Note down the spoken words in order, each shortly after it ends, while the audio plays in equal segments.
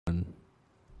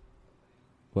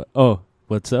What? Oh,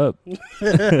 what's up?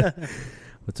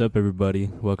 What's up, everybody?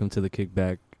 Welcome to the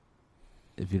Kickback.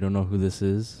 If you don't know who this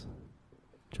is,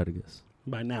 try to guess.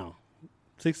 By now.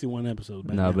 61 episodes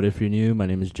by now. But if you're new, my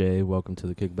name is Jay. Welcome to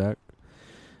the Kickback.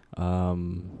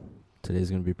 Today's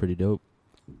going to be pretty dope.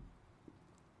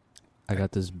 I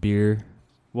got this beer.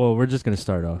 Well, we're just going to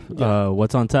start off. Yeah.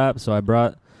 What's on tap? So I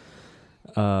brought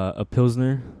a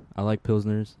Pilsner. I like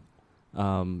Pilsners.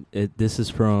 This is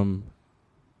from...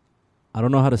 I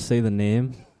don't know how to say the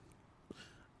name.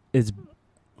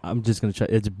 I'm just going to try.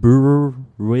 It's Brewer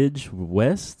Ridge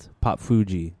West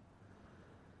Popfuji.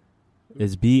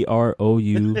 It's BROUWER. I'm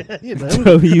going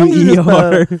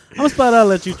to spot out,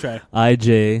 let you try.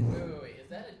 IJ. Wait. Is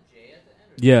that a J at the end?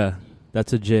 Yeah,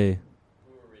 that's a J.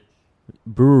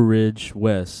 Brewer Ridge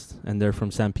West. And they're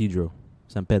from San Pedro.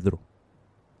 They're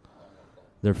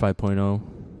 5.0.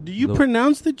 Do you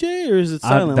pronounce the J or is it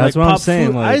silent? That's like what I'm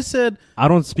saying. Like, I said... I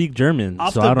don't speak German,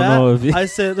 so I don't bat, know if... I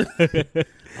said...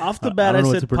 off the bat, I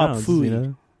said Popfuji. You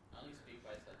know?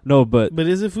 No, but... But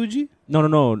is it Fuji?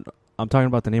 No. I'm talking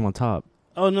about the name on top.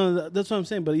 Oh, no, that's what I'm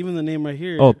saying. But even the name right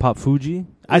here... Oh, Popfuji?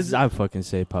 I fucking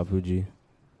say Popfuji.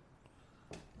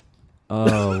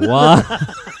 Oh, wow.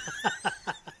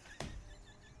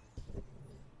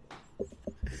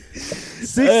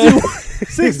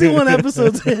 61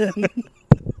 episodes in.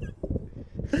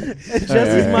 And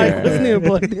Jesse's mic wasn't even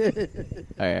plugged in.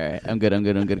 All right. I'm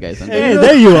good, guys. Hey,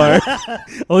 there you are. I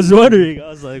was wondering. I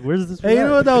was like, where's this? Hey, you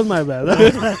know what? That was my bad.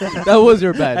 That was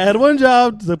your I bad. had one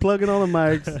job to plug in all the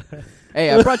mics. Hey,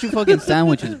 I brought you fucking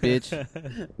sandwiches, bitch.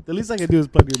 The least I can do is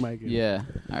plug your mic in. Yeah.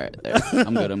 All right. There.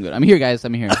 I'm good. I'm here, guys.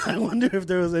 I'm here. I wonder if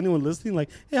there was anyone listening. Like,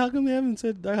 hey, how come they haven't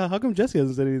said? How come Jesse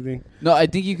hasn't said anything? No, I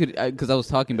think you could, because I was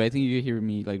talking, but I think you could hear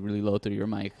me like really low through your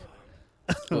mic.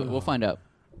 We'll find out.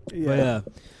 Yeah.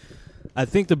 I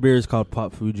think the beer is called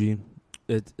Popfuji.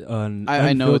 It's I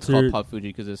know it's called Popfuji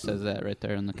because it says that right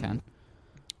there on the can.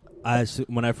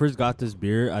 When I first got this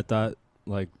beer, I thought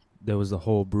like there was the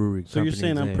whole brewery. So you're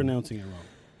saying I'm name. pronouncing it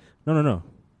wrong? No.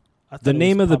 I thought The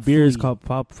name of the beer is Fuji. called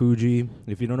Popfuji.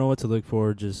 If you don't know what to look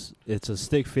for, it's a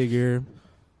stick figure,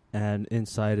 and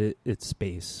inside it's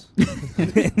space.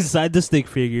 Inside the stick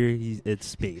figure, it's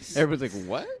space. Everyone's like,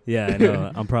 what? Yeah, I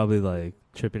know. I'm probably like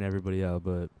tripping everybody out,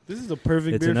 but This is a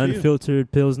perfect it's beer an for you.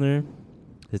 unfiltered Pilsner.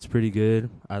 It's pretty good.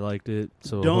 I liked it.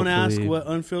 So Don't ask hopefully- what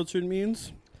unfiltered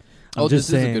means. I'm just this is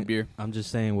saying- a good beer. I'm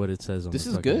just saying what it says on This the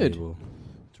is fucking good. label.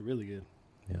 It's really good.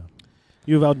 Yeah.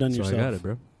 You've outdone So yourself. I got it,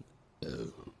 bro.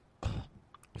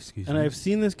 Excuse And me. I've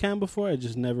seen this can before. I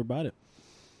just never bought it.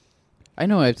 I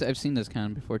know. I've seen this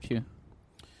can before too.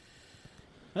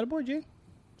 Attaboy, Jay.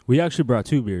 We actually brought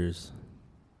two beers.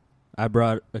 I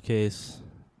brought a case,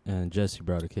 and Jesse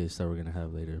brought a case that we're going to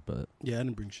have later, but Yeah, I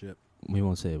didn't bring shit. we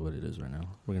won't say what it is right now.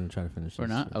 We're going to try to finish Or this.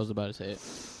 not? I was about to say it.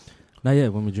 Not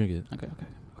yet, when we drink it. Okay.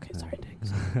 Yeah. Sorry,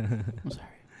 Diggs. I'm sorry.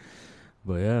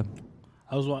 But yeah.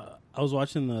 I was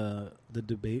watching the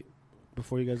debate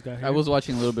before you guys got here. I was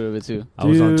watching a little bit of it too. I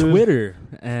was on Dude. Twitter,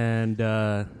 and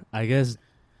I guess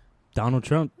Donald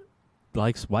Trump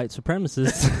likes white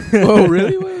supremacists. Oh,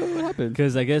 really? What happened?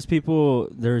 Because I guess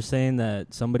they're saying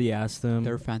that somebody asked them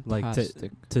They're like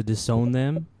fantastic. to disown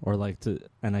them, or like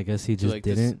and I guess he To, just like,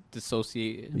 didn't.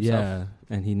 dissociate himself. Yeah,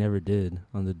 and he never did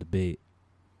on the debate,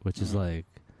 which is Mhm. like,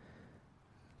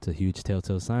 it's a huge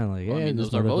telltale sign. Like, Well, I hey, mean, this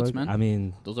those are votes, motherfucker- man. I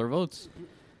mean, Those are votes.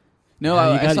 No,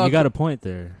 yeah, you got a point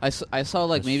there. I saw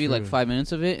like That's maybe like true. 5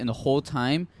 minutes of it, and the whole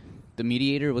time, the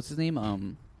mediator, what's his name? I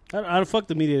don't fuck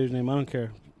the mediator's name. I don't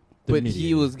care. The But he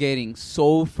mediator. was getting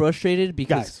so frustrated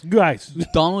because Guys,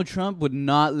 Donald Trump would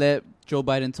not let Joe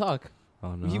Biden talk.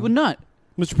 Oh no, He would not.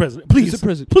 Mr. President, please, Mr.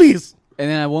 President. please.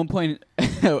 And then at one point,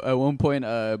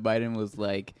 Biden was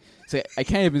like, "Say, I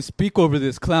can't even speak over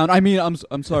this clown. I mean,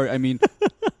 I'm sorry. I mean."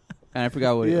 And I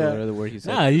forgot what other word he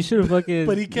said. Nah, you should have fucking.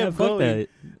 But he kept fuck going. that.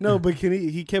 No, but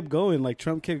he kept going. Like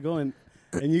Trump kept going,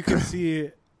 and you could see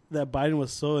that Biden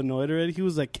was so annoyed already. He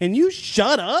was like, "Can you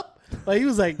shut up?" Like he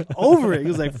was like over it. He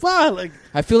was like, "Fuck!" Like,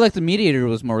 I feel like the mediator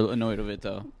was more annoyed of it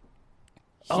though.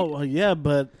 oh well, yeah,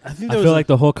 but I think I there feel was like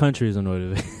the whole country is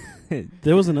annoyed of it.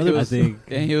 there was another. I think.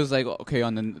 And he was like, "Okay,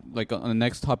 on the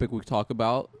next topic we talk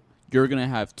about, you're gonna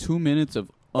have 2 minutes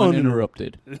of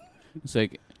uninterrupted." It's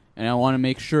like, and I want to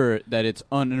make sure that it's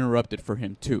uninterrupted for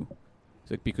him too.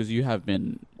 It's like, because you have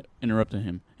been interrupting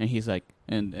him, and he's like,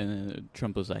 and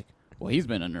Trump was like, "Well, he's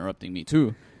been interrupting me too."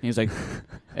 And he's like,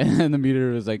 and then the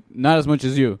mediator was like, "Not as much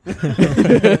as you."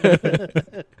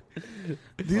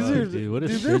 Dude, what a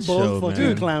they're shit both show, fucking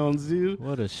man. clowns, dude.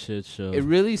 What a shit show. It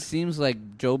really seems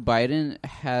like Joe Biden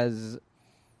has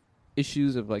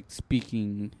issues of like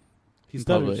speaking He in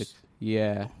public. stutters.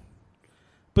 Yeah.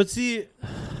 But see,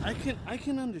 I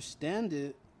can understand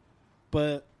it,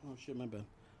 but oh shit, my bad.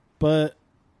 But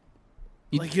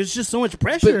like, it's just so much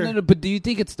pressure. But do you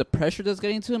think it's the pressure that's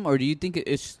getting to him, or do you think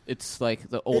it's like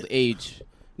the old age?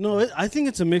 No, I think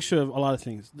it's a mixture of a lot of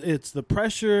things. It's the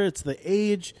pressure, it's the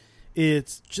age,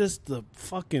 it's just the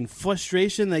fucking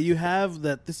frustration that you have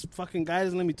that this fucking guy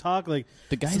doesn't let me talk. Like,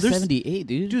 The guy's so 78,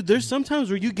 dude. dude, there's sometimes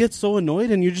where you get so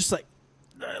annoyed and you're just like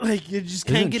you just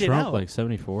can't get Trump it out. like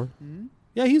 74?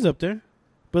 Yeah, he's up there.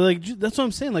 But like that's what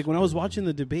I'm saying. Like when I was watching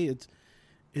the debate,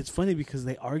 it's funny because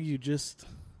they argue just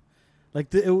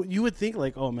like you would think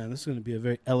like, oh man, this is going to be a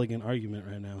very elegant argument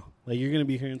right now. Like you're going to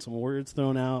be hearing some words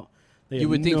thrown out. You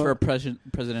would think for a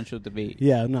presidential debate.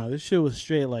 Yeah, no, this shit was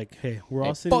straight like, hey, we're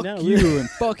all sitting down. Fuck you and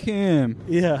fuck him.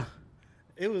 Yeah,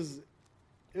 it was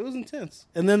intense.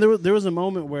 And then there was a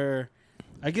moment where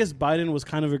I guess Biden was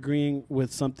kind of agreeing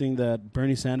with something that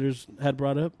Bernie Sanders had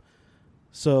brought up.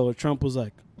 So Trump was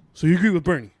like, so you agree with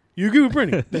Bernie? You agree with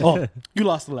Bernie? Oh, you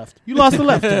lost the left. You lost the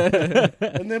left.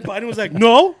 And then Biden was like,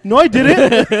 no, I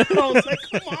didn't. And I was like,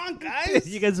 come on, guys.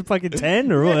 You guys are fucking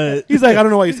 10 or what? He's like, I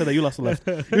don't know why you said that. You lost the left.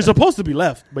 You're supposed to be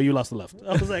left, but you lost the left.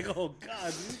 I was like, oh,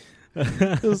 God,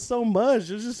 dude. It was so much.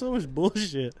 It was just so much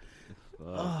bullshit.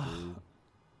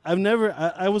 I've never,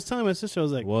 I was telling my sister, I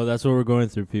was like, Well, that's what we're going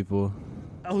through, people.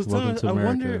 I was Welcome telling to her,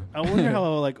 America. I wonder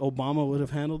how like Obama would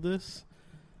have handled this.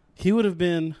 He would have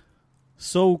been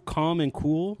so calm and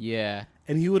cool. Yeah.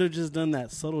 And he would have just done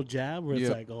that subtle jab where it's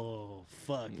Yep. like, "Oh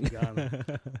fuck, you got him."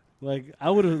 Like I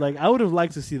would have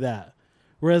liked to see that.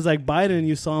 Whereas like Biden,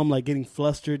 you saw him like getting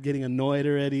flustered, getting annoyed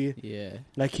already. Yeah.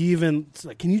 Like he even it's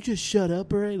like, "Can you just shut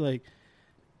up already?" Like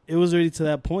it was already to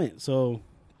that point. So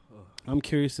I'm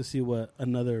curious to see what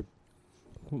another.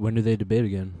 When do they debate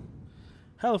again?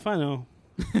 Hell if I know.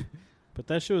 But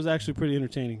that shit was actually pretty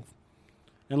entertaining.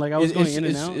 And like I was going in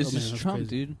and out. It's Oh, man, just that was Trump,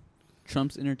 crazy. dude.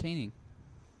 Trump's entertaining.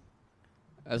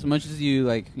 As much as you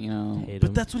like, Hate But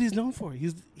him. that's what he's known for.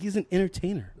 He's an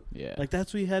entertainer. yeah. Like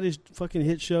that's where he had his fucking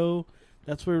hit show.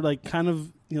 That's where like kind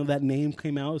of that name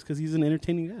came out is because he's an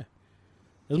entertaining guy.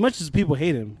 As much as people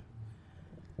hate him,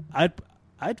 I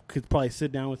could probably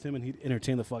sit down with him and he'd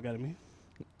entertain the fuck out of me,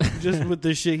 just with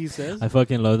the shit he says. I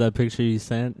fucking love that picture you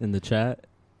sent in the chat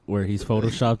where he's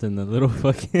photoshopped in the little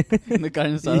fucking the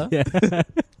carne asada. yeah.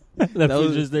 That fool's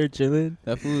was- just there chilling.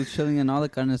 That fool was chilling in all the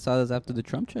carne asadas after the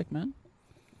Trump check, man.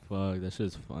 Fuck, that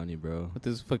shit's funny, bro. With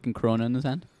his fucking Corona in his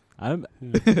hand. I'm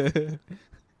Yeah.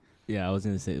 yeah, I was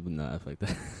gonna say, but nah, fuck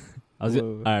that. I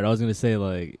Whoa. was gonna say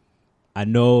like, I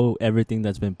know everything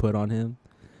that's been put on him,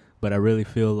 but I really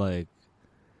feel like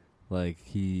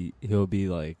he'll be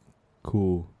like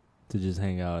cool to just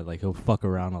hang out. Like he'll fuck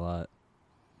around a lot.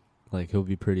 Like he'll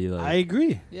be pretty like I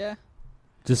agree. Yeah.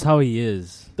 just how he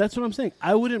is. That's what I'm saying.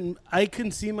 I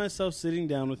can see myself sitting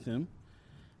down with him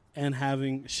and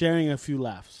sharing a few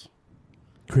laughs.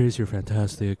 Chris, you're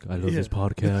fantastic. I love Yeah. this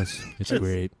podcast. It's Just-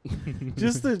 great.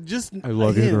 Just your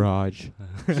him. garage.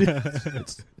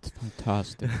 it's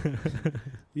fantastic.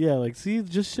 Yeah, like see,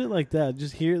 just shit like that.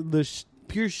 Just hear the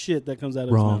pure shit that comes out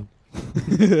of Wrong.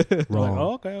 his mouth. Wrong. Like,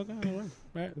 oh, okay, all right,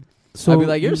 right. So I'd be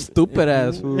like, you're stupid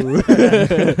ass fool.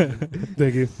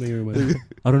 Thank you very much.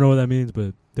 I don't know what that means,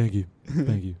 but thank you.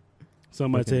 Thank you.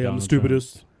 Some might Fucking say I'm the Donald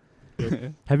stupidest.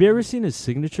 Have you ever seen his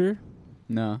signature?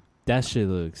 No. That shit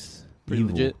looks Pretty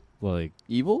evil. legit. Like,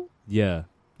 Evil? yeah.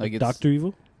 Like it's Dr.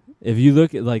 Evil? If you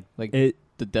look at like Like- it,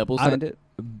 the devil I signed it?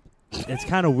 it's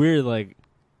kind of weird. Like,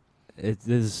 this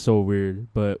is so weird.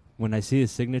 But when I see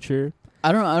his signature,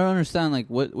 I don't understand like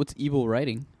what's evil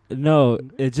writing. no,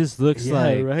 it just looks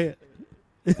like right.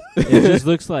 it just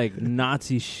looks like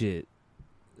Nazi shit.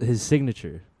 His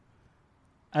signature.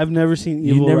 I've never seen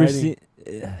You've evil never writing. seen.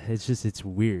 It's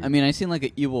weird. I mean, I seen like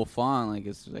an evil font, like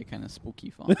it's like kind of spooky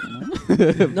font. You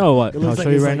know? no, what? It I'll looks show like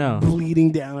you it's right like now.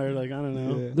 bleeding down, or like I don't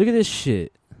know. Look at this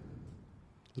shit.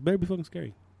 It better be fucking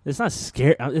scary. It's not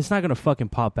scary. It's not gonna fucking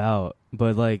pop out.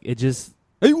 But like, it just.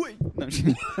 Hey, wait. No, I'm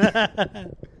just-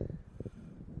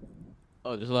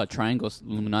 oh, there's a lot of triangles.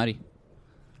 Illuminati.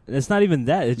 It's not even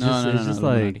that. It's No, just. no, It's no, just no,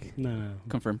 like. Illuminati. No.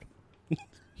 Confirmed.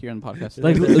 Here on the podcast.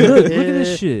 Like, look at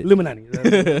this shit. Illuminati.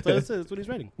 That's what he's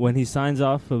writing. When he signs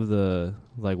off of the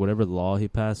like whatever law he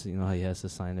passed, you know how he has to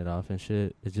sign it off and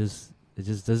shit. It just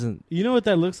doesn't. You know what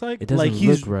that looks like? It doesn't Like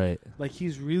he's look right. like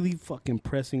he's really fucking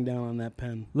pressing down on that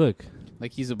pen. Look,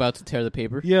 Like he's about to tear the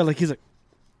paper. Yeah, like he's like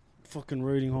fucking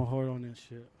writing all hard on that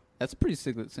shit. That's a pretty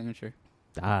sick signature.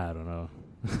 I don't know.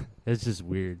 It's just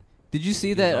weird. Did you see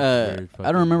He's that? all weird I fucking-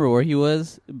 don't remember where he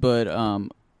was, but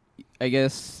I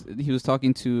guess he was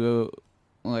talking to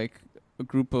like a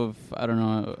group of I don't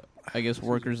know, I guess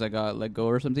workers that got let go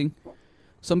or something,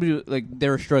 somebody like they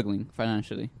were struggling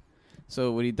financially.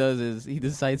 So what he does is he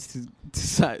decides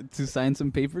to sign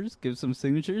some papers, give some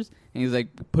signatures, and he's like,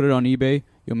 put it on eBay.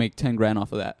 You'll make 10 grand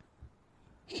off of that.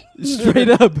 Straight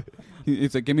up.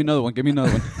 It's like, give me another one. Give me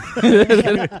another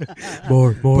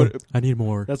one. More. I need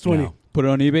more. That's 20. now. Put it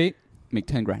on eBay. Make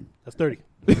 10 grand. That's 30.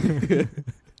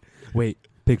 Wait.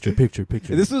 Picture.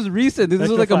 This was recent. This was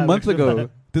Extra like a five, month extra ago. five.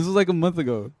 This was like a month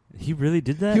ago. He really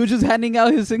did that? He was just handing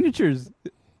out his signatures.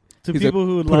 To He's people like,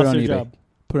 who had put it lost on their eBay. job.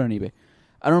 Put it on eBay.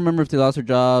 I don't remember if they lost their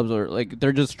jobs or like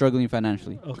they're just struggling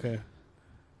financially. Okay.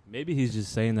 Maybe he's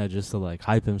just saying that just to like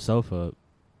hype himself up.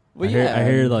 Well, I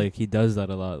hear like he does that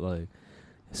a lot. Like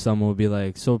someone will be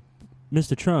like, "So,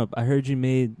 Mr. Trump, I heard you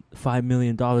made $5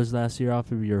 million last year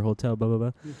off of your hotel." Blah blah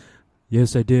blah.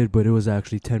 Yes, I did, but it was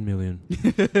actually 10 million.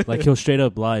 Like he'll straight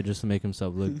up lie just to make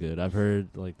himself look good. I've heard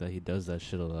like that he does that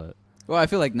shit a lot. Well, I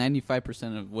feel like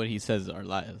 95% of what he says are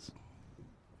lies.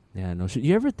 Yeah, no shit.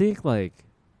 You ever think like,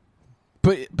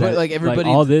 But that, like everybody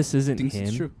all this isn't thinks it's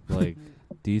him? true. Like,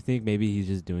 do you think maybe he's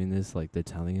just doing this? Like they're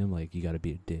telling him like you got to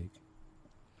be a dick.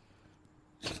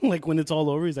 Like when it's all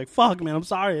over, he's like, "Fuck, man, I'm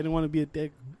sorry. I didn't want to be a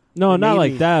dick." No, not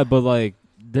like Maybe. that, but like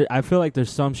I feel like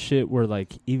there's some shit where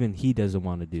like even he doesn't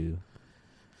want to do,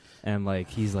 and like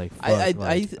he's like, fuck,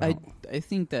 I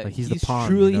think that Like, he's he's the pawn,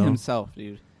 truly you know? himself,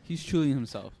 dude. He's truly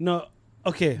himself. No.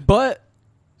 Okay. But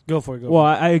Go for it. well,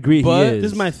 I agree. But he is.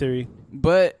 This is my theory.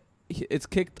 it's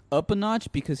kicked up a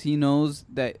notch because he knows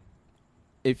that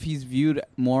if he's viewed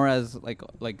more as like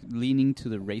leaning to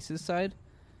the racist side,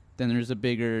 then there's a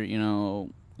bigger,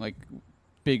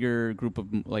 bigger group of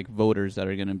like voters that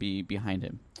are going to be behind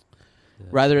him. Yeah,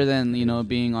 Rather than, crazy.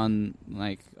 being on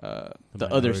like the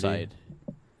other minority. side.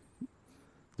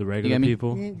 The regular get me?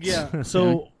 people. Yeah.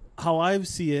 So how I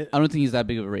see it, I don't think he's that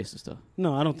big of a racist though.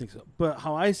 no, I don't think so. But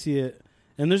how I see it,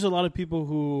 and there's a lot of people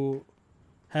who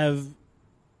have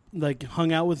like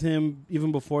hung out with him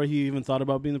even before he even thought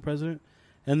about being the president,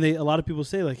 and a lot of people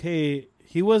say like, "Hey,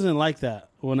 he wasn't like that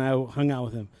when I hung out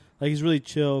with him. Like he's really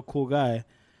chill, cool guy."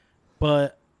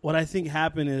 But what I think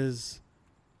happened is,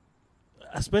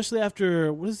 especially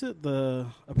after what is it, The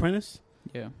Apprentice?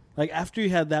 Yeah. Like after you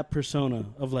had that persona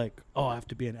of like, oh, I have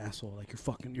to be an asshole, like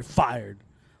you're fired.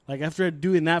 Like after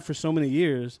doing that for so many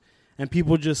years, and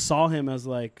people just saw him as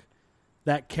like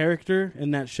that character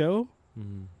in that show,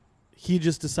 Mhm. he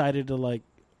just decided to like,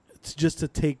 just to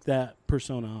take that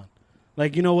persona on.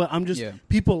 Like, you know what?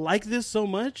 People like this so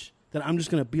much that I'm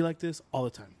just gonna be like this all the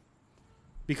time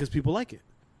because people like it.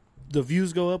 The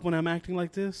views go up when I'm acting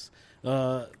like this.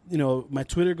 My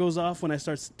Twitter goes off when I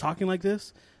start talking like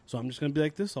this. So I'm just going to be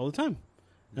like this all the time.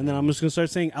 And then I'm just going to start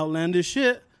saying outlandish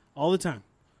shit all the time.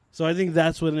 So I think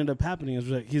that's what ended up happening. Is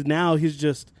like he's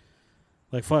just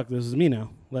like, fuck, this is me now.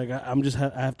 Like I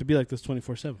have to be like this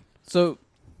 24/7. So,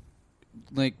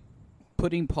 like,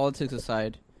 putting politics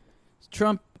aside,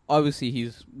 Trump, obviously,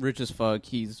 he's rich as fuck.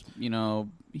 He's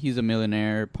a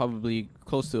millionaire, probably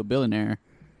close to a billionaire.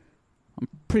 I'm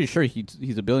pretty sure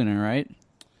he's a billionaire, right?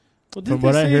 Well, From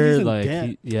what I heard, like,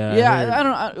 I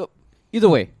heard Either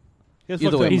way,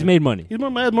 either way, he's made money. He's more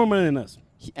money than us.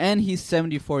 and he's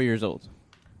 74 years old.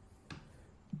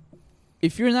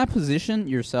 If you're in that position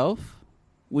yourself,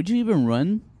 would you even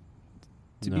run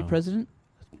to be No. president?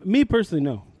 Me personally,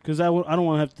 no, because I don't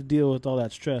want to have to deal with all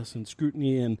that stress and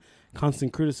scrutiny and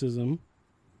constant criticism.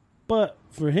 But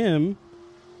for him,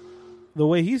 the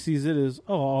way he sees it is,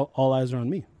 all eyes are on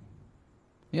me.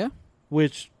 Yeah.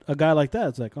 Which a guy like that,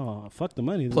 it's like, oh, fuck the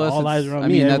money. Plus all eyes it's- are on I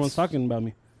me. mean, Everyone's that's- talking about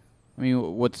me. I mean,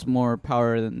 what's more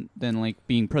power than like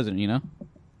being president, you know?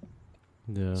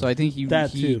 Yeah. So I think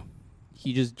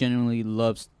he just genuinely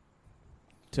loves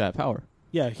to have power.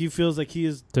 Yeah, he feels like he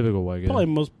is Typical white guy. probably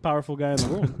the most powerful guy in the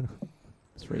world.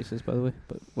 It's racist, by the way,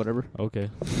 but whatever. Okay.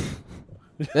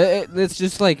 It's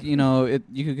just like, you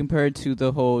could compare it to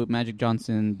the whole Magic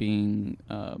Johnson being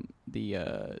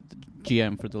the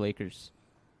GM for the Lakers.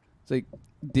 It's like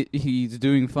he's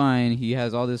doing fine. He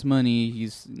has all this money.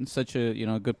 He's in such a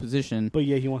good position. But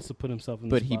yeah, he wants to put himself in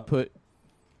the But he spot. put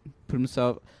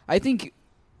himself. I think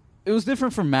it was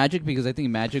different from Magic because I think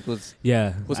Magic was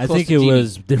Yeah, Was I close think to it Genie.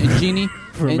 was different and Genie.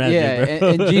 for and, Magic, yeah, bro.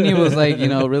 and Jeannie was like,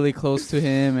 really close to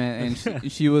him,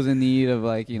 and she was in need of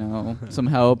like, some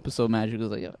help. So Magic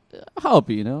was like, I'll help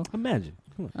you, Imagine.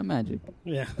 Come on. I'm Magic.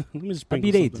 Yeah, let me just I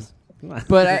sprinkle beat something. AIDS. Come on.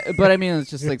 But I mean, it's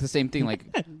just like the same thing. Like,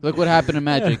 look what happened to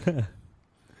Magic.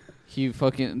 He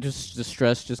fucking just the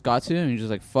stress just got to him. And he's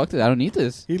just like, fuck it, I don't need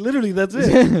this. He literally, that's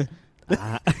it.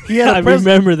 He had a I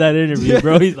remember that interview,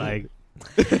 bro. He's like,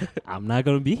 I'm not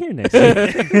going to be here next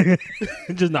week.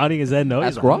 Just nodding his head no. He's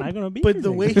That's like, wrong. I'm not going to be But here the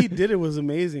next way week. he did it was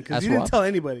amazing because That's he didn't Rob. tell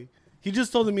anybody. He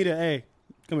just told the media, "Hey,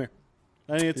 come here."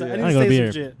 I didn't I ain't say gonna be some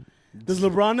here. shit. Does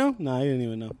LeBron know? No, I didn't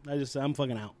even know. I just said I'm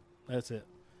fucking out. That's it.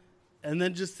 And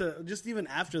then just even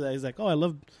after that, he's like, "Oh, I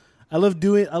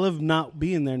love not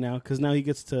being there now because now he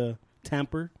gets to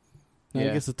tamper. Now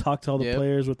he gets to talk to all the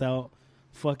players without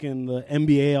fucking the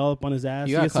NBA all up on his ass.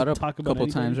 You he got gets caught to up talk a about couple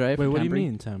anything. times, right? Wait, for what do you tampering?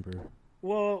 mean temper?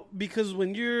 Well, because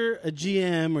when you're a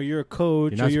GM or you're a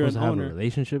coach You're not or you're supposed an to have a owner,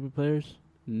 relationship with players.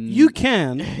 you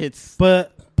can, It's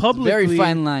but a publicly, very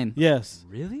fine line. yes.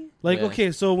 Really? Like, Yeah.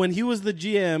 okay, so when he was the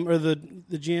GM or the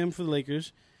GM for the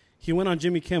Lakers, he went on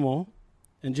Jimmy Kimmel,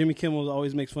 and Jimmy Kimmel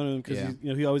always makes fun of him because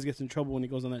he always gets in trouble when he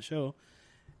goes on that show.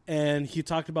 And he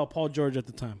talked about Paul George at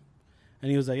the time, and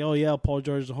he was like, "Oh yeah, Paul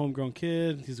George is a homegrown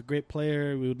kid. He's a great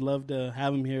player. We would love to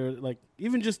have him here." Like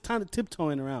even just kind of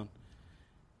tiptoeing around.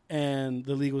 And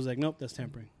the league was like, "Nope, that's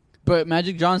tampering." But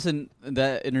Magic Johnson,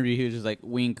 that interview, he was just like,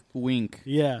 wink, wink.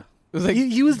 Yeah, It was like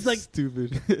he was like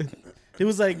stupid. It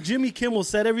was like Jimmy Kimmel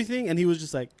said everything, and he was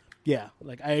just like, "Yeah,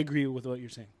 like I agree with what you're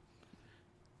saying."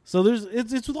 So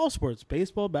it's with all sports,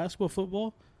 baseball, basketball,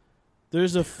 football.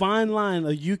 There's a fine line.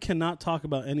 You cannot talk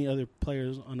about any other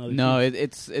players on other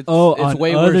teams. It's on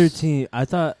way other worse. team. I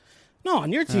thought. No,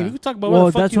 on your team, you can talk about. Well, what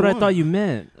the fuck that's you what I want. thought you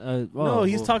meant. No,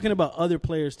 he's talking about other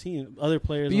players' team, other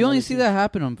players. But on you only other see teams. that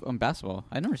happen on basketball.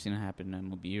 I've never seen it happen in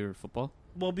MLB or football.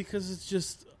 Well, because it's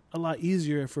just a lot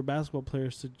easier for basketball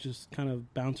players to just kind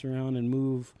of bounce around and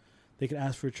move. They could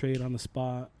ask for a trade on the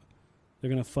spot. They're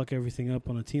gonna fuck everything up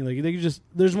on a team. Like they could just.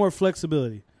 There's more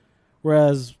flexibility.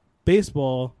 Whereas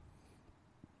baseball,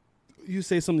 you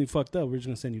say something fucked up, we're just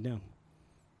gonna send you down.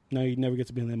 Now you never get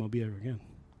to be in the MLB ever again.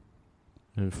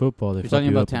 In football, they You're fuck talking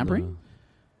you about up in tampering?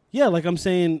 Yeah, like I'm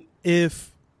saying,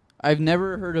 if I've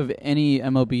never heard of any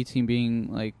MLB team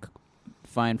being like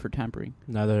fined for tampering.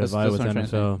 Neither have That's I with what I'm trying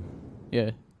to NFL.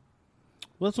 Yeah,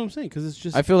 well, that's what I'm saying, because it's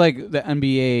just I feel like the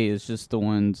NBA is just the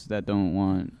ones that don't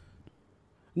want.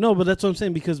 no, but that's what I'm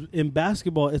saying, because in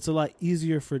basketball, it's a lot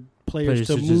easier for players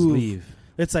to just move. leave.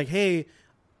 It's like, hey,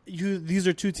 these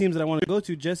are two teams that I want to go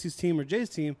to, Jesse's team or Jay's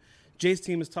team. Jay's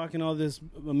team is talking all this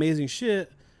amazing shit.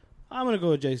 I'm going to go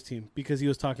with Jay's team because he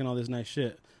was talking all this nice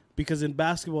shit. Because in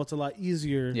basketball, it's a lot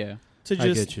easier Yeah. to I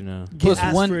just get you now. Plus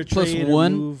ask one- for a plus trade or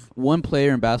one- move. One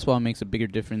player in basketball makes a bigger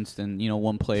difference than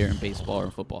one player in baseball or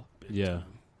football. Yeah.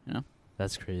 You know?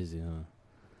 That's crazy, huh?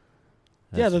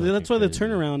 That's fucking why the crazy.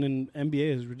 turnaround in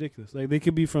NBA is ridiculous. Like they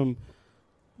could be from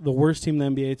the worst team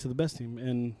in the NBA to the best team,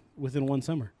 and within one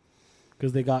summer,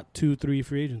 because they got 2-3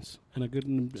 free agents and a good.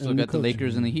 Still got the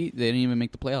Lakers and the Heat. They didn't even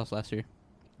make the playoffs last year,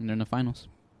 and they're in the finals.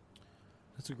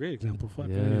 That's a great example. Fuck, I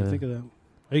Yeah. didn't even think of that.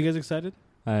 Are you guys excited?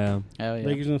 I am. Hell yeah.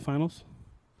 Lakers in the finals.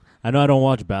 I know I don't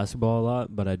watch basketball a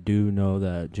lot, but I do know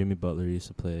that Jimmy Butler used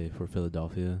to play for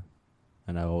Philadelphia,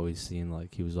 and I've always seen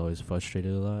like he was always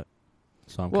frustrated a lot.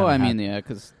 So I'm Well, I kinda mean, yeah,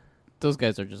 because those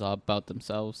guys are just all about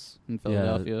themselves in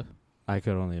Philadelphia. I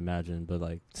could only imagine, but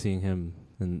like seeing him,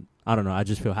 and I don't know, I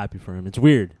just feel happy for him. It's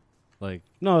weird, like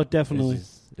No, definitely.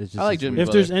 It's just I like it's Jimmy weird.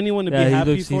 If there's anyone to be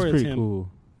happy he's for, it's pretty him. cool,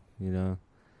 you know.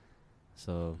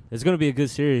 So it's gonna be a good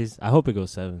series. I hope it goes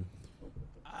 7.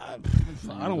 I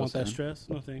don't want that stress.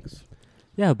 No thanks.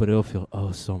 Yeah, but it'll feel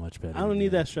so much better. I don't need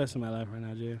that stress in my life right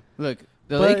now, Jay. Look,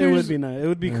 the But Lakers. it would be nice. It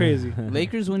would be crazy.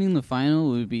 Lakers winning the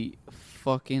final would be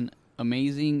fucking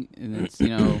amazing, and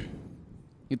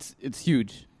it's it's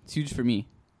huge. It's huge for me,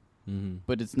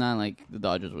 but it's not like the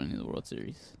Dodgers winning the World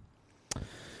Series.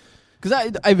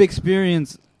 Because I've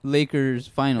experienced Lakers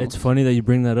finals. It's funny that you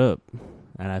bring that up,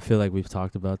 and I feel like we've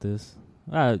talked about this.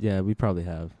 Yeah, we probably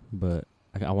have, but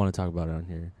I want to talk about it on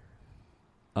here.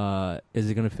 Is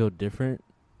it gonna feel different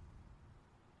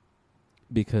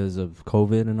because of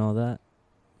COVID and all that?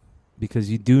 Because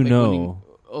you do Like know.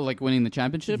 winning the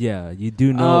championship. Yeah, you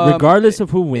do know. Regardless of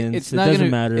who wins, it's it not doesn't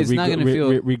gonna- matter. it's not gonna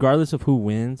feel- regardless of who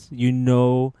wins, you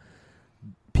know,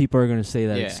 people are gonna say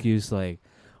that Yeah. excuse like,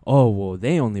 "Oh, well,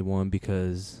 they only won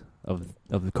because of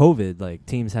the COVID. Like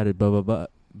teams had it, blah blah blah."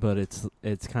 But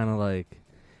it's kind of like,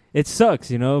 it sucks,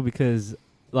 you know, because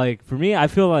like for me, I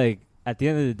feel like at the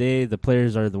end of the day, the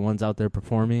players are the ones out there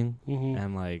performing,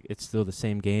 and like it's still the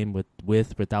same game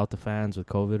without the fans with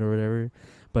COVID or whatever.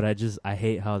 But I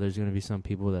hate how there's gonna be some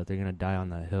people that they're gonna die on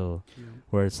that hill,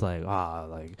 where it's like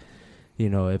like, you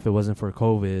know, if it wasn't for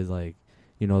COVID, like,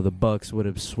 you know, the Bucks would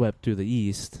have swept through the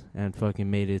East and fucking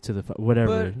made it to the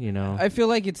whatever, But you know. I feel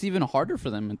like it's even harder for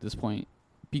them at this point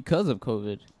because of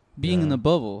COVID, being in the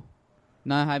bubble,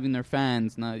 not having their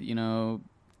fans, not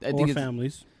I think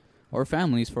families. Or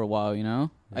families for a while, you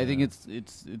know. I think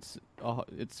it's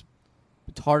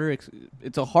harder.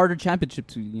 It's a harder championship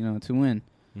to win.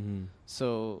 Mm-hmm.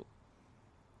 So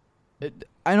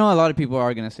I know a lot of people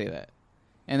are gonna say that,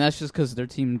 and that's just because their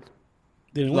team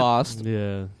Didn't win. lost,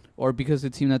 Yeah. or because the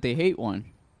team that they hate won.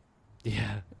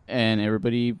 Yeah. And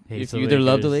everybody, Hates if you the either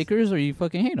love the Lakers. Lakers or you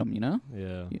fucking hate them, you know?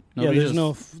 Yeah. Yeah, Nobody there's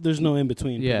just- there's no in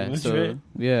between. Yeah, pretty much, so right?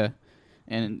 yeah,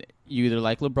 and you either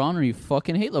like LeBron or you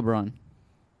fucking hate LeBron.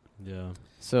 Yeah.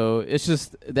 So it's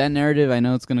just that narrative. I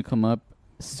know it's gonna come up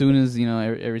as soon as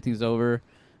everything's over,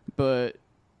 but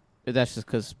that's just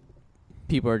because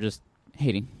people are just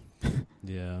hating.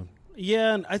 Yeah.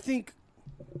 Yeah, and I think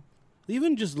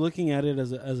even just looking at it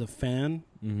as a fan,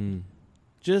 Mm-hmm.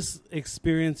 just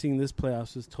experiencing this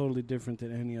playoffs is totally different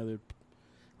than any other.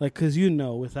 Like, because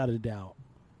without a doubt,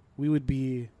 we would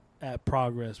be at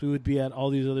Progress. We would be at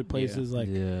all these other places, like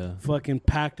Yeah. fucking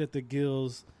packed at the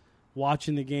gills,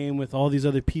 watching the game with all these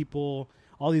other people,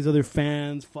 all these other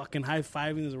fans, fucking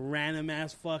high-fiving this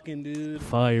random-ass fucking dude.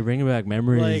 Fuck, you're bringing back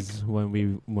memories when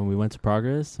we went to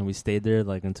Progress and we stayed there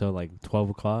like until like 12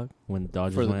 o'clock when the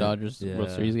Dodgers For the went. Dodgers World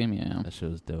Series game. Yeah, That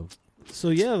shit was dope. So,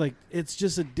 yeah, like, it's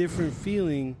just a different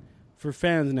feeling for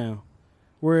fans now.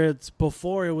 Where it's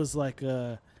before it was like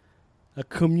a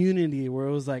community where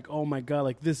it was like, oh my God,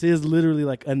 like this is literally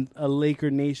like a Laker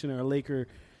nation or a Laker,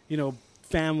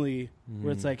 family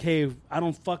where it's like, hey, I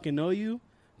don't fucking know you,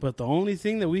 but the only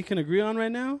thing that we can agree on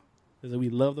right now is that we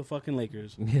love the fucking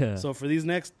Lakers. Yeah. So for these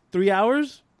next 3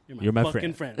 hours, you're my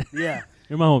fucking friend. Yeah.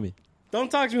 You're my homie. Don't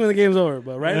talk to me when the game's over,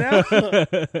 but right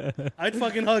now, I'd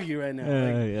fucking hug you right now.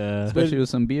 Like, Yeah. especially with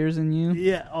some beers in you.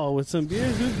 yeah. Oh, with some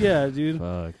beers, dude. Yeah, dude.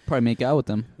 Fuck. Probably make out with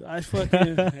them. I kiss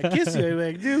you. I'd be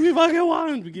like, dude, we fucking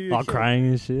won. We give you a All kiss. crying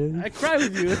and shit. I'd cry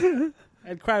with you.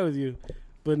 I'd cry with you.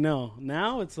 But no,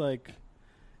 now it's like,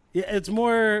 yeah, it's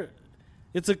more,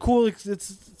 it's a cool,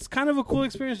 it's kind of a cool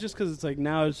experience just because it's like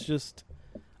now it's just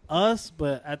us,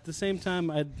 but at the same time,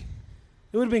 it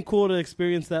would have been cool to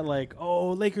experience that, like, oh,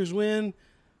 Lakers win,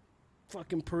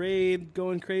 fucking parade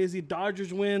going crazy.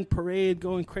 Dodgers win, parade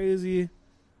going crazy.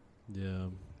 Yeah.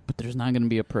 But there's not going to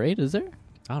be a parade, is there?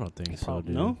 I don't think so, Probably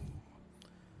dude. no.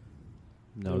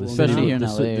 No, the Especially city, here in the,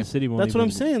 LA. the city won't That's what I'm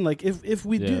even- saying. Like, if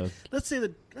we Yeah. do, let's say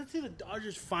the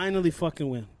Dodgers finally fucking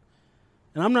win,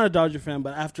 and I'm not a Dodger fan,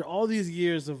 but after all these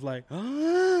years of like,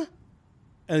 and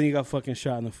then you got fucking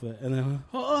shot in the foot, and then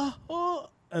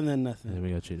and then nothing. Yeah,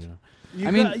 we got cheated on.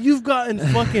 You've gotten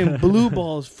fucking blue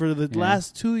balls for the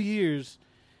last 2 years,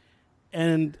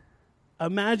 and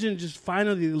imagine just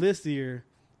finally this year,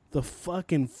 the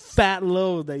fucking fat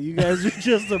load that you guys are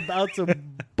just about to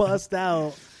bust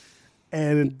out,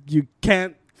 and you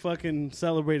can't fucking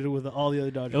celebrate it with all the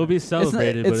other Dodgers. It'll be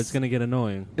celebrated, but it's- it's gonna get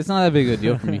annoying. It's not that big of a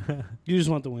deal for me. You just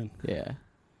want the win. Yeah.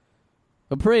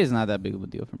 A parade is not that big of a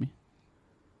deal for me.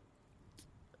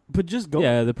 But just go.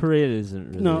 Yeah, the parade isn't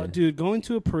really. No, dude, going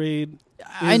to a parade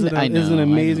I is know, an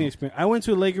amazing I know. experience. I went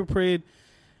to a Laker parade,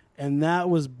 and that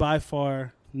was by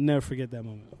far, never forget that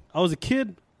moment. I was a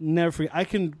kid, never forget. I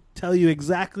can tell you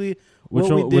exactly Which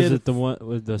what one we was did. it? The one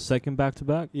with the second back to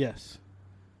back? Yes.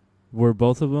 Were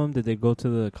both of them? Did they go to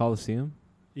the Coliseum?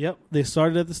 Yep. They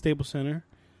started at the Staples Center,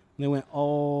 and they went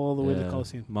all the way to the Yeah.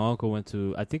 Coliseum. My uncle went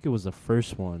to. I think it was the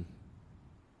first one.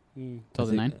 Mm.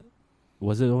 2009?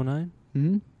 Was it 09?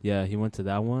 Mm-hmm. Yeah, he went to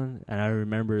that one, and I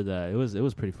remember that it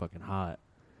was pretty fucking hot.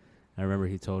 I remember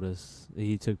he told us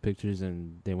he took pictures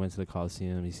and they went to the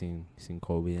Coliseum. He seen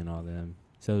Kobe and all them.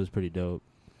 So it was pretty dope.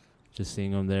 Just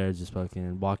seeing them there, just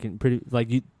fucking walking, pretty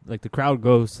like the crowd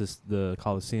goes to the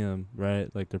Coliseum,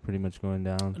 right? Like they're pretty much going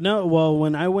down. No, well,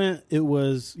 when I went, it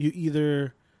was you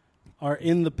either are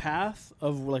in the path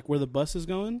of like where the bus is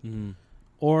going, Mm-hmm.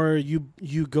 or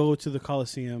you go to the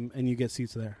Coliseum and you get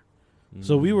seats there.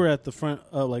 So we were at the front,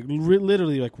 like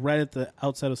literally like right at the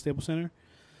outside of Staples Center.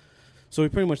 So we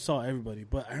pretty much saw everybody.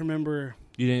 But I remember,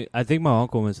 You didn't. I think my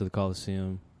uncle went to the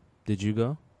Coliseum. Did you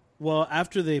go? well,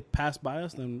 after they passed by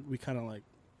us, then we kind of like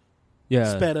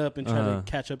Yeah. sped up and tried Uh-huh.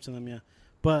 to catch up to them. Yeah,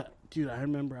 but dude, I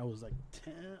remember I was like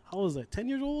 10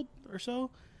 years old or so.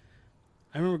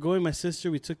 I remember going with my sister.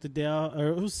 We took the day out, or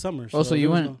it was summer. Oh, so there you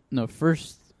was went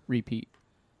first repeat.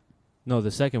 No,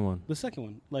 the second one, the second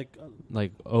one, like.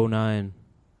 like 09.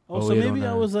 Oh, so 08, maybe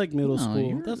I 09. was like middle No, school.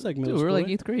 you're- That's like Dude, middle we school. were like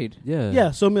right? 8th grade. Yeah.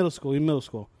 Yeah, so middle school. In middle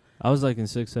school. I was like in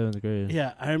 6th, 7th grade.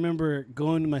 Yeah, I remember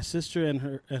going to my sister and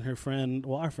her friend,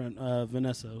 well, our friend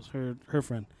Vanessa, it was her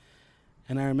friend,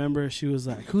 and I remember she was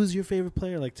like, "Who's your favorite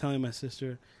player?" Like telling my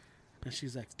sister, and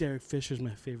she's like, "Derek Fisher's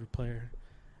my favorite player,"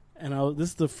 and this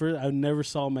is the first I never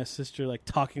saw my sister like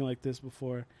talking like this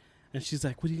before, and she's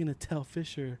like, "What are you gonna tell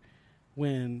Fisher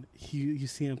when you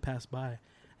see him pass by?"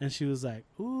 And she was like,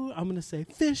 "Ooh, I'm gonna say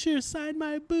Fisher signed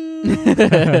my boot,"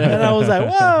 and I was like,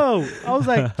 "Whoa!" I was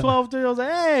like 12, 13. I was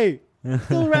like, "Hey."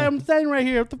 Still right, I'm standing right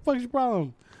here. What the fuck's your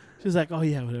problem? She was like, "Oh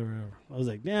yeah, whatever." I was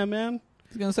like, "Damn, man."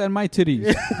 He's gonna sign my titties.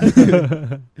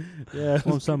 Yeah,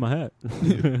 I'm sign my hat.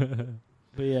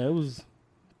 but yeah, it was.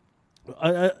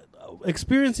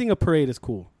 Experiencing a parade is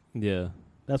cool. Yeah.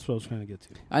 That's what I was trying to get to.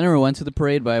 I never went to the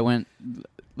parade, but I went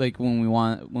like when we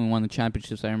won the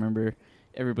championships. I remember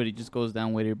everybody just goes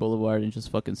down Whittier Boulevard and just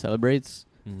fucking celebrates.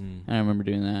 Mm-hmm. And I remember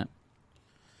doing that.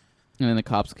 And then the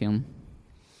cops came.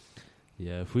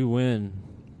 Yeah, if we win, And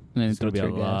then there's gonna be a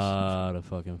tear gas. lot of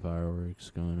fucking fireworks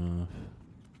going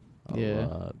off. Yeah.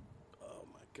 Lot. Oh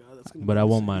my god, that's gonna But be I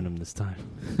won't insane. mind them this time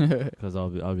because I'll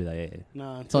be like, hey. Nah,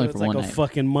 only until it's for like one a night.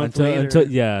 fucking month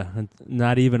later.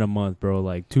 Not even a month, bro.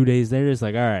 Like 2 days later, it's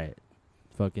like, all right,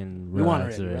 fucking We won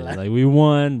relax already, already. relax. Like we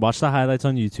won. Watch the highlights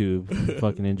on YouTube.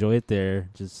 Fucking enjoy it there.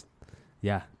 Just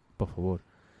por favor.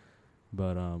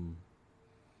 But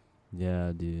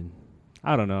yeah, dude.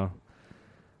 I don't know.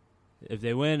 If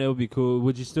they win, it would be cool.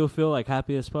 Would you still feel like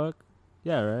happy as fuck?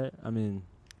 Yeah, right. I mean,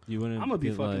 you wouldn't. I'm gonna be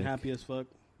feel fucking like, happy as fuck.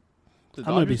 The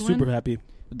I'm gonna be Dodgers super win? happy.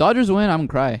 The Dodgers win, I'm gonna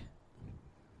cry.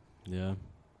 Yeah. I'm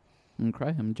gonna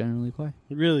cry. I'm generally cry.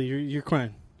 Really, you're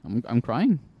crying. I'm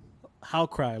crying. How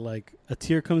cry? Like a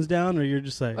tear comes down, or you're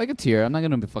just like, Like a tear. I'm not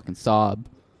gonna be fucking sob.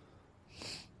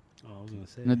 oh, I was gonna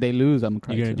say. And if they lose, I'm gonna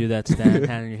cry. You're gonna too. do that stand,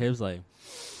 hand on your hips, like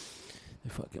they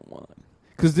fucking won.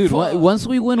 Cause dude, Fuck. once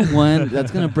we win one,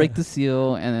 that's gonna break the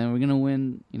seal, and then we're gonna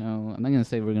win. You know, I'm not gonna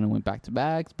say we're gonna win back to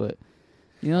backs, but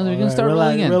you know they're gonna start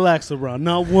rolling in. Relax, LeBron.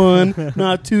 Not one,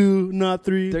 not two, not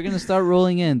three. They're gonna start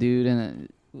rolling in, dude. And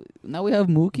now we have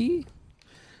Mookie.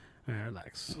 All right,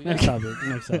 relax. Next topic.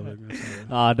 Next topic.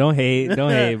 Ah, don't hate, bro.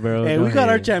 Hey, Don't we got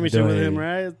our hate. championship Don't with him, hate.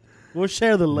 right? We'll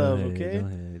share the love, Don't hate, okay?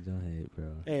 Don't hate, bro.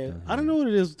 Hey, Don't I don't hate. know what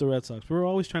it is with the Red Sox. We're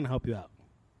always trying to help you out.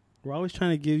 We're always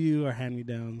trying to give you our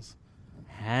hand-me-downs.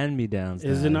 Hand-me-downs.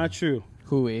 Is it dog. not true?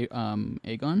 Who?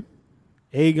 Aegon.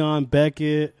 Aegon,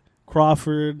 Beckett,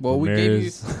 Crawford. Well,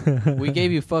 Ramirez. we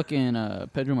gave you fucking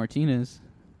Pedro Martinez.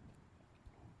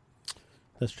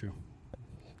 That's true.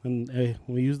 And hey,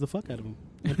 we used the fuck out of him.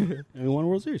 And we won a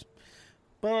World Series.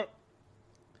 But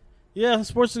yeah,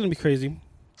 sports is gonna be crazy.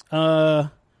 I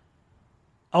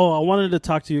wanted to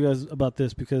talk to you guys about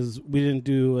this because we didn't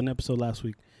do an episode last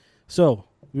week. So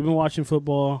we've been watching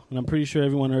football, and I'm pretty sure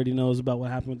everyone already knows about what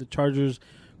happened with the Chargers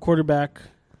quarterback.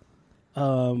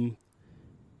 I'm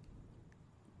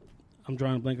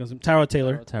drawing a blank on some Tyrod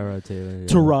Taylor. Tyrod Taylor. Yeah.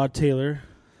 Tyrod Taylor.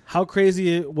 How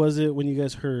crazy was it when you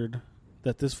guys heard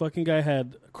that this fucking guy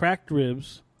had cracked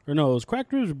ribs? Or no, it was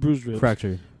cracked ribs or bruised ribs?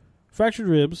 Fractured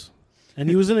ribs. And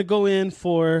he was going to go in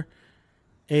for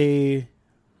a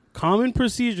common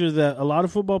procedure that a lot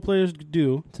of football players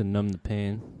do. To numb the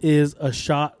pain. Is a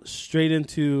shot straight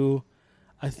into,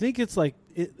 I think it's like,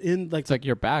 It's like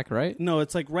your back, right? no,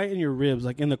 it's like right in your ribs,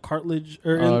 like in the cartilage,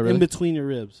 or Oh, in really? between your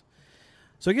ribs.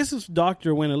 So I guess this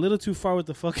doctor went a little too far with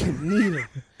the fucking needle.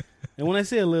 And when I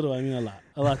say a little, I mean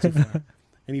a lot too far.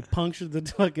 And he punctured the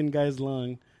fucking guy's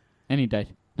lung. And he died.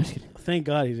 Thank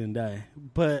God he didn't die.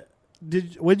 But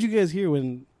what'd you guys hear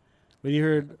when you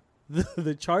heard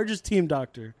the Chargers team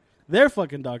doctor, their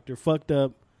fucking doctor, fucked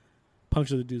up,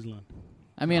 punctured the dude's lung?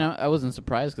 I mean, I wasn't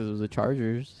surprised because it was the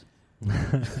Chargers.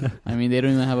 I mean, they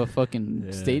don't even have a fucking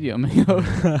Yeah. stadium. You know?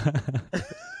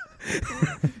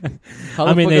 How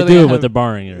I the mean, fuck they are do, gonna but have- they're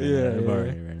barring it right Yeah, now. They're yeah. barring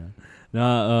it right now.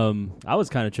 No, I was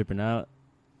kind of tripping out.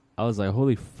 I was like,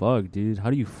 holy fuck, dude. How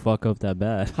do you fuck up that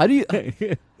bad? How do you?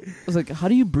 I was like, how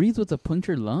do you breathe with a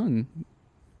punctured lung?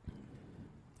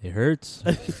 It hurts.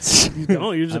 You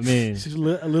don't. You're just, I mean- just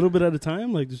a little bit at a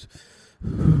time. Like just,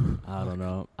 I don't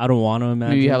know. I don't want to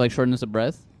imagine. Maybe you have like shortness of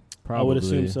breath. Probably. I would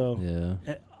assume so.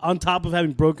 Yeah. on top of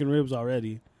having broken ribs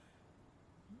already.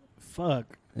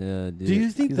 Fuck. Yeah, dude. Do you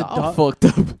think He's the all doc- fucked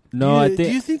up. No, I do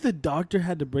think. you think the doctor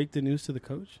had to break the news to the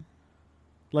coach?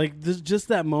 Like, there's just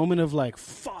that moment of like,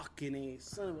 fucking A,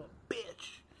 son of a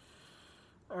bitch.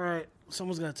 All right,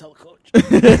 someone's got to tell the coach.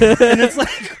 And it's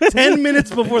like 10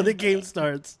 minutes before the game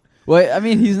starts. Well, I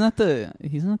mean, he's not the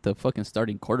fucking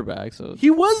starting quarterback. So He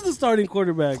was the starting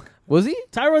quarterback. was he?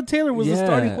 Tyrod Taylor was the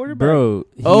starting quarterback. Bro.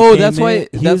 he Oh, came that's why- in-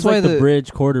 he that's was why like the the-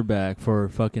 bridge quarterback for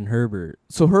fucking Herbert.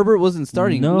 So Herbert wasn't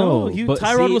starting. No. No, but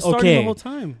Tyrod see, was starting okay. the whole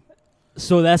time.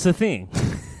 So that's the thing.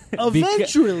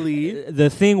 Eventually, The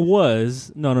thing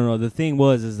was, no. The thing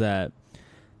was is that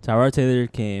Tyrod Taylor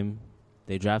came.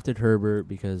 They drafted Herbert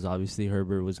because obviously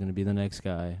Herbert was going to be the next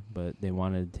guy, but they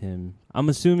wanted him. I'm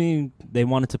assuming they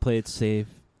wanted to play it safe,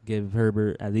 give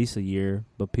Herbert at least a year,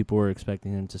 but people were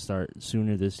expecting him to start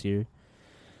sooner this year.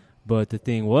 But the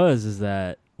thing was is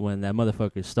that when that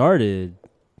motherfucker started,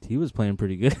 he was playing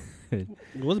pretty good. it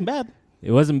wasn't bad.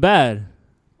 It wasn't bad,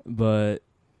 but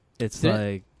it's Didn't-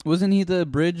 like Wasn't he the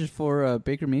bridge for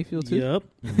Baker Mayfield too? Yep.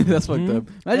 That's fucked up.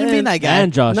 Imagine being that guy.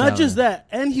 And Josh Not Allen. just that,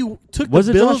 and he took Was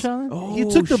the it Bills. Josh Allen? Oh, He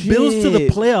took the Bills to the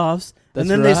shit. playoffs, That's and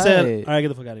then they said, right. "All right, get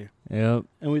the fuck out of here." Yep.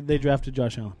 And they drafted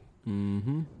Josh Allen.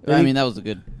 Mm-hmm. I mean, that was a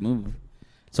good move.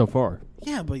 So far.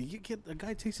 Yeah, but you get a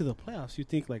guy takes you to the playoffs. You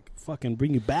think like fucking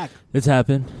bring you back? It's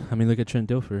happened. I mean, look at Trent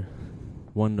Dilfer.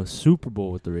 Won the Super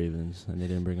Bowl with the Ravens, and they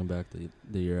didn't bring him back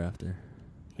the year after.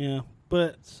 Yeah,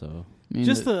 but So I mean,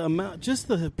 just the amount, just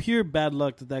the pure bad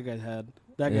luck that guy had.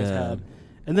 That guy's Yeah. had,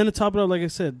 and then to top it up, like I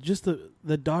said, just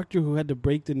the doctor who had to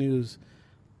break the news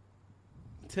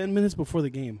 10 minutes before the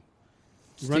game.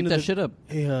 just Run tape to that the- shit up.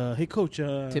 Hey, coach.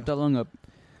 Tape that lung up.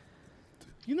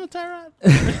 You know Tyrod?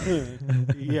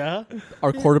 Yeah,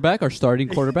 Our quarterback, our starting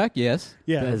quarterback, yes.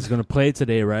 yeah. is going to play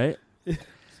today, right?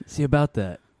 See about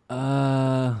that.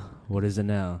 What is it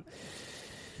now?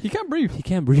 He can't breathe. He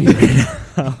can't breathe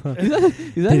right now.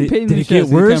 He's having pain in Did his it get chest.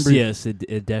 He worse? can't breathe. Yes,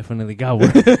 it definitely got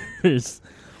worse.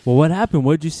 Well, what happened?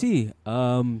 What did you see?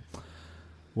 Well,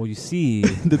 you see,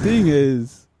 The thing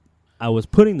is, I was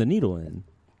putting the needle in,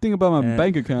 think about my And-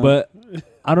 bank account. but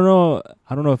I don't know.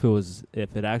 I don't know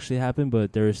if it actually happened,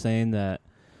 but they were saying that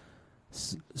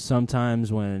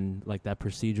sometimes when like that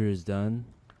procedure is done,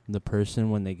 the person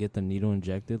when they get the needle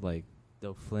injected, like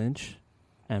they'll flinch,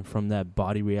 and from that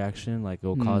body reaction, like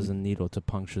it'll cause the needle to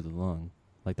puncture the lung.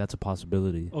 Like that's a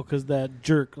possibility. Oh, because that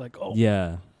jerk, like, oh,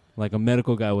 Yeah. Like a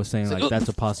medical guy was saying, like that's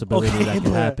a possibility Okay, that can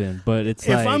but happen. But it's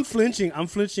if like I'm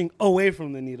flinching away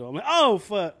from the needle. I'm like, oh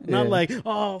fuck, not Yeah. like,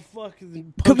 oh fuck, come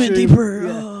in puncturing- deeper.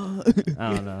 Yeah. Oh.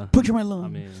 I don't know. Puncture my lung. I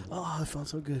mean, Oh, it felt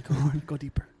so good. Go on, go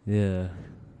deeper. yeah,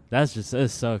 that's just it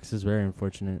sucks. It's very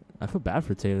unfortunate. I feel bad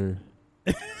for Taylor.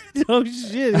 Oh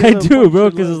shit, I do, bro,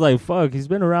 because it's like fuck. He's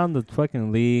been around the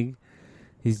fucking league.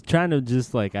 He's trying to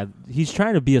just like he's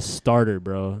trying to be a starter,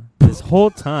 bro. This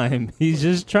whole time, he's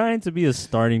just trying to be a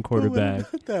starting quarterback.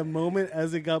 that moment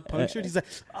as it got punctured, he's like,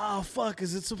 "Oh fuck,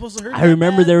 is it supposed to hurt?" I that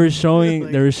remember bad?" they were showing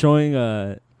Like- they were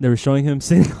showing him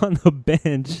sitting on the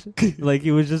bench, like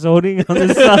he was just holding on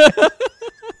the side.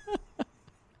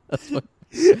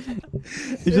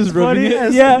 He's just rubbing funny it.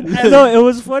 as- Yeah, no, it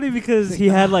was funny because he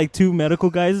had like two medical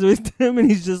guys with him, and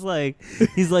he's just like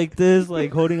like this,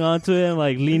 like holding on to him,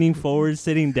 like leaning forward,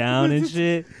 sitting down and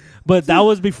shit. But that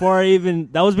was before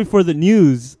the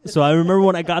news. So I remember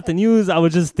when I got the news, I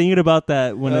was just thinking about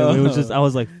that when it was just I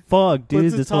was like, "Fuck, But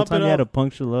dude, to this whole top it time you had a up,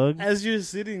 puncture lung." As you're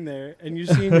sitting there and you're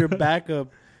seeing your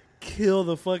backup kill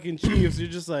the fucking Chiefs, you're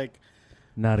just like,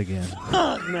 Not again.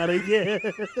 "Fuck, not again."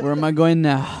 Where am I going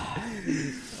now?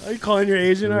 Are you calling your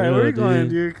agent? All right, Real, where are you going, dude.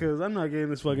 dude? Because I'm not getting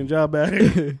this fucking job back.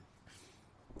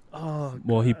 Oh,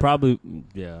 Well, he probably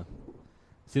yeah.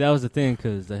 See, that was the thing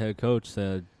because the head coach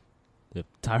said if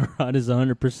Tyrod is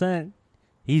 100%,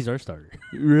 he's our starter.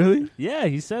 Really? Yeah,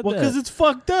 he said well, that. because it's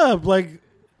fucked up. Like,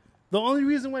 the only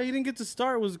reason why he didn't get to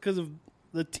start was because of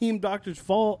the team doctor's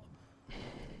fault.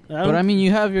 But I mean,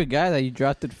 you have your guy that you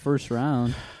drafted first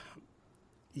round.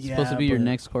 yeah, Supposed to be your but-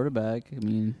 next quarterback. I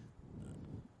mean,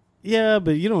 Yeah,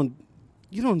 but you don't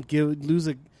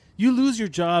you lose your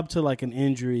job to like an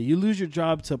injury. You lose your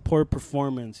job to poor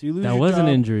performance. You lose that your was an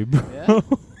job- injury, bro.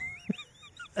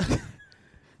 yeah.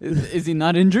 Is he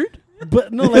not injured?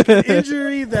 But no, like an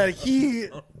injury that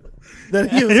it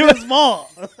was his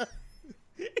fault.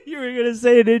 You were gonna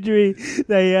say an injury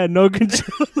that he had no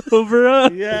control over.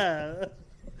 Yeah.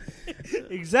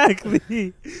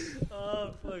 Exactly.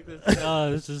 Oh fuck!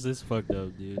 This is fucked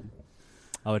up, dude.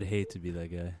 I would hate to be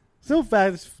that guy. So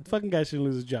fast, this fucking guy shouldn't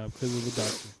lose his job because of the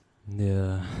doctor.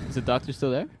 Yeah, Is the doctor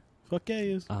still there? Fuck yeah,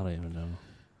 he is. I don't even know.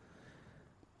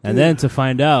 And then to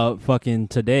find out, fucking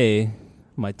today,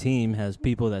 my team has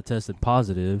people that tested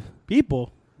positive.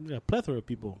 People, yeah, plethora of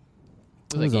people.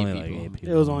 It was like only 8 like people. 8 people.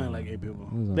 It was only like 8 people.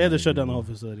 It was They had to only shut 8 down the whole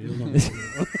people. facility. It was only 8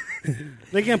 people.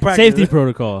 They can't practice. Safety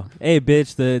protocol. Hey,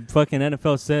 bitch, the fucking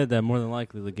NFL said that more than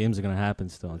likely the games are going to happen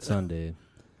still on Sunday.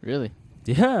 Really?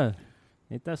 Yeah.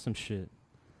 Ain't that some shit?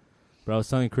 But I was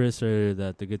telling Chris earlier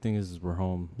that the good thing is we're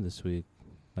home this week.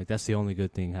 Like, that's the only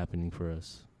good thing happening for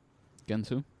us.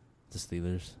 Gensu? The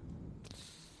Steelers.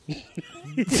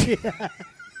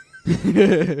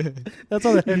 That's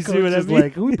all the head You see coach what I is mean?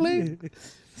 like. Who we playing?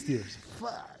 Steelers.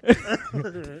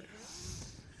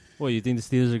 What, you think the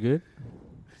Steelers are good?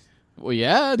 Well,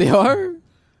 yeah, they are.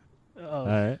 All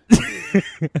right.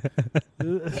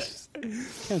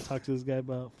 Can't talk to this guy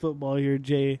about football here,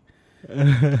 Jay.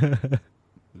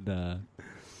 Nah.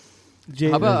 Jay,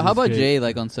 How about great. Jay,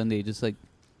 like, on Sunday? Just, like,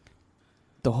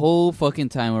 the whole fucking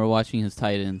time we were watching his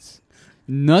Titans,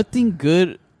 nothing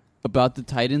good about the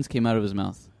Titans came out of his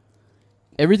mouth.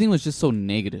 Everything was just so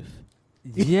negative.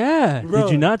 Yeah. Bro,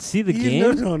 Did you not see the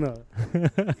game? No.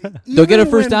 They'll get a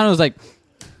first down. It was like,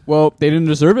 well, they didn't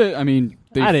deserve it. I mean,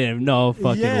 I didn't. No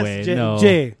fucking Yes, way.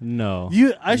 Jay. No.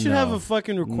 I should No. have a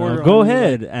fucking recorder. No, go on you,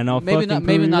 ahead, like, and I'll maybe fucking not- prove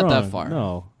maybe you not that wrong. far.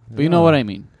 No. but you know what I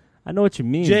mean. I know what you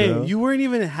mean, Jay, bro. you weren't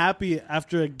even happy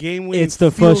after a game-winning. It's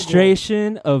the field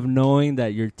frustration of knowing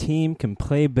that your team can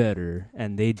play better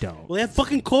and they don't. Goal. Well, they had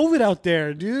fucking COVID out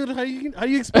there, dude. How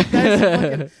you expect guys to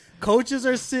fucking coaches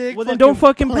are sick? Well, then don't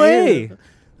fucking play.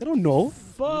 They don't know.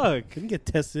 Fuck. Couldn't get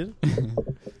tested.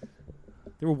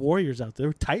 There were warriors out there. There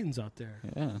were titans out there.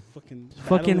 Yeah. Fucking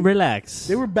Fucking relax.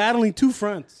 They were battling two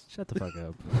fronts. Shut the fuck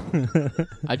up.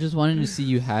 I just wanted to see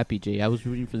you happy, Jay. I was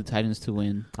rooting for the Titans to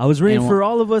win. I was rooting And for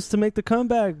all of us to make the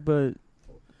comeback, but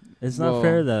it's not Well,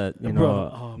 fair that, you know.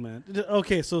 Bro, oh man.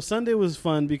 Okay, so Sunday was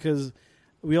fun because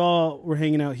we all were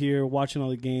hanging out here watching all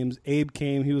the games. Abe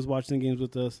came. He was watching the games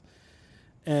with us.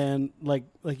 And like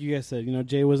you guys said, you know,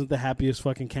 Jay wasn't the happiest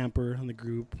fucking camper in the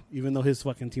group, even though his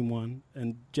fucking team won.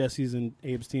 And Jesse's and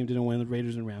Abe's team didn't win, the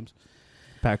Raiders and Rams.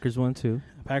 Packers won too.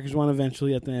 Packers won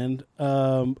eventually at the end.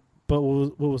 But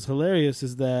what was hilarious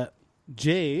is that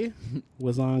Jay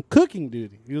was on cooking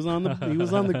duty. He was on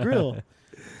the grill.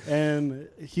 And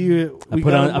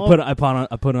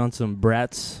I put on some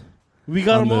brats. We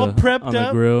got on him all the- prepped on the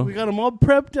up. grill. We got him all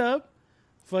prepped up.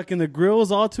 Fucking the grill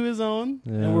was all to his own,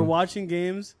 Yeah. and we're watching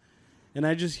games. And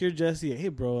I just hear Jesse, "Hey,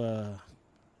 bro,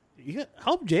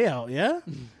 help Jay out, yeah?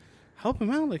 Help him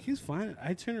out, like he's fine."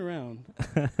 I turn around,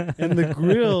 and the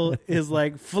grill is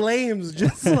like flames,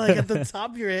 just like at the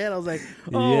top of your head. I was like,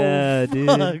 "Oh, Yeah, fuck."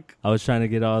 dude. I was trying to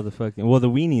get all the fucking. Well, the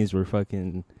weenies were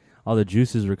fucking. All the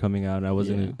juices were coming out, and I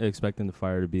wasn't expecting the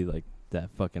fire to be like that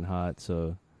fucking hot.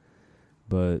 So,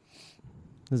 but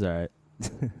it's all right.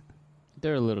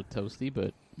 They're a little toasty,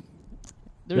 but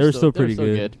They're still pretty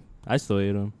they're good. I still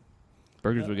ate them.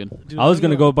 Burgers were good. Dude, I was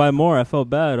gonna go buy more. I felt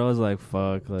bad. I was like,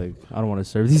 "Fuck!" Like I don't want to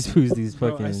serve these foods. These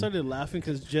Bro, fucking. I started laughing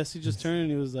because Jesse just turned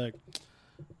and he was like,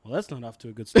 "Well, that's not off to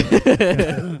a good start."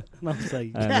 And I was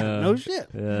like, I "Yeah, know. no shit."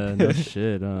 Yeah, no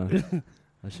shit.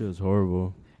 That shit was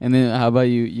horrible. And then how about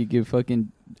you give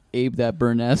fucking Abe that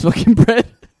burnt ass fucking bread?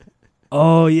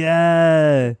 Oh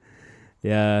yeah,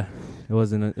 yeah. It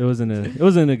wasn't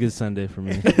a good Sunday for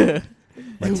me.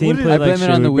 My Dude, team what did- played I like blame it shit.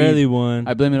 on We the weed. barely won.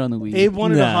 I blame it on the weed. Abe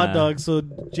wanted a Nah. hot dog, so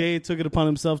Jay took it upon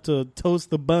himself to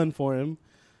toast the bun for him,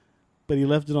 but he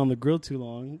left it on the grill too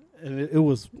long, and it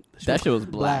was That shit was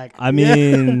black. I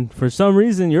mean, for some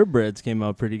reason, your breads came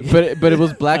out pretty good. But it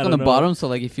was black I on the don't know. bottom, so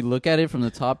like if you look at it from the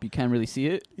top, you can't really see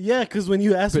it. yeah. Because when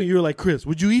you asked me, you were like, "Chris,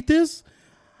 would you eat this?"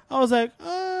 I was like,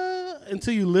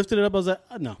 until you lifted it up, I was like,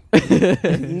 no,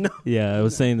 no. Yeah, I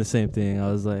was saying the same thing.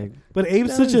 I was like, But Abe's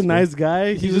That such was a good. nice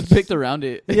guy. He just picked around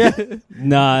it. Yeah.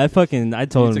 nah, I told You him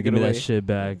to took give it me that away. shit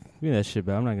back. Give me that shit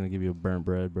back. I'm not gonna give you a burnt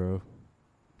bread, bro.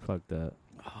 Fuck that.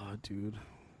 Oh, dude.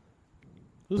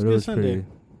 It was But a good Sunday.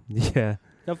 pretty. Yeah,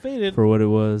 Got faded. for what it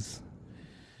was,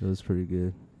 it was pretty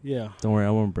good. Yeah. Don't worry,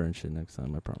 I won't burn shit next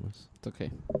time. I promise. It's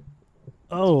okay.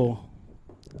 Oh,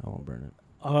 I won't burn it.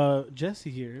 Jesse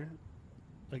here.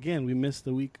 Again, we missed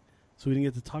the week, so we didn't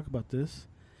get to talk about this.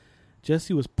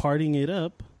 Jesse was partying it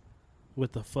up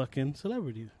with a fucking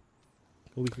celebrity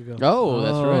a week ago. Oh,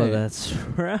 that's right. That's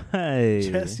right.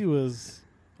 Jesse was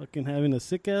fucking having a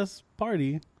sick ass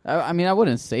party. I mean, I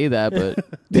wouldn't say that, but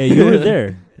Hey, you were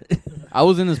there. I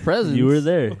was in his presence. You were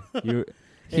there. You were,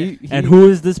 He, and who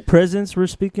is this presence we're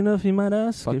speaking of? You might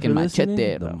ask. if Fucking you're listening?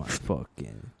 Machete, The bro.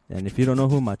 fucking. And if you don't know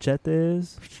who Machete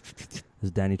is,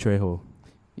 it's Danny Trejo.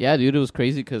 Yeah, dude, it was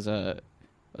crazy because so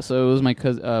it was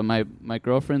my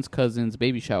girlfriend's cousin's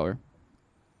baby shower,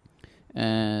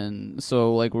 and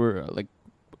so like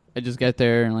I just get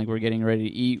there and like we're getting ready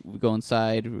to eat. We go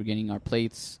inside. We're getting our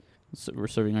plates. So we're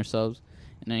serving ourselves,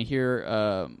 and I hear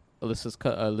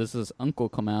Alyssa's uncle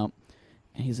come out,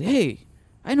 and he's like, "Hey,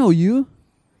 I know you.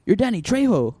 You're Danny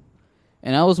Trejo."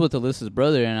 And I was with Alyssa's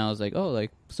brother, and I was like, "Oh,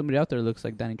 like somebody out there looks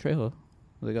like Danny Trejo."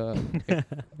 I was like, okay.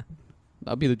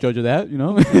 I'll be the judge of that, you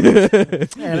know.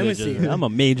 Yeah, let me see. I'm a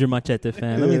major Machete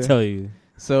fan. Let me tell you.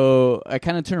 So I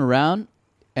kind of turned around,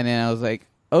 and then I was like,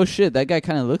 "Oh shit, that guy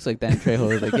kind of looks like Danny Trejo." I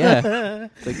was like, "Yeah,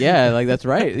 it's like yeah, like that's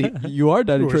right. You are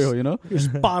Danny Trejo, you know." You're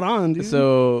spot on, dude.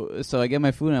 So I get my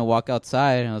food and I walk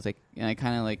outside, and I was like, and I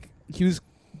kind of like he was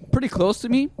pretty close to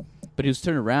me, but he was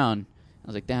turning around. I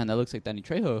was like, "Damn, that looks like Danny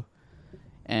Trejo."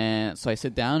 And so I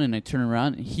sit down and I turn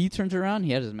around, and he turns around.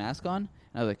 He had his mask on,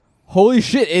 and I was like, "Holy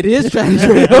shit, it is Danny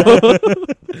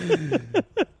Trejo!"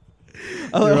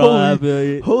 I was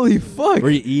like, holy fuck. Were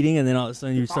you eating and then all of a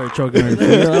sudden you start choking on your food?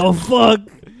 You're like, oh, fuck.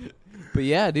 But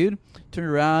yeah, dude, turned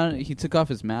around. He took off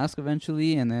his mask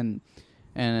eventually, and then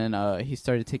And then he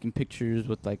started taking pictures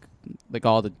with like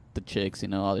all the chicks,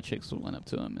 all the chicks went up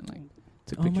to him and like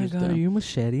took Oh my pictures. god, are you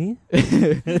machete?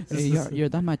 Hey, you're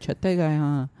that machete guy,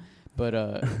 huh? But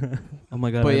oh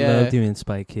my god, but I yeah. loved you in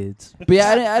Spy Kids. but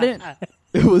yeah, I didn't.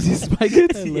 Was he Spy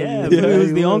Kids? Yeah, you. but it was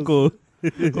the he was. uncle. I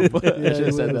should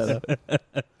have said that up.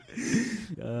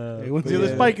 Hey, once but the other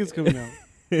yeah. Spike is coming out.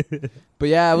 But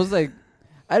yeah, I was like,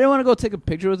 I didn't want to go take a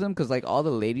picture with him because like all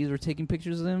the ladies were taking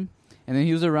pictures of him, and then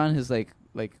he was around his like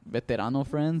veterano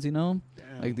friends, Damn.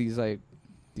 like these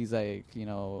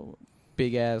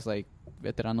big ass like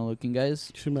veterano looking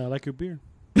guys. Shit, man, I like your beard.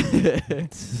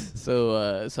 So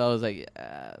I was like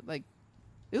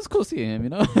it was cool seeing him,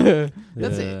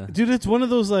 That's it. Dude, it's one of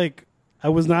those like I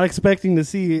was not expecting to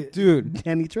see Dude,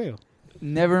 Danny Trejo.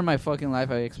 never in my fucking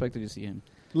life I expected to see him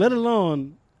Let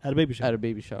alone at a baby shower. at a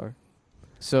baby shower.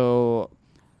 So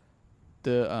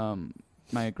the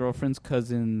my girlfriend's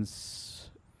cousin's,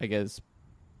 I guess,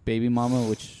 baby mama,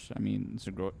 which I mean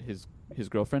is his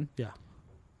girlfriend. Yeah.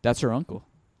 That's her uncle.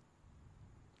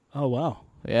 Oh wow.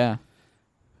 Yeah.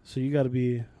 So you got to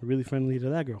be really friendly to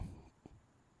that girl.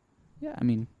 Yeah, I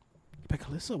mean, Like,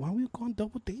 Alyssa, why don't we go on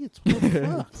double dates? What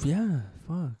the fuck? Yeah,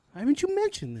 fuck. Haven't you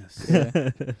mentioned this? yeah.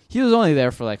 He was only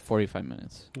there for like 45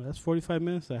 minutes. Well, that's 45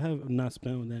 minutes I have not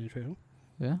spent with Danny Trejo.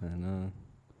 Yeah. I know.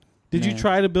 Did you Man.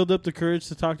 try to build up the courage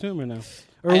to talk to him or no?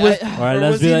 Or I- was, I- All right, or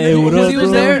let's was be he, like, hey, what was up, he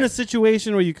bro? never in a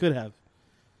situation where you could have?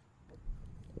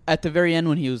 At the very end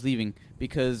when he was leaving,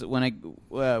 because when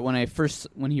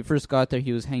he first got there,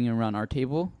 he was hanging around our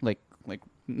table, like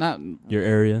not Your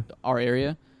area. our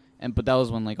area, but that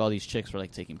was when like all these chicks were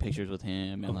like taking pictures with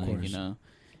him and Of like course. and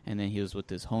then he was with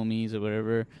his homies or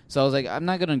whatever. So I was like, I'm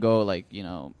not gonna go like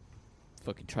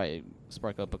fucking try to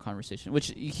spark up a conversation. Which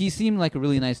he seemed like a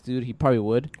really nice dude. He probably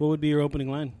would. What would be your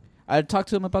opening line? I'd talk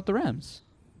to him about the Rams,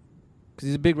 because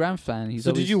he's a big Rams fan. He's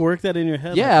So did always- you work that in your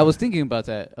head? Yeah, I was thinking about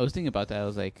that. I was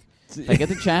like, if I get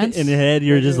the chance. In your head,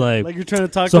 you're just like, you're trying to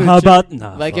talk so to how a chick. about,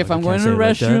 nah, Like fuck, if I I'm going can't to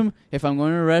the say it like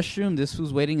that. restroom, this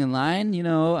who's waiting in line,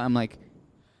 I'm like,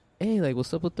 hey, like,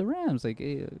 what's up with the Rams? Like,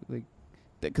 hey, like,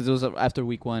 because it was after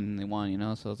week 1 and they won,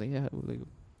 So I was like, yeah, like,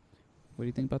 what do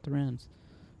you think about the Rams?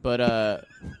 But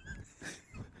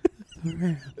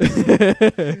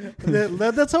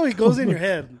That's how it goes in your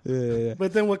head. yeah.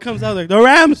 But then what comes out like the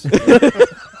Rams?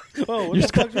 Oh, what the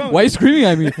fuck's wrong? Why are you screaming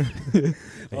at me?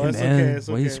 Oh, it's Man, okay. It's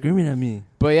why are you okay. screaming at me?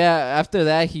 But yeah, after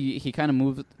that, he kind of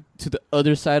moved to the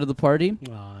other side of the party,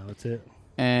 Oh, that's it.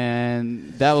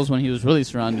 and that was when he was really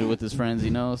surrounded with his friends,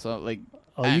 So like,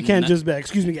 Oh, you I'm can't not- just be.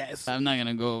 Excuse me, guys. I'm not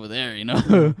gonna go over there,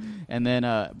 And then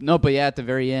no, but yeah, at the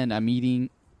very end, I'm eating.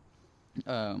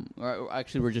 Or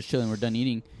actually, we're just chilling. We're done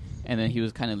eating, and then he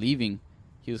was kind of leaving.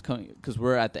 He was coming because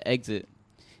we're at the exit,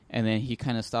 and then he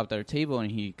kind of stopped at our table and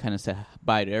he kind of said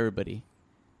bye to everybody.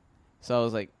 So I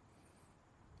was like,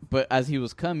 but as he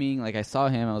was coming, like I saw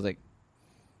him, I was like,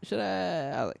 should I?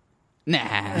 I was like,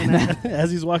 nah. As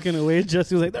he's walking away,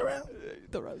 Jesse was like, "The Rams,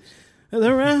 The Rams.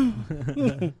 the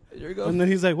Rams." There you go. And then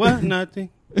he's like, "What? Nothing.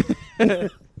 Good.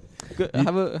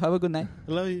 Have a good night.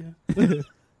 I love you."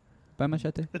 Bye,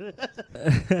 machete.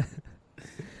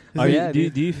 Are Yeah, you,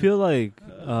 dude. do you feel like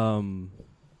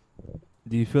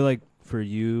for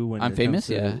you when I'm it famous?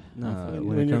 comes to, Yeah. nah, When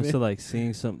when you're it comes fa- to like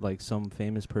seeing some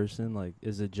famous person, like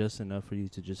is it just enough for you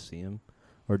to just see him,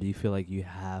 or do you feel like you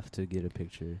have to get a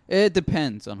picture? It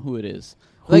depends on who it is.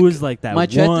 Who is like that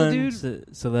Machete, one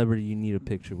dude? celebrity you need a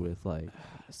picture with, like,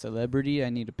 Celebrity I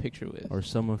need a picture with. or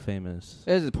someone famous?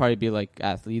 It'd probably be like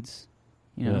athletes.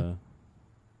 Yeah.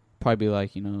 Probably be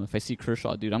like, if I see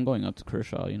Kershaw, dude, I'm going up to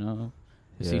Kershaw,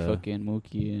 See Yeah. fucking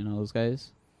Mookie and all those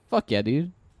guys. Fuck yeah,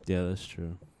 dude. Yeah, that's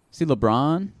true. See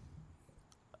LeBron?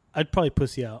 I'd probably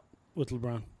pussy out with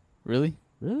LeBron. Really?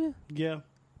 Really? Yeah.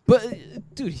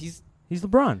 But, dude, he's... He's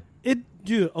LeBron.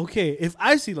 Dude, okay, if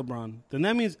I see LeBron, then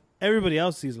that means everybody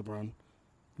else sees LeBron.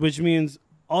 Which means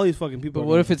all these fucking people. But are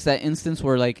what gonna- if it's that instance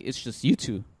where, like, it's just you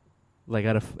two? Like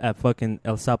at fucking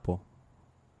El Sapo.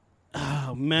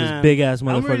 Oh, man. This big ass I'm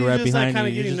motherfucker already right just behind kind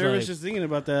you. of You're getting just nervous like, just thinking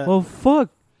about that. well, fuck.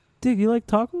 Dig, you like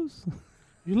tacos?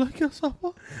 You like yourself?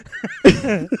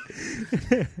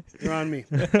 You're on me.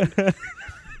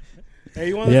 Hey,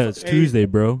 you want? Yeah, it's Tuesday,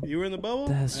 bro. You were in the bubble.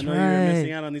 That's I know you were right.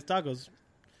 missing out on these tacos.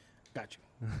 Got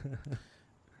you,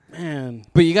 man.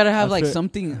 But you gotta have, I like, feel-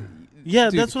 something... Yeah,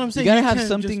 Dude, that's what I'm saying. you gotta have can't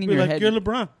something just in be your like, head. You're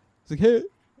LeBron. It's like, hey...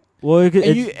 Well, And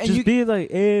it's you- and just you- be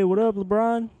like, hey, what up,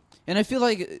 LeBron? And I feel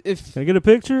like if... Can I get a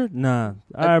picture? Nah.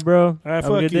 All right, bro. All right, Have a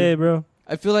fuck good you. day, bro.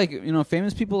 I feel like,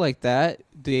 famous people like that,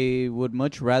 they would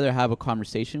much rather have a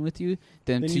conversation with you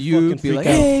than Then to you you fucking be freak like,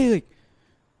 out. hey,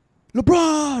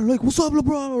 LeBron, like, what's up,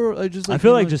 LeBron? Or just like, I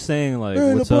feel like just saying like,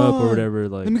 "Hey, what's up LeBron, or whatever.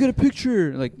 Like, let me get a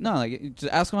picture. Like, no, like,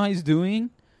 just ask him how he's doing,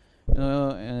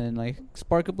 and like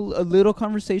spark up a little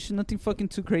conversation, nothing fucking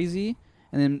too crazy,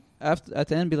 and then at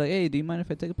the end be like, hey, do you mind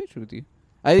if I take a picture with you?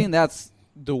 I think that's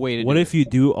the way to. what do if it. you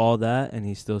do all that and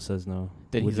he still says no?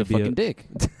 Then Would he's a you be fucking dick,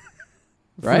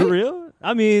 right? For real?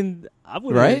 I mean, I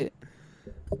would. Right?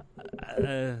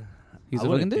 He's a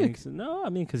fucking dick. So. No, I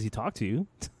mean, because he talked to you.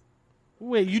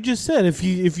 Wait, you just said if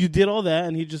you did all that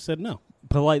and he just said no.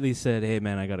 Politely said, hey,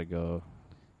 man, I got to go.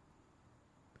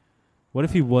 What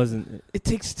if he wasn't? It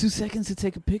takes 2 seconds to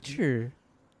take a picture.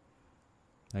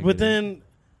 But then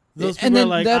those And people then are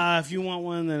like, that- if you want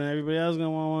one, then everybody else is going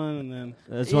to want one. And then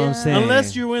That's what I'm Yeah. saying.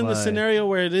 unless you're in the Like, scenario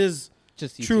where it is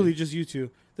Just you truly just you two,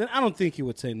 then I don't think he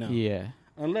would say no. two. Yeah.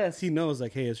 Unless he knows,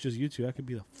 like, hey, it's just you two. I could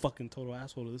be the fucking total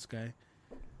asshole to this guy.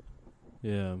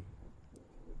 Yeah.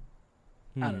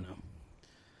 I don't know.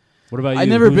 What about you? I've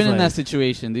never Who's been in that like-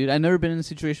 situation, dude. I've never been in a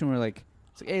situation where like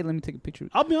it's like, hey, let me take a picture.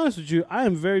 I'll be honest with you. I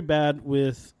am very bad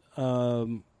with,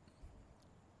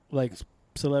 like,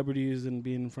 celebrities and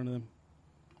being in front of them.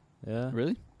 Yeah.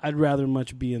 Really? I'd rather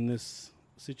much be in this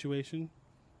situation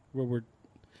where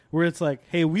it's like,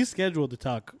 hey, we scheduled to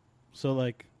talk, so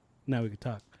like now we can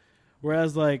talk.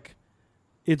 Whereas like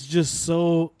it's just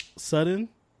so sudden,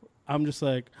 I'm just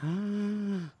like,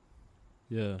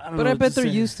 Yeah. I don't But know I what bet to they're say.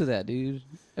 used to that, dude.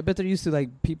 I bet they're used to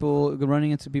like people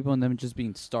running into people and them just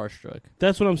being starstruck.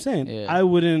 That's what I'm saying. Yeah.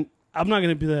 I'm not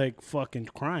gonna be like fucking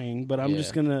crying, but I'm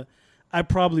just gonna. I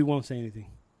probably won't say anything.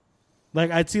 Like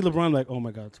I'd see LeBron, like, oh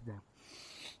my god, it's LeBron,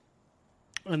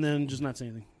 and then just not say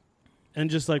anything, and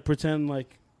just like pretend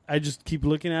like I just keep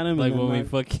looking at him. Like and then when we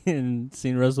fucking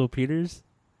seen Russell Peters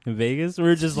in Vegas, we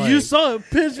were just like, you saw a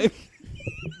pitch.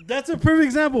 That's a perfect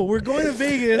example. We're going to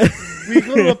Vegas. We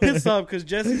go to a pit stop because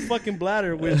Jesse's fucking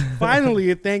bladder, which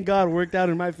finally, thank God, worked out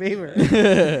in my favor.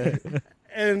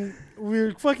 And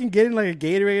we're fucking getting like a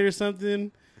Gatorade or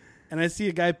something. And I see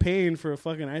a guy paying for a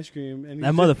fucking ice cream. And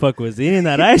that motherfucker was eating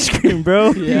that ice cream,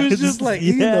 bro. he was just like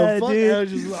eating the fuck. dude. I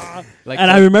was just Like, And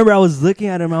I remember I was looking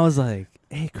at him. I was like,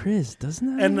 "Hey, Chris,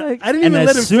 doesn't that?" and like? I didn't even and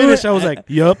let him as soon finish. I was like,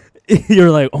 "Yup."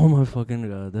 You're like, "Oh my fucking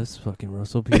god, that's fucking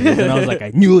Russell Peters." And I was like,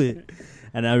 "I knew it."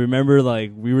 And I remember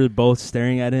like we were both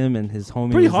staring at him, and his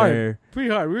homie Pretty was hard. there Pretty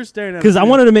hard. We were staring at because I him.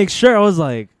 wanted to make sure. I was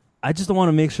like, I just don't want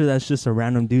to make sure that's just a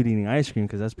random dude eating ice cream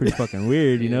because that's pretty fucking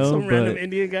weird, you know. some but random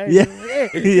Indian guy. Yeah. Hey,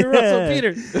 you're Russell Yeah.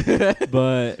 Peters.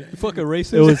 but fucking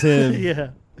racist. it was him. Yeah.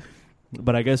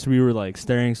 But I guess we were like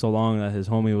staring so long that his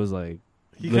homie was like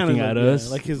He kinda looking at like, yeah, us,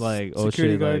 like his like, oh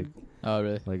security shit, guard. Oh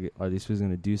really? like are these fools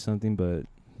gonna do something? But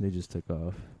they just took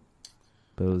off.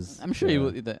 But it was. I'm sure yeah. you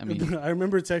would. I mean, I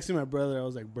remember texting my brother. I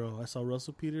was like, bro, I saw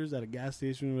Russell Peters at a gas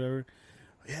station or whatever.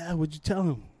 Yeah, what'd you tell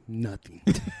him? Nothing.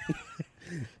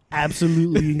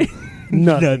 Absolutely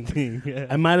nothing. Yeah.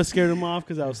 I might have scared him off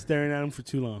because I was staring at him for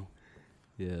too long.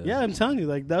 Yeah, I'm telling you,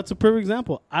 like that's a perfect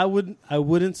example. I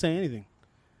wouldn't say anything.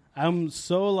 I'm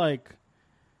so like,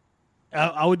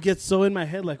 I would get so in my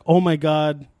head like, oh my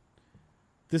god,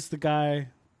 this is the guy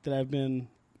that I've been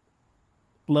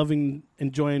loving,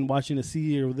 enjoying watching to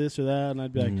see or this or that, and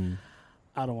I'd be like,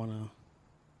 I don't want to,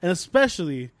 and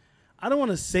especially, I don't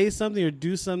want to say something or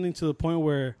do something to the point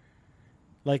where,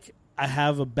 like, I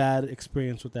have a bad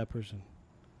experience with that person,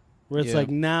 where it's like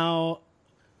now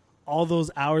all those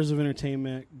hours of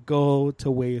entertainment go to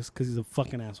waste because he's a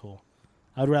fucking asshole.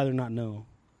 I'd rather not know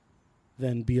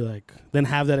than be like, than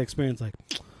have that experience like,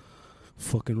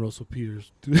 fucking Russell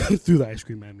Peters threw the ice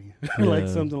cream at me. Or like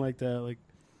something like that. Like,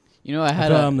 you know,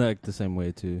 I'm like the same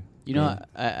way too. You know,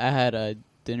 I had a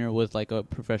dinner with like a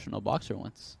professional boxer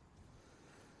once.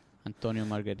 Antonio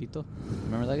Margarito.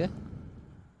 Remember that guy?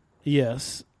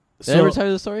 yes. Did I ever tell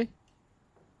you the story?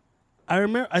 I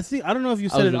remember, I don't know if you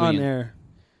said it on air,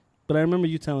 but I remember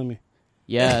you telling me.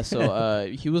 Yeah, so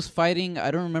he was fighting, I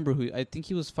don't remember who, I think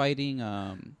he was fighting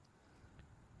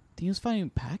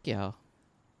Pacquiao.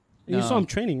 And you saw him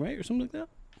training, right? Or something like that?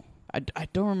 I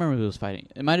don't remember who he was fighting.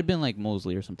 It might have been like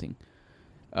Mosley or something.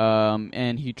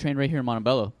 And he trained right here in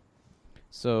Montebello.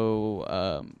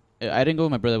 So I didn't go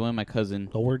with my brother, I went with my cousin.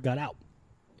 The word got out.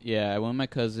 Yeah, I went with my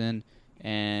cousin,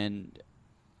 and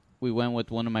we went with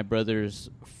one of my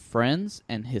brother's friends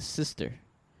and his sister.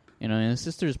 You know, and his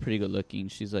sister is pretty good looking.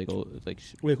 She's like,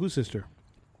 Wait, whose sister?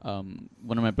 one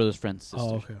of my brother's friends'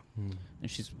 sisters. Oh, okay. And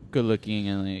she's good looking,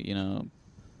 and like, you know,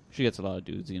 she gets a lot of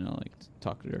dudes, you know, like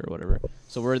talk to her or whatever.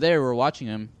 So we're watching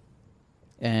him,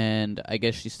 and I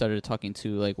guess she started talking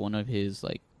to like one of his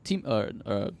like team, I don't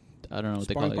know what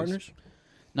they call it. Partners?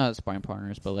 Not sparring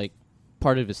partners, but like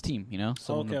part of his team, you know,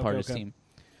 part of his okay. team.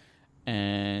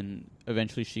 And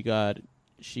eventually she got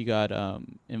she got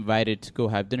invited to go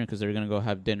have dinner because they were gonna go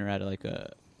have dinner at like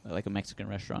a Mexican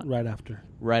restaurant Right after.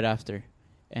 right after.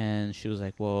 And she was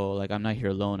like, well, like, I'm not here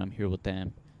alone. I'm here with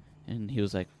them. And he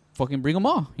was like, fucking bring them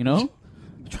all, you know?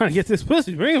 Trying to get this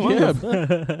pussy. Bring him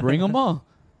on. Bring them all.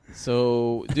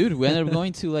 So, dude, we ended up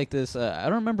going to like this. I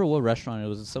don't remember what restaurant it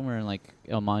was. Somewhere in like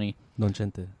El Monte. Don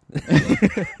Chente.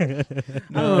 I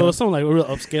don't know. Something like a real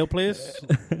upscale place.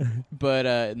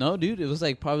 But no, dude, it was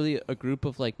like probably a group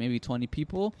of like maybe 20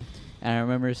 people. And I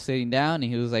remember sitting down,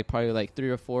 and he was like probably like 3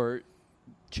 or 4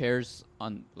 chairs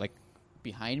on like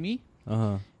behind me.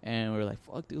 And we were like,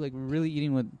 fuck, dude, like, we're really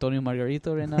eating with Tonio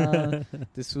Margarito right now.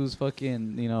 This was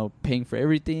fucking, you know, paying for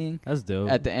everything. That's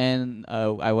dope. At the end,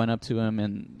 I went up to him,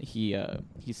 and he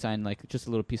signed, like, just a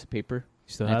little piece of paper.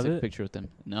 You still and have I took it? a picture with him.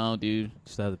 No, dude. You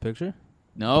still have the picture?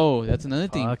 No, that's another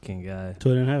thing. Fucking guy.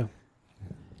 So it didn't have.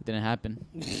 It didn't happen.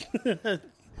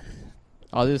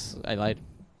 All this, I lied.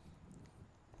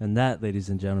 And that, ladies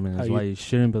and gentlemen, is why you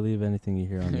shouldn't believe anything you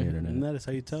hear on the internet. And that is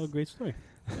how you tell a great story.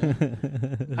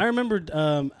 I remember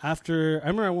I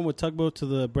went with Tugboat to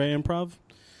the Brea Improv,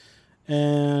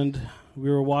 and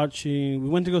we went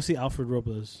to go see Alfred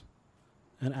Robles,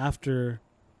 and after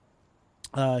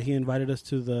he invited us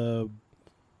to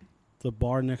the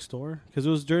bar next door, because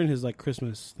it was during his like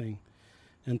Christmas thing,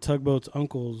 and Tugboat's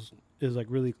uncles is like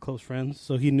really close friends,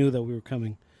 so he knew that we were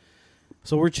coming.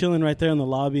 So we're chilling right there in the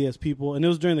lobby as people, and it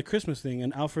was during the Christmas thing,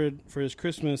 and Alfred, for his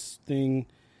Christmas thing,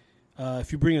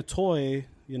 if you bring a toy,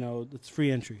 you know, it's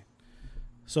free entry.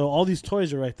 So all these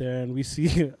toys are right there, and we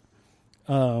see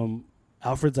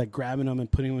Alfred's like grabbing them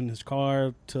and putting them in his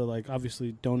car to like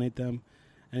obviously donate them.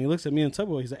 And he looks at me and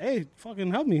Tugboat. He's like, "Hey,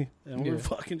 fucking help me!" And we're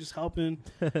fucking just helping.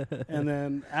 And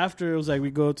then after, it was like we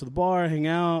go to the bar, hang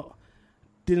out.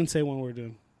 Didn't say one word to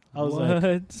him. I was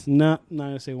like, not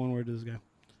gonna say one word to this guy,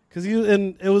 because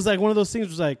and it was like one of those things.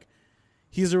 Was like,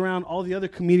 he's around all the other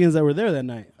comedians that were there that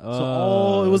night.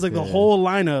 So it was like the whole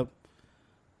lineup,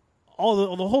 the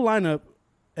whole lineup,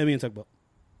 and me and Tugboat.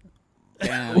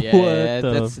 Damn, yeah,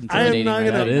 that's I intimidating. am not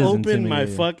right? gonna open my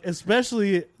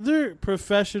especially they're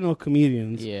professional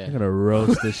comedians. Yeah. I'm gonna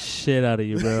roast the shit out of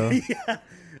you, bro. Yeah.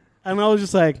 And I was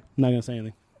just like, I'm not gonna say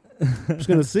anything. I'm just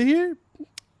gonna sit here,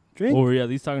 drink. Oh, were you at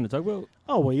least talking to Tugboat?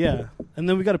 Oh well, yeah. And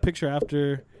then we got a picture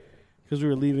after, because we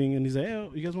were leaving, and he's like, "Hey,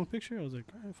 oh, you guys want a picture?" I was like,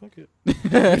 "All right, fuck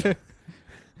it."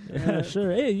 Yeah,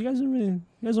 sure. Hey, you guys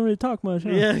don't really talk much,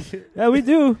 huh? Yeah, we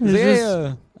do. He's like,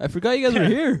 hey, I forgot you guys were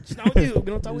here. Just not with you.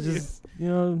 We don't talk with you. Just, you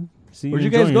know, see. Where'd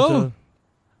you guys go? Yourself.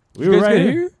 We You were guys right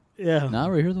get here. Yeah, Nah,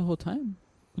 we're here the whole time.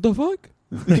 What the fuck?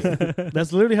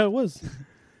 that's literally how it was.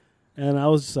 And I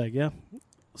was just like, yeah.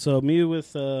 So me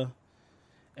with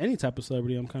any type of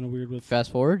celebrity, I'm kind of weird with.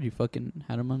 Fast forward, you fucking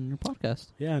had him on your podcast.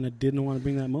 Yeah, and I didn't want to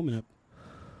bring that moment up.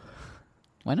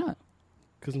 Why not?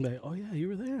 Because I'm like, oh yeah, you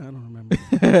were there. I don't remember.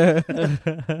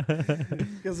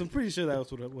 Because I'm pretty sure that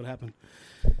was what happened.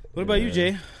 What about you,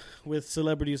 Jay? With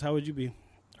celebrities, how would you be,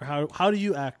 or how do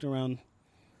you act around?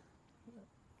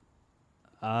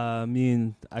 I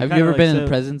mean, Have you ever been in the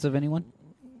presence of anyone?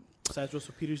 Besides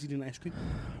Russell Peters eating ice cream.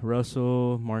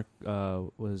 Russell, Mark,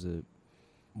 what is it?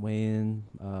 Wayne,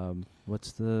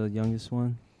 what's the youngest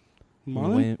one?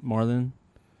 Marlon.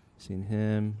 Seen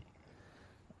him.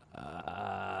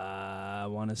 I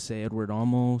want to say Edward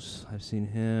Olmos. I've seen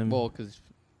him. Well, because,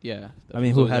 yeah. I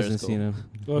mean, who hasn't seen him?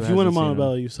 Well, if you went to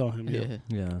Montebello, you saw him.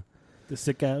 Yeah. The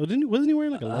sick guy. Wasn't he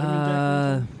wearing like a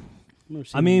Letterman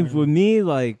jacket? I mean, with me,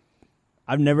 like,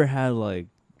 I've never had, like,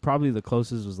 probably the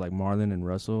closest was, like, Marlon and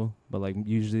Russell. But, like,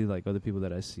 usually, like, other people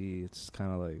that I see, it's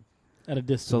kind of, like... At a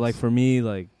distance. So, like, for me,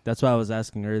 like, that's why I was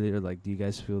asking earlier, like, do you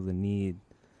guys feel the need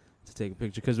to take a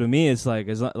picture? Because with me, it's like,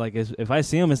 if I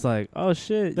see him, it's like, oh,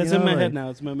 shit. That's in my head now.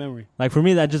 It's my memory. Like, for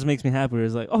me, that just makes me happier.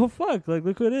 It's like, oh, fuck, like,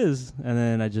 look who it is. And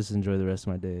then I just enjoy the rest of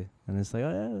my day. And it's like,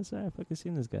 oh, yeah, that's right. I fucking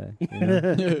seen this guy. You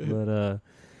know? But,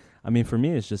 I mean, for me,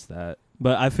 it's just that.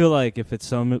 But I feel like if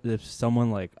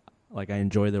someone, like I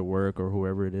enjoy their work or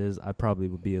whoever it is, I probably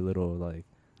would be a little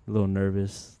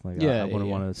nervous. Like, I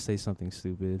wouldn't want to say something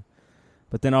stupid.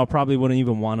 But then I'll probably wouldn't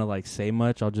even want to, like, say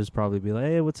much. I'll just probably be like,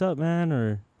 hey, what's up, man?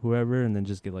 Or whoever, and then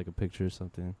just get, like, a picture or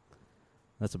something.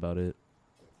 That's about it.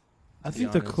 I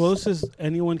think the closest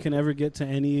anyone can ever get to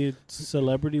any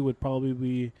celebrity would probably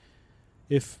be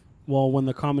when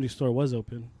the Comedy Store was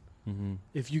open. Mm-hmm.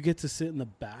 If you get to sit in the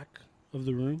back of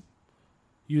the room,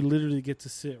 you literally get to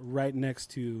sit right next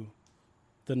to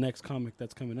the next comic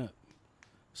that's coming up.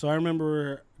 So I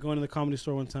remember going to the Comedy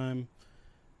Store one time,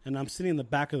 and I'm sitting in the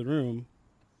back of the room,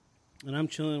 and I'm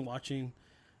chilling, watching,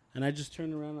 and I just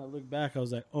turned around and I looked back. I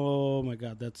was like, oh, my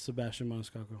God, that's Sebastian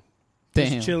Maniscalco.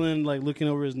 Damn. Just chilling, like, looking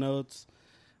over his notes.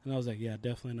 And I was like, yeah,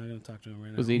 definitely not going to talk to him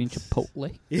right now. Was eating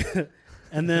Chipotle. Yeah.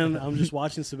 And then I'm just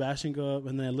watching Sebastian go up,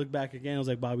 and then I look back again. It was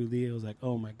like Bobby Lee. I was like,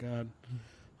 oh my God. I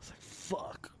was like,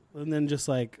 fuck. And then just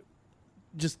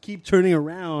keep turning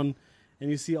around, and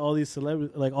you see all these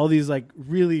celebrities, like all these like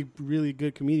really, really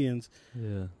good comedians.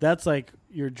 Yeah. That's like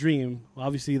your dream.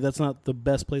 Obviously, that's not the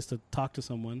best place to talk to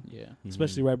someone, Yeah.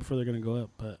 especially right before they're going to go up.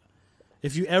 But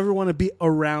if you ever want to be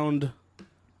around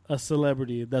a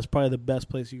celebrity, that's probably the best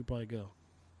place you could probably go.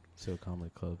 So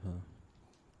Comedy Club, huh?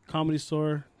 Comedy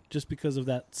Store, just because of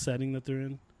that setting that they're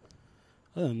in.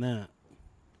 Other than that,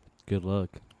 Good luck.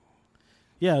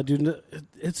 yeah, dude,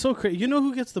 it's so crazy. You know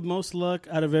who gets the most luck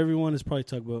out of everyone is probably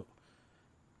Tugboat.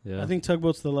 Yeah. I think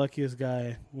Tugboat's the luckiest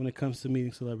guy when it comes to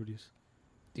meeting celebrities.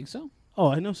 Think so? Oh,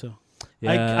 I know so.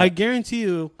 Yeah. I guarantee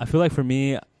you, I feel like for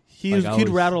me, he'd always-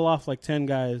 rattle off like 10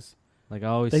 guys like I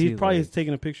always that see he'd probably like,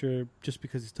 taken a picture just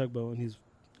because he's Tugboat and he's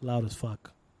loud as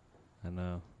fuck. I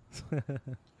know.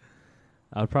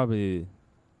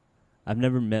 I've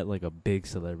never met like a big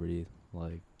celebrity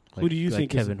like Who do you like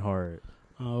think is Kevin Hart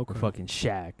Oh, okay. or fucking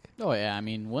Shaq. Oh yeah. I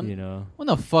mean, when You know,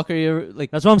 the fuck are you ever,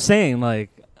 like? that's what I'm saying. Like,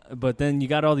 but then you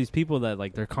got all these people that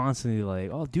like they're constantly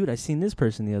like, oh, dude, I seen this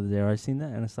person the other day, or I seen that,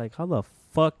 and it's like, how the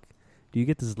fuck do you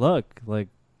get this luck? Like,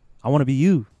 I want to be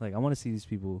you. Like, I want to see these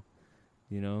people.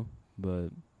 You know, but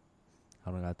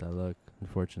I don't got that luck,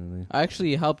 unfortunately. I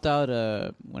actually helped out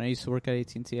when I used to work at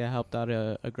AT&T. I helped out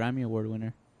a Grammy Award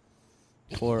winner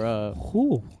for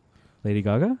Who? Lady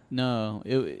Gaga? no,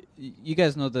 you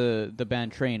guys know the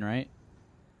band Train, right?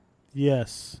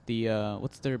 Yes. The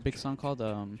what's their big song called?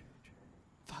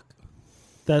 Fuck,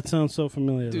 That sounds so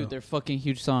familiar. dude, though. their fucking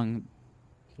huge song.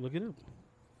 Look it up.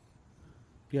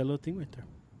 You got a little thing right there.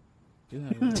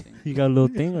 You got a little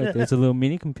thing right there. It's a little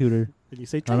mini computer. Did you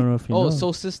say I don't know if you know. Oh,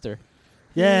 Soul Sister.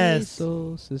 Yes. Hey,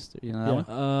 Soul Sister. You know that Yeah. one?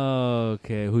 Oh,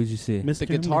 okay. Who'd you see? Mr.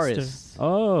 The guitarist.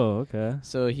 Oh, okay.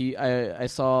 So I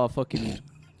saw a fucking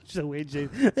Just wait, Jay.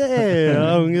 Hey, I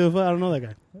don't give a fuck. I don't know that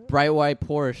guy. bright white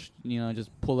Porsche, just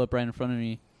pull up right in front of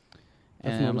me.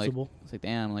 That's And I'm like, noticeable. it's like,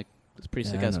 damn, like, it's a pretty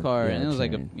Yeah, sick I ass know. car. Yeah, And it was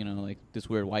like Train. like this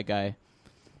weird white guy.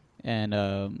 And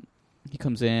he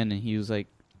comes in and he was like,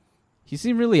 he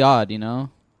seemed really odd,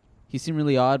 He seemed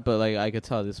really odd, but like I could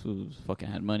tell this fool fucking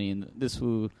had money, and this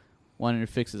fool wanted to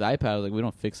fix his iPad. I was like, we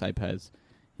don't fix iPads.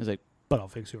 He was like, But I'll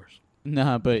fix yours.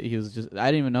 nah, but he was just, I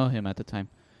didn't even know him at the time.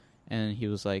 And he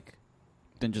was like,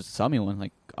 then just sell me one.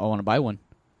 Like, I want to buy one.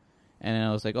 And then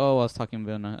I was like, oh, I was talking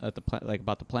about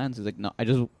about the plans. He's like, no,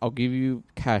 I'll give you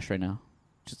cash right now.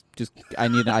 Just I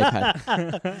need an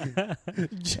iPad.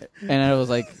 And I was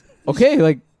like, okay,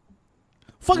 like,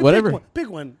 Fucking Whatever. Big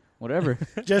one. whatever.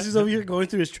 Jesse's over here going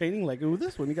through his training like, ooh,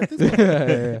 this one, you got this one.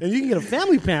 And you can get a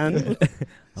family pan.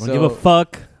 I don't give a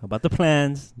fuck about the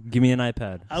plans. Give me an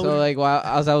iPad. So like while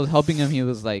as I was helping him, he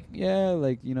was like, yeah,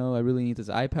 like, I really need this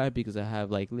iPad because I have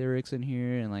like lyrics in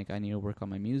here and like I need to work on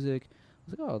my music.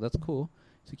 I was like, oh, that's cool.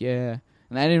 He's like, yeah.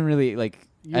 And I didn't really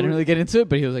get into it,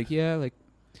 but he was like, yeah, like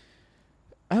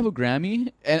I have a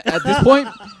Grammy. And at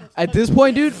this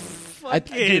point, dude,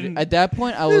 at that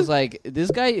point I was like,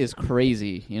 this guy is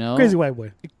crazy, Crazy white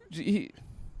boy. He's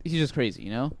just crazy,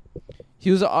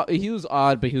 He was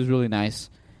odd, but he was really nice.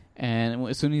 And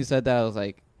as soon as he said that, I was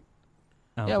like,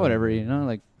 yeah, whatever,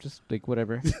 like, just, like,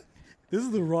 whatever. This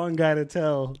is the wrong guy to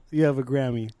tell you have a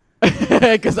Grammy.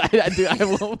 Because I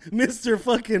won't. Mr.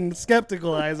 fucking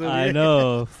Skeptical Eyes over I here.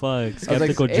 know. Fuck.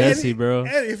 Skeptical like, Jesse, bro.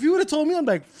 And if you would have told me, I'm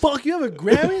like, fuck, you have a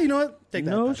Grammy? You know what? Take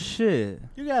that No iPad. shit.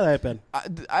 You got an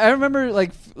iPad. I remember,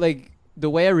 like the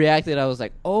way I reacted, I was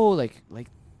like, oh, like,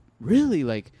 really?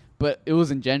 Like, but it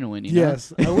wasn't genuine,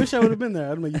 Yes. I wish I would have been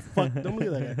there. I'd be like, you fuck, don't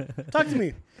believe that guy. Talk to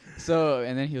me. So,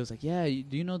 and then he was like, yeah,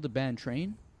 do you know the band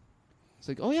Train? It's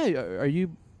like, oh, yeah, are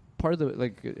you part of the,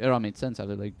 like, it all made sense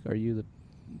after, like, are you the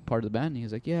part of the band? And he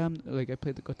was like, yeah, I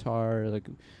played the guitar, like,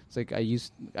 it's like,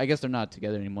 I guess they're not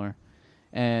together anymore.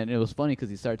 And it was funny because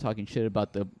he started talking shit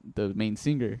about the main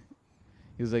singer.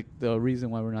 He was like, the reason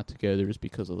why we're not together is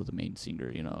because of the main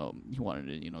singer, he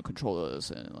wanted to, control us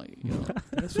and, like,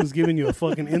 This was giving you a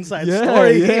fucking inside Yeah,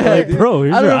 story. yeah. Like, bro,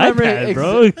 here's I your remember iPad,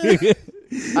 bro.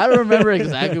 I don't remember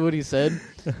exactly what he said,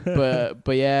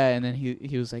 but yeah. And then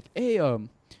he was like, hey,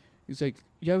 he's like,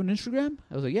 you have an Instagram?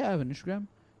 I was like, yeah, I have an Instagram.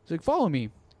 He's like, follow me,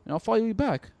 and I'll follow you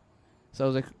back. So I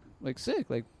was like sick,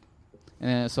 like.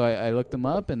 And so I looked him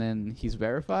up, and then he's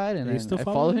verified, and Are you then still I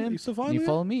following follow him? him. You still following And he me?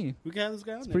 followed me. We can have this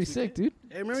guy on It's next pretty week, sick, dude.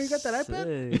 Hey, remember you got that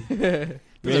iPad? Sick. Doesn't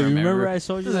Yeah, remember remember. I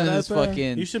sold you This that is iPad?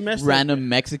 fucking You should mess random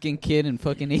Mexican kid in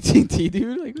fucking AT&T,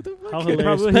 dude. Like, what the fuck? How hilarious.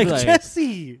 Probably Like, like-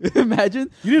 Jesse, Imagine.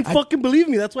 you didn't fucking believe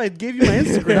me. That's why I gave you my No,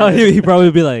 Instagram. he probably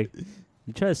would be like,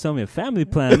 You try to sell me a family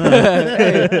plan,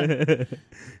 huh?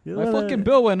 My fucking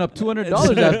bill went up $200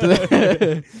 after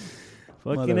that.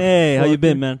 Fucking hey, how you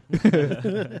been, man?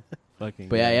 Fucking.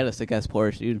 But yeah, I had a sick ass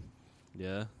Porsche, dude.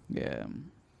 Yeah. Yeah.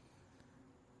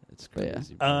 It's But yeah.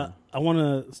 crazy. Bro. I want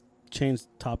to change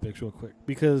topics real quick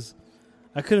because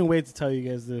I couldn't wait to tell you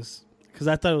guys this because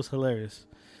I thought it was hilarious.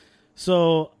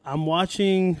 So I'm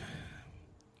watching.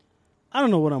 I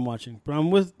don't know what I'm watching, but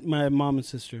I'm with my mom and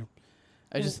sister.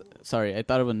 I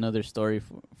thought of another story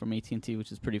from AT&T,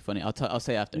 which is pretty funny. I'll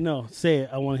say after. No, say it.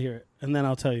 I want to hear it, and then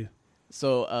I'll tell you.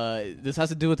 So this has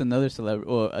to do with another celebrity,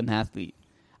 or an athlete.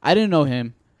 I didn't know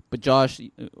him, but Josh,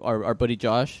 our buddy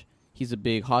Josh, he's a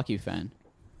big hockey fan.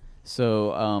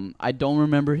 So I don't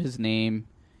remember his name,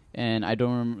 and I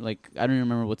don't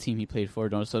remember what team he played for.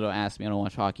 Don't ask me. I don't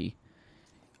watch hockey.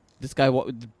 This guy,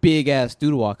 big ass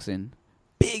dude, walks in,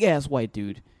 big ass white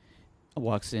dude,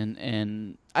 walks in,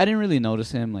 and I didn't really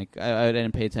notice him. Like I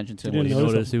didn't pay attention to him. You didn't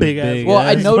What notice he a was big ass. Well,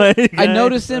 I guy.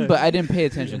 noticed him, but I didn't pay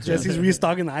attention to him. Jesse's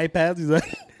restocking the iPads. He's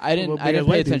like, I didn't Well, big ass pay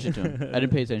white dude. attention to him. I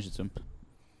didn't pay attention to him.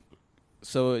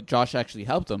 So Josh actually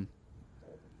helped him,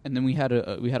 and then we had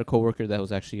a coworker that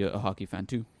was actually a hockey fan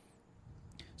too.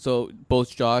 So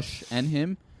both Josh and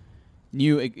him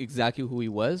knew exactly who he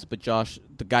was, but Josh,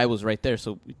 the guy, was right there,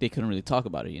 so they couldn't really talk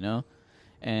about it, you know.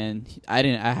 And I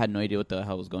had no idea what the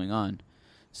hell was going on.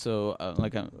 So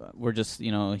we're just,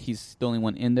 you know, he's the only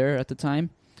one in there at the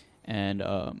time, and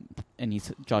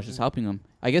Josh is helping him.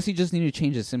 I guess he just needed to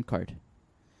change his SIM card,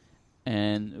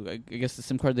 and I guess the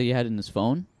SIM card that he had in his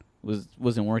phone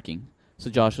wasn't working. So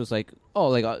Josh was like, "Oh,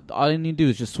 like all I need to do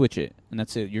is just switch it, and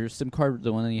that's it. Your SIM card,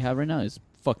 the one that you have right now, is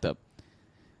fucked up."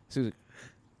 So,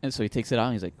 and so he takes it out,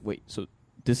 and he's like, "Wait, so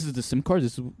this is the SIM card?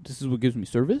 This is what gives me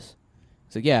service?"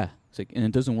 He's like, "Yeah." It's like, "And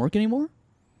it doesn't work anymore?"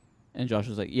 And Josh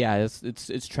was like, "Yeah,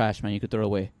 it's trash, man. You could throw it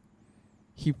away."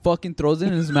 He fucking throws it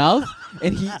in his mouth,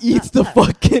 and he eats the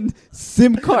fucking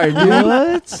SIM card, dude.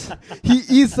 What? He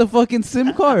eats the fucking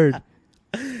SIM card.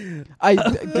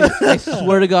 I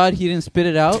swear to God, he didn't spit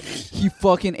it out. He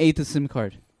fucking ate the SIM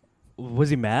card. Was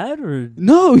he mad or?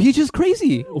 No, he's just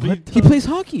crazy. What He plays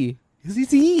hockey. is he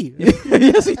to eat?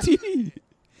 Yes, he did.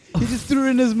 He just threw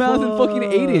it in his mouth and fucking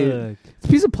ate it. It's a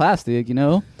piece of plastic, you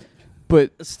know?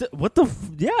 But What the?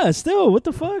 Still, what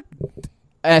the fuck?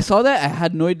 I saw that. I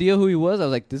had no idea who he was. I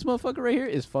was like, this motherfucker right here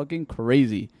is fucking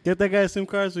crazy. Get that guy a SIM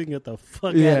card so we can get the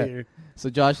fuck Yeah. out of here. So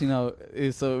Josh, you know,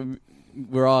 so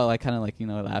we're all like kind of like, you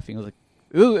know, laughing. It was like,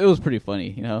 it was pretty funny,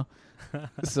 you know?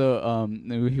 So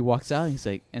he walks out and he's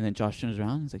like, and then Josh turns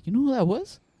around and he's like, "You know who that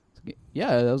was?" Like,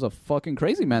 "Yeah, that was a fucking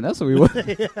crazy man. That's what he was."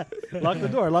 Lock the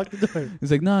door.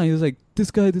 He's like, "Nah." He was like, this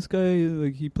guy,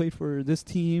 like he played for this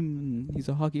team and he's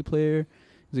a hockey player.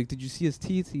 He's like, "Did you see his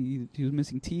teeth? He was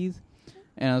missing teeth."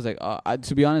 And I was like,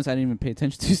 to be honest, I didn't even pay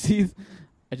attention to his teeth.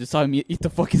 I just saw him eat the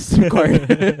fucking SIM card.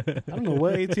 I don't know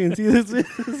what AT&T this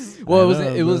is. Well,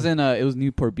 I it was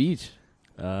Newport Beach.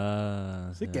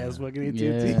 Sick ass fucking AT&T.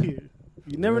 Yeah.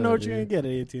 You never know Yeah, what you're gonna dude.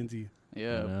 get at AT&T.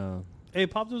 Yeah. Hey,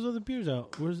 pop those other beers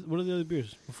out. What are the other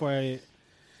beers? Before I.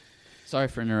 Sorry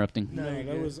for interrupting. No,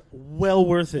 that was well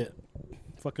worth it.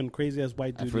 Fucking crazy ass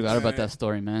white dude. I forgot about that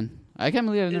story, man. I can't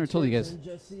believe I never told you guys.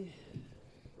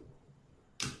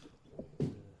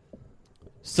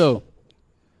 So,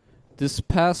 this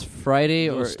past Friday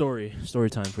or story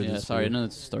time for this. sorry, no,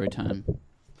 it's story time.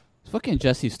 It's fucking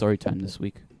Jesse's story time this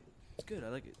week. It's good. I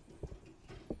like it.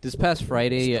 This past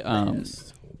Friday, I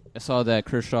saw that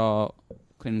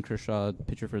Clayton Kershaw,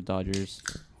 pitcher for the Dodgers.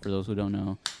 For those who don't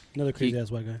know, Another crazy ass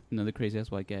white guy. another crazy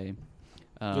ass white guy.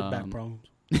 With back problems.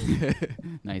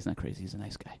 No, he's not crazy. He's a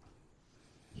nice guy.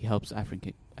 He helps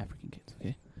African kids.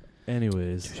 Okay.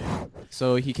 Anyways,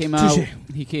 So he came out.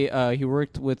 He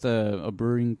worked with a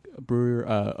brewing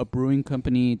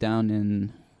company down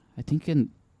in, I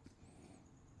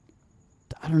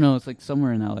don't know. It's like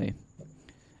somewhere in LA.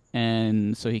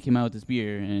 And so he came out with this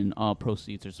beer, and all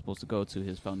proceeds are supposed to go to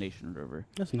his foundation or whatever.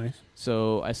 That's nice.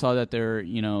 So I saw that they're,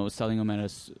 you know, selling them at a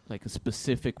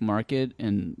specific market,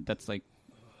 and that's like,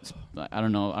 I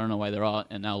don't know why they're all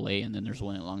in LA, and then there's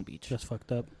one in Long Beach. Just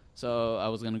fucked up. So I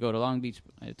was gonna go to Long Beach.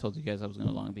 I told you guys I was gonna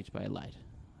go to Long Beach, but I lied.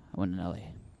 I went in LA,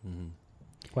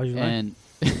 Why'd you lie? and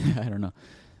I don't know.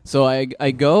 So I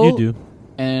go. you do.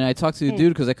 And I talked to the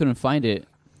dude because I couldn't find it.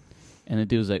 And the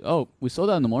dude was like, "Oh, we sold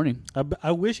out in the morning."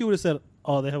 I wish you would have said,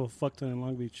 "Oh, they have a fuck ton in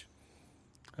Long Beach."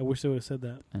 I wish they would have said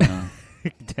that. I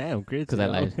know. Damn, great. Because I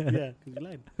lied. Yeah, 'cause you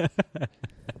lied.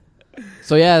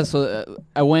 So yeah,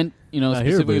 I went, you know, I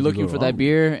hear specifically ways to looking go for that wrong.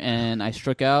 beer, and I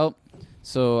struck out.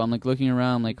 So I'm like looking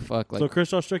around, like fuck, like So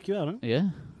Kershaw struck you out, huh? yeah,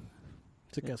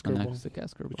 Sick ass An curveball. sick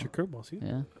ass With curveball. your curveball, see?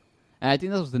 Yeah, And I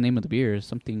think that was the name of the beer.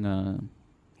 Something.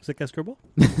 Sick as Kerbal?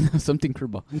 Something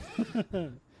Kerbal.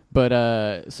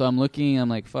 But so I'm looking. I'm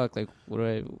like, fuck. Like, what do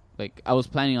I like? I was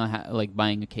planning on like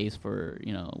buying a case for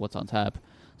what's on tap.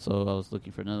 So I was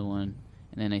looking for another one,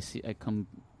 and then I come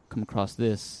across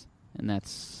this, and it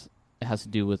has to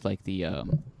do with like the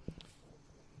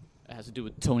it has to do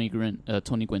with Tony Gwynn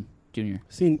Jr.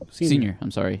 Senior.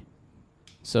 I'm sorry.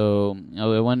 So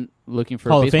I went looking for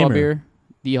Hall a of baseball Famer. beer.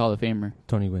 The Hall of Famer.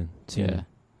 Tony Gwynn. Yeah.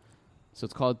 So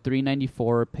it's called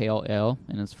 394 Pale Ale,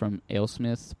 and it's from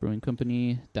AleSmith Brewing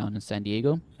Company down in San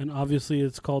Diego. And obviously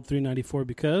it's called 394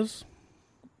 because?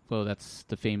 Well, that's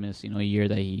the famous, year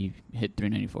that he hit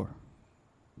 394.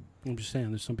 I'm just saying,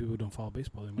 there's some people who don't follow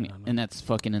baseball. They might not know. And that's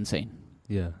fucking insane.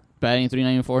 Yeah. Batting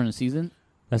 394 in a season?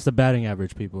 That's the batting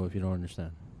average, people, if you don't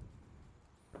understand.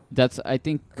 That's, I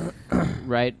think,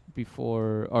 right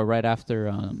before or right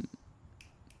after...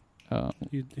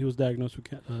 he was diagnosed with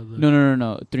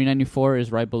No. 394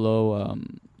 is right below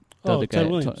the other Ted guy,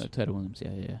 Williams. Ted Williams.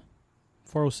 Yeah.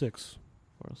 406.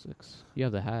 406. You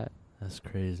have the hat, That's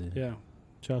crazy. Yeah.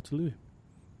 Shout out to Louis.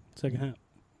 Second hat.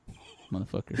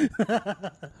 motherfucker.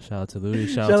 Shout out to Louis.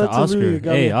 Shout out to Oscar. Louis,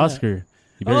 got me Hey, a hat. Oscar.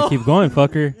 You better keep going,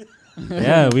 fucker.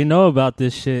 Yeah, we know about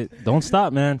this shit. Don't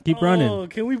stop, man. Keep running.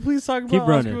 Can we please talk Keep about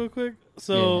running. Oscar real quick?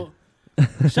 So,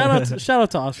 shout out to Oscar.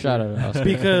 Shout out to Oscar.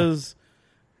 Because,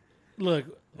 look,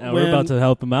 And we're about to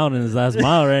help him out in his last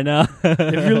mile right now.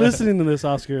 if you're listening to this,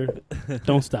 Oscar,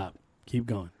 don't stop. Keep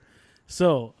going.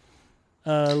 So,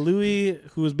 Louis,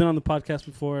 who has been on the podcast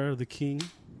before, the king.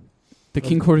 The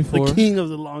King 44. The king of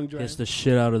the long drive. Gets the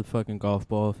shit out of the fucking golf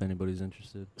ball if anybody's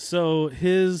interested. So,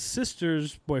 his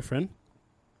sister's boyfriend,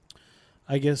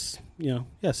 I guess,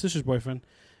 sister's boyfriend,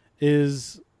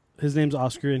 his name's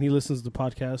Oscar, and he listens to the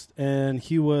podcast. And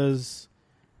he was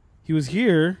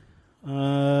here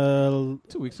 2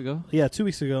 weeks ago. Yeah, 2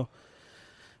 weeks ago.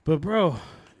 But bro,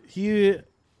 he's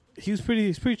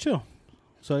pretty chill.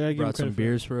 So I gotta give him Brought some credit for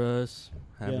beers for us,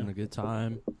 having Yeah. a good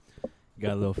time.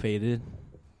 Got a little faded,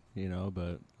 but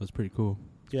it was pretty cool.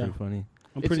 that. Yeah, Pretty funny.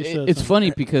 I'm pretty sure. It's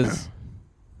funny because,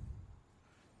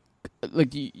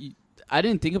 like, I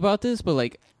didn't think about this, but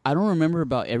like, I don't remember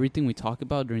about everything we talk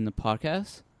about during the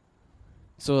podcast.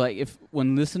 So like,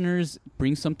 when listeners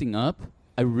bring something up,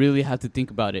 I really have to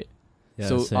think about it. Yeah,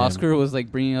 so same. Oscar was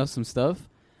like bringing up some stuff,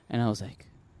 and I was like,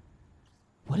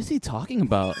 "What is he talking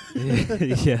about?"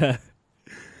 Yeah.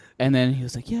 And then he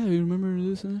was like, "Yeah, you remember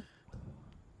this?" I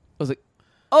was like,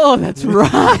 "Oh, that's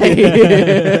right.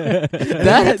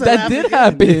 that did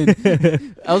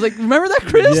happen." I was like, "Remember that,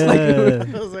 Chris?" Yeah.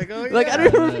 I was like, oh yeah. Like I don't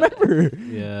even remember.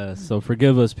 Yeah, so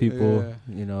forgive us, people.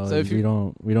 Yeah. So if we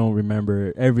don't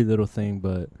remember every little thing,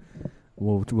 but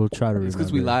we'll try to remember. It's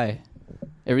because we lie.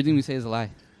 Everything we say is a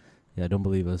lie. Yeah, don't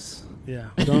believe us. Yeah,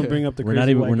 don't bring up the We're crazy not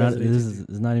even. white We're not. guys at This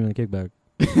AT&T. is not even a kickback.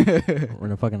 We're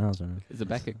in a fucking house right now. It's a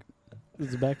back kick.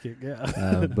 It's a back kick.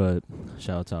 Yeah. But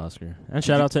shout out to Oscar and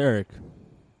shout out to Eric.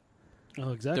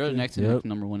 Oh, exactly. They're next to Yep.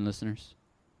 number one listeners.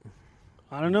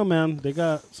 I don't know, man. They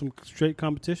got some straight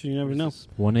competition. You never know.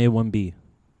 1A, 1B.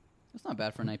 That's not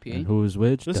bad for an And IPA. who's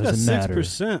which This got doesn't matter.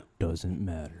 6%. Doesn't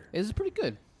matter. This is pretty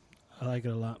good. I like it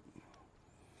a lot.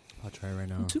 I'll try right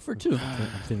now. 2 for 2. I'm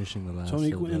finishing the last.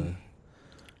 Tony of Gwynn.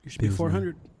 You should be Pilsner.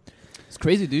 400. It's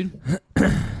crazy, dude.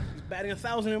 He's batting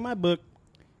 1,000 in my book.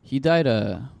 He died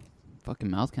of fucking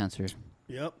mouth cancer.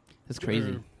 Yep. That's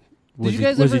crazy. Was you he,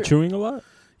 guys was he ever- chewing a lot?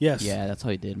 Yes. Yeah, that's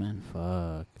how he did, man.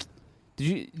 Fuck.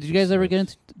 Did you guys ever get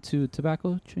into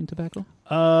tobacco, chewing tobacco?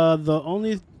 The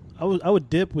only I would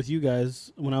dip with you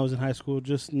guys when I was in high school,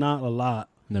 just not a lot.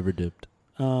 Never dipped.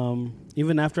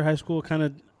 Even after high school, kind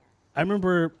of. I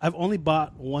remember I've only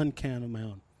bought one can of my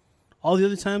own. All the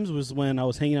other times was when I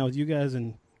was hanging out with you guys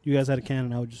and you guys had a can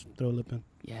and I would just throw a lip in.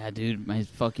 Yeah, dude, my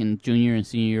fucking junior and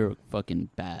senior year were fucking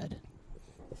bad.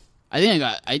 I think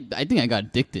I got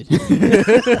addicted.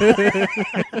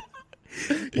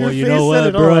 Well, you know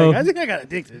what, bro? I think I got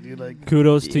addicted, dude. Like,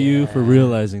 Kudos to you for Yeah.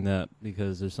 realizing that,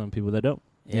 because there's some people that don't.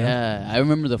 Yeah, I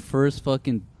remember the first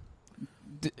fucking.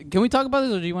 Can we talk about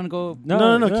this, or do you want to go?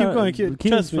 no, keep going. Keep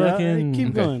trust me. fucking- Keep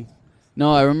Okay. going.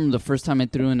 No, I remember the first time I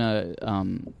threw in a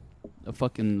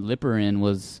fucking lipper in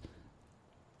was,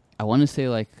 I want to say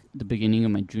like the beginning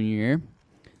of my junior year.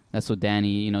 That's what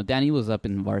Danny. Danny was up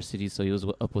in varsity, so he was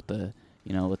up with the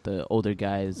older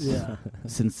guys. Yeah.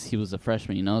 Since he was a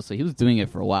freshman, so he was doing it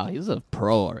for a while. He was a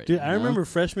pro already. Dude, I remember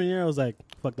freshman year, I was like,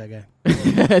 fuck that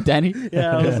guy. Danny.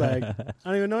 Yeah, I was like, I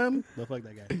don't even know him, but fuck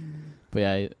that guy. But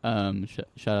yeah,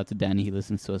 shout out to Danny. He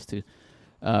listens to us too.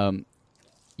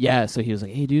 Yeah, so he was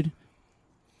like, "Hey, dude,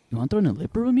 you want to throw in a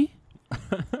lipper with me?"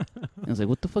 And I was like,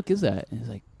 "What the fuck is that?" And he's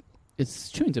like, "It's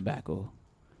chewing tobacco."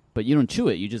 but you don't chew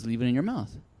it. You just leave it in your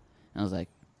mouth. And I was like,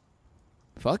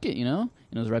 fuck it, you know?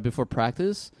 And it was right before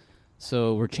practice.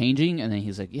 So we're changing, and then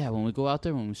he's like, yeah, when we go out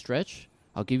there, when we stretch,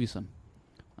 I'll give you some.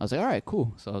 I was like, all right,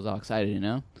 cool. So I was all excited, you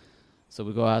know? So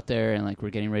we go out there, and, like, we're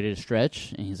getting ready to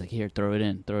stretch, and he's like, here, throw it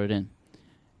in. And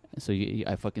so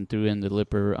I fucking threw in the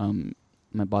lipper,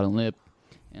 my bottom lip,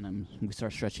 and we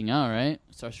start stretching out, right?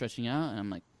 And I'm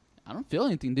like, I don't feel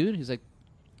anything, dude. He's like,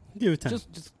 give it time.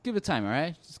 Just give it time, all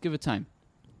right? Just give it time.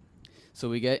 So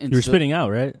we get into... You're spitting out,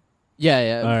 right?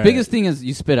 Yeah. All Biggest right. thing is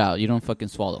you spit out. You don't fucking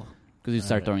swallow because you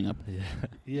start All throwing up. Yeah.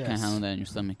 Yes. Can't handle that in your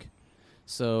stomach.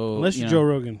 So Unless you're you Joe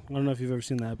Rogan. I don't know if you've ever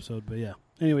seen that episode, but yeah.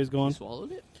 Anyways, go on. You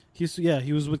swallowed it?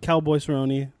 He was with Cowboy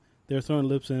Cerrone. They were throwing a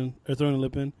lip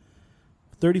in.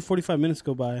 30, 45 minutes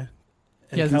go by. He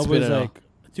And hasn't spit Cowboy's at all. like,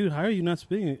 dude, how are you not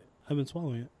spitting it? I've been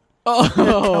swallowing it. Oh.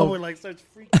 Cowboy like starts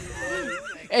freaking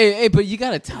out. hey, but you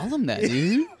gotta tell them that,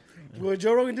 dude. Well,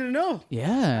 Joe Rogan didn't know. I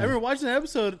Yeah. remember watching that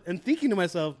episode and thinking to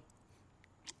myself,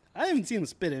 I haven't seen him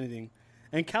spit anything.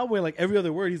 And Cowboy, like every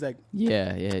other word, he's like,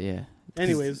 Yeah.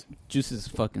 anyways. Juices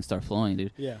fucking start flowing,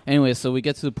 dude. Yeah. Anyway, so we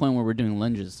get to the point where we're doing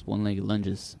lunges, one-legged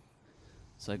lunges.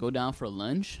 So I go down for a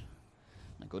lunge.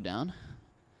 I go down.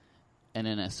 And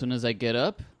then as soon as I get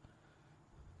up,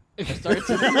 I start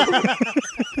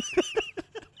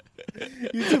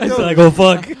Oh,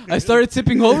 fuck. I started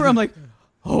tipping over. I'm like,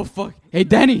 oh, fuck. Hey,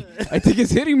 Danny, I think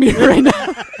it's hitting me right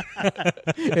now.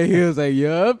 And he was like,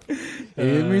 yup. It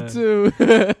hit me too.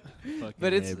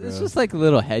 But it's just like a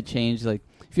little head change. Like,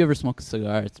 if you ever smoke a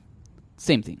cigar, it's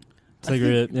same thing.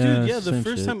 Cigarette. Dude, yeah, the same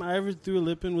first shit. time I ever threw a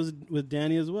lip in was with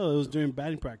Danny as well. It was during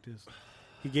batting practice.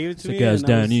 He gave it to me. Guys, And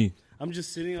Danny. I'm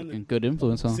just sitting on the Fucking good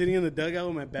influence, huh? sitting in the dugout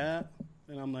with my bat,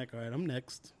 and I'm like, all right, I'm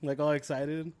next. Like all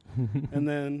excited. And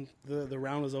then the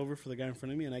round was over for the guy in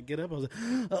front of me, and I get up. I was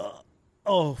like,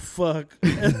 oh fuck!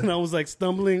 And I was like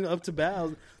stumbling up to bat.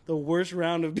 The worst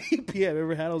round of BP I've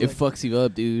ever had. I was It like, fucks you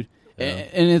up, dude. Yeah.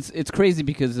 And it's crazy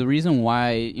because the reason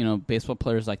why baseball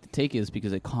players like to take it is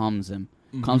because it calms them,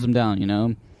 calms them down. You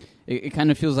know, it kind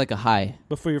of feels like a high.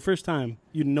 but for your first time,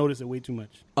 you notice it way too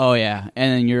much. Oh yeah,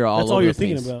 and then you're all That's over all you're the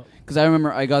thinking place. about. Because I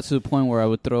remember I got to the point where I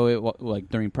would throw it like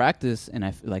during practice, and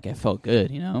I felt good.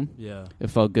 You know, Yeah. it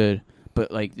felt good. But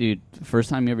like, dude, first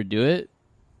time you ever do it,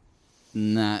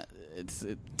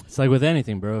 It's like with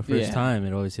anything, bro. First Yeah. time,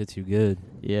 it always hits you good.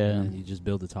 yeah. And you just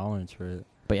build a tolerance for it.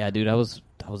 But yeah, dude, I was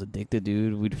addicted,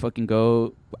 dude. We'd fucking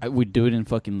go. We'd do it in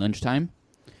fucking lunchtime.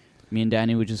 Me and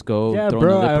Danny would just go. Yeah, throw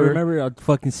bro. in the I lipper. remember I'd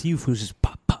fucking see you fools just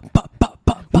pop, pop, pop, pop,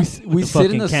 pop. We The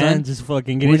sit in the fucking can, sun. just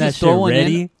fucking We'd getting that just shit throw one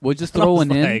ready. in. We'd just I throw was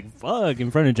one in. like, fuck,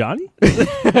 in front of Johnny?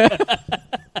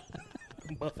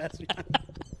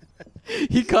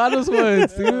 He caught us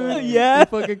once, dude. Yeah. He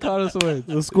fucking caught us once.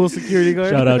 The school security guard.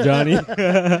 Shout out, Johnny.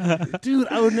 Dude,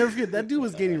 I would never forget. That dude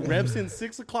was getting reps in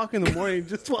 6 o'clock in the morning,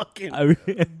 just fucking I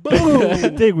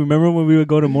boom. Dig, remember when we would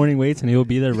go to morning weights and he would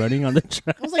be there running on the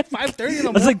track? I was like 5:30 in the I was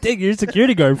morning. like, Dig, you're a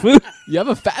security guard, fool. You have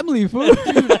a family, fool.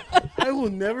 I will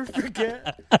never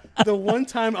forget the one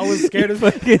time I was scared of.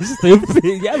 Fucking stupid.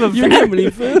 You have a family,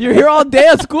 fool. You're here all day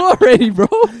at school already, bro.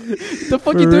 The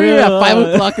fuck you For doing here at real. 5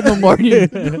 o'clock in the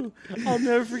morning? I'll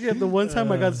never forget the one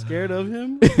time I got scared of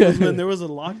him was when there was a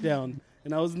lockdown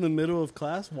and I was in the middle of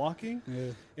class walking,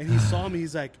 and he saw me.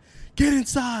 He's like, "Get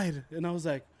inside," and I was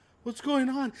like, "What's going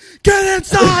on?" "Get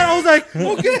inside." I was like,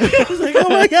 "Okay." I was like, "Oh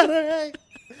my god, all right."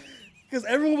 Because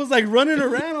everyone was like running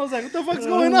around. I was like, "What the fuck's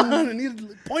going on?" And he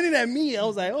pointed at me. I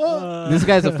was like, "Oh." This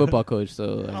guy's a football coach,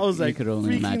 so I was you like, could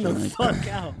only freaking imagine. the Like. fuck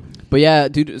out. But yeah,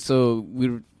 dude. So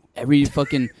every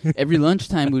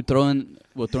lunchtime we'd throw in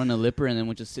a lipper, and then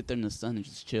we'd just sit there in the sun and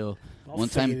just chill. One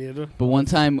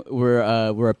time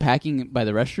we're packing by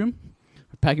the restroom.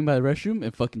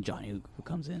 And fucking Johnny who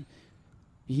comes in,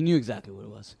 he knew exactly what it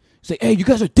was. He's like, "Hey, you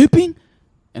guys are dipping?"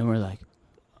 And we're like,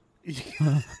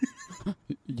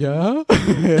 "Yeah."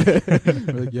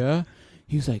 We're like, "Yeah."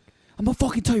 He was like, "I'm gonna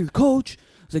fucking tell your coach."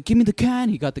 I was like, "Give me the can."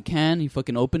 He got the can. He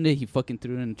fucking opened it. He fucking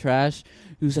threw it in the trash.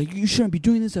 He was like, "You shouldn't be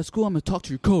doing this at school. I'm gonna talk to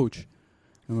your coach."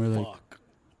 And we're like,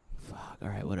 "Fuck, all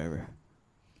right, whatever."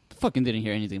 Fucking didn't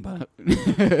hear anything about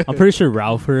it. I'm pretty sure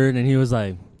Ralph heard, and he was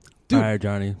like, Dude. all right,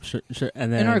 Johnny. Sure.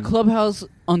 And then In our clubhouse,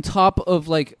 on top of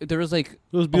like, there was like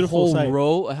It was a beautiful whole sight.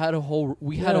 row. We had a whole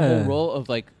Yeah. row of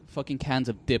like fucking cans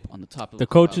of dip on the top of the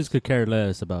clubhouse. coaches could care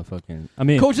less about fucking. I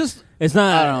mean, Coaches, it's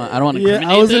not. I don't want to. Yeah,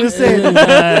 I was gonna say.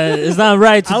 It's not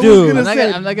right to I do. was gonna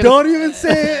say, I'm not gonna- don't even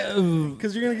say it,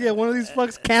 because you're gonna get one of these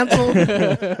fucks canceled.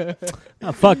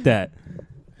 Oh, fuck that.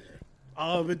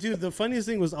 Oh, but dude, the funniest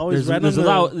thing was always There's right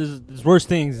on the. there's worse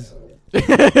things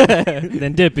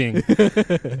than dipping.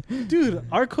 Dude,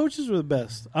 our coaches were the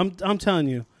best. I'm telling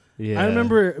you. Yeah. I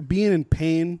remember being in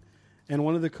pain, and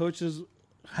one of the coaches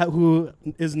who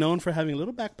is known for having a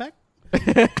little backpack,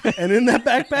 and in that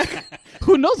backpack,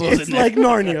 Who knows what's it's in there? like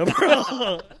Narnia,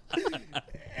 bro.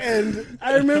 And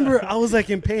I remember I was like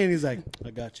in pain. He's like,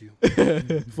 I got you.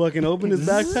 Fucking opened his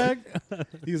backpack.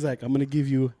 He's like, I'm going to give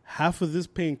you half of this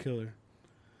painkiller.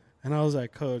 And I was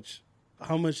like, Coach,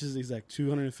 how much is it? He's like,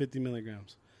 250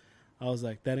 milligrams. I was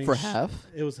like, that ain't For half?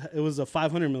 It was a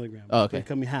 500 milligram. Oh, okay. They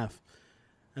cut me half.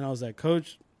 And I was like,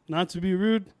 Coach, not to be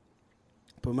rude,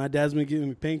 but my dad's been giving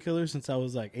me painkillers since I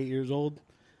was like 8 years old.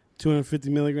 250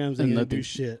 milligrams ain't gonna do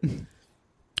shit.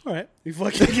 All right. He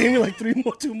fucking gave me like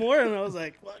two more, and I was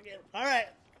like, fuck it. All right.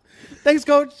 Thanks,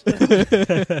 Coach.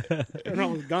 And I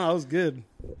was gone. I was good.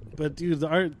 But, dude, the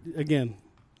art, again,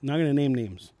 not going to name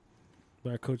names,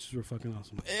 but our coaches were fucking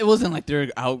awesome. It wasn't like they're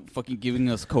out fucking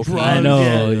giving us cocaine. I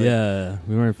know, Yeah. yeah.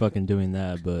 We weren't fucking doing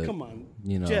that, but Come on.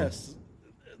 you know. Yes.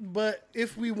 But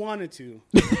if we wanted to,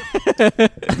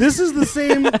 this is the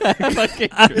same.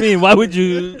 I mean, why would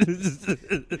you?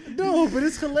 No, but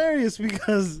it's hilarious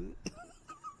because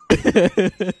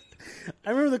I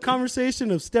remember the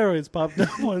conversation of steroids popped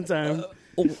up one time.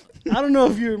 I don't know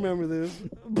if you remember this,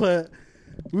 but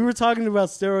we were talking about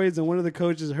steroids, and one of the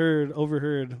coaches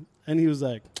overheard, and he was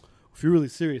like, if you're really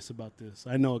serious about this,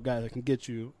 I know a guy that can get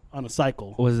you on a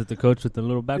cycle. Was it the coach with the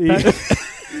little backpack?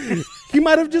 He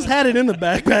might have just had it in the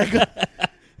backpack.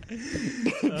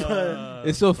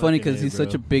 It's so funny Fucking because he's bro.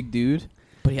 such a big dude,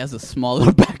 but he has a small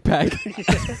little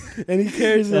backpack. And he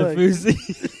carries it That like, Fuji.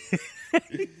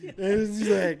 and it's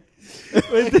just like,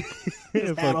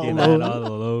 Fucking all hat low.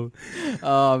 all low.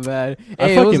 Oh man, I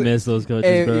Hey, fucking miss those coaches,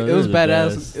 Hey, bro. it was They're the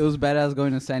badass. best. It was badass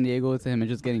going to San Diego with him and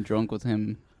just getting drunk with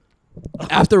him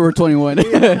after we're 21.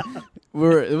 It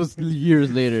was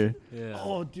years later. Yeah.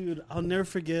 oh, dude, I'll never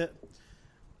forget.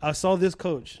 I saw this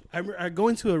coach. I go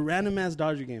into a random ass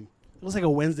Dodger game. It was like a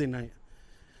Wednesday night.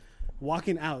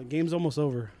 Walking out, game's almost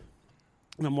over,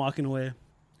 and I'm walking away,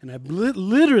 and I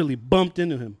literally bumped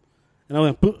into him, and I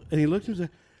went, "Boop," and he looked at me and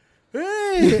said,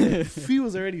 "Hey!" He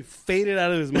was already faded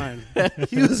out of his mind.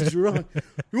 He was drunk.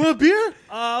 You want a beer?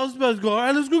 I was about to go. All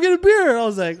right, let's go get a beer. I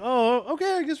was like, oh,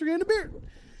 okay, I guess we're getting a beer,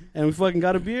 and we fucking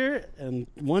got a beer, and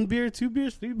 1 beer, 2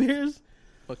 beers, 3 beers.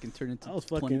 Fucking turned into I was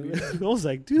 20 fucking. beers. I was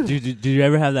like, dude. Did you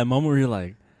ever have that moment where you're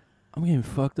like, I'm getting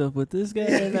fucked up with this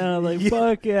guy right now? Like, Yeah.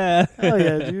 fuck yeah. Hell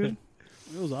yeah, dude.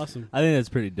 It was awesome. I think that's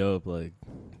pretty dope. Like,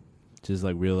 just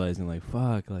like realizing, like,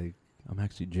 fuck, like, I'm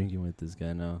actually drinking with this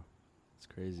guy now. It's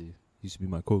crazy. He used to be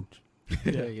my coach.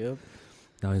 Yeah. Yep.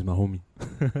 Now he's my homie.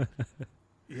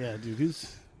 Yeah, dude.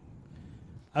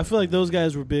 I feel like those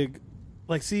guys were big.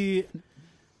 Like, see,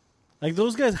 like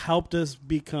those guys helped us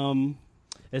become.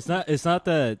 It's not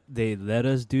that they let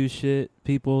us do shit,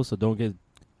 people. So don't get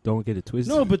it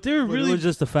twisted. No, but they were But really it was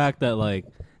just the fact that like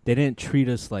they didn't treat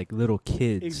us like little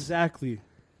kids. exactly.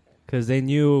 Because they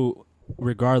knew,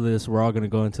 regardless, we're all gonna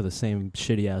go into the same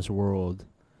shitty ass world.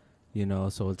 You know,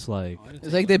 so it's like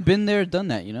It's like they've been there, done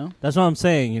that, you know? that's what I'm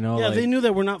saying. You know, Yeah, like, they knew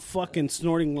that we're not fucking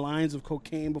snorting lines of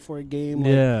cocaine before a game.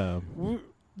 Like, Yeah,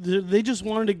 they just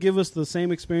wanted to give us the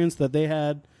same experience that they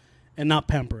had, and not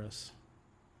pamper us.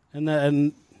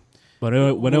 And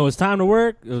but when it was time to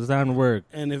work, it was time to work.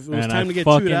 and if it was And time I to get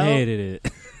fucking chewed out, hated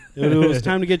it. if it was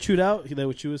time to get chewed out, they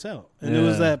would chew us out. And it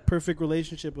was Yeah. that perfect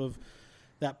relationship of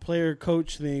that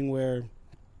player-coach thing where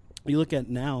you look at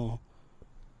now,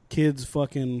 kids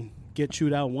fucking get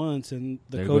chewed out once, and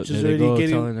the coach is already getting...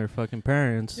 telling their fucking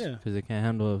parents Yeah. because they can't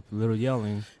handle a little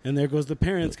yelling. And there goes the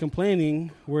parents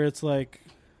complaining, where it's like,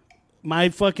 my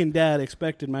fucking dad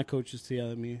expected my coaches to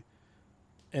yell at me.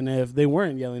 And if they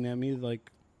weren't yelling at me,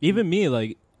 like... Even me,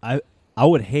 like I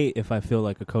would hate if I feel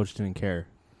like a coach didn't care.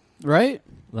 Right?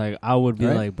 Like I would be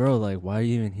Right. like, bro, like why are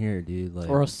you even here, dude? Like,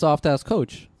 Or a soft ass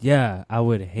coach. yeah, I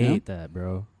would hate that,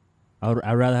 bro.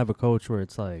 I'd rather have a coach where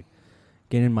it's like,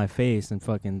 get in my face and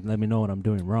fucking let me know what I'm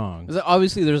doing wrong. 'Cause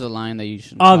obviously, there's a line that you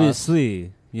should.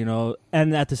 Obviously, you know,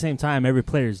 and at the same time, every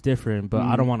player is different. But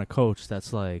I don't Mhm. want a coach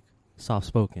that's like soft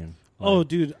spoken. Oh,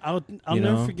 dude, I'll you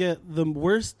never know? forget the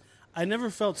worst. I never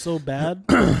felt so bad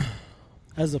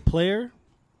as a player,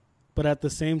 but at the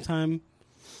same time,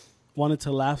 wanted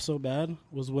to laugh so bad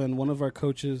was when one of our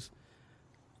coaches,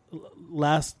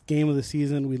 last game of the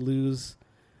season, we lose,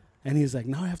 and he's like,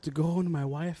 "Now I have to go home to my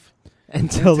wife and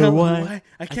and tell her why.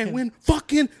 I can't win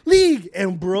fucking league,"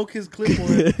 and broke his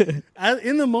clipboard.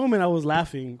 In the moment, I was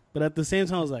laughing, but at the same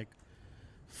time, I was like,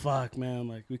 "Fuck, man!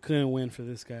 Like we couldn't win for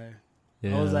this guy."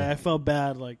 Yeah. I was like, I felt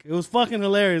bad. Like, it was fucking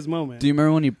hilarious moment. Do you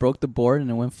remember when he broke the board and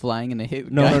it went flying and it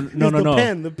hit? No, guy? no, no, no.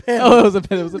 The pen. Oh, it was a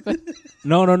pen. It was a pen.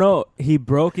 No. He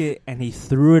broke it and he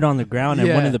threw it on the ground,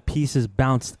 and one of the pieces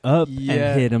bounced up and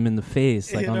hit him in the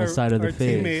face, like on the side of the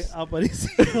face. Our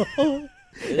teammate,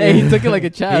 Hey, he took it like a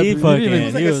champ. He fucking- it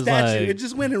was like he a was statue. like- It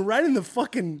just went in right in the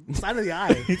fucking side of the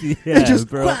eye. Yeah, It just,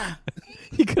 bro. wah.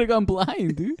 He could have gone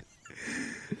blind, dude.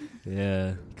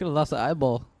 Yeah. Could have lost an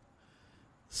eyeball.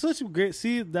 Such a great.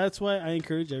 See, that's why I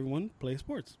encourage everyone to play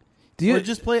sports. Do you Or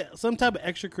just play some type of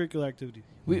extracurricular activity.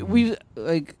 we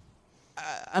like?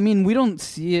 I mean, we don't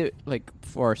see it like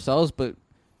for ourselves, but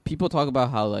people talk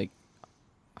about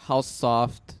how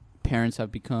soft parents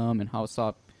have become and how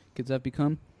soft kids have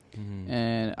become,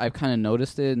 and I've kind of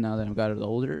noticed it now that I've gotten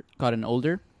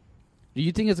older. Do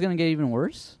you think it's gonna get even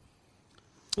worse?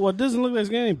 Well, it doesn't look like it's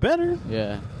getting any better.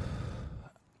 Yeah.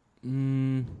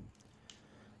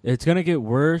 It's gonna get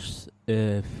worse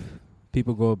if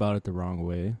people go about it the wrong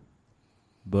way.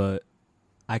 But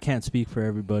I can't speak for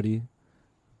everybody.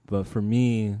 But for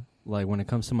me, like when it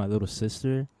comes to my little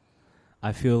sister,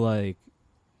 I feel like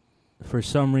for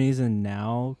some reason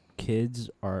now kids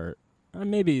are,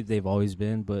 maybe they've always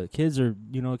been, but kids are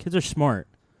smart.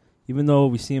 Even though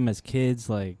we see them as kids,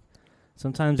 like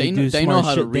sometimes they do they smart know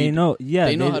how shit. to read. They know, yeah,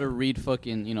 they know how to read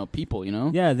fucking people. You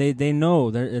know. Yeah, they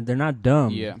know they're not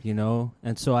dumb. Yeah. You know,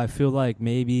 and so I feel like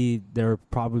maybe there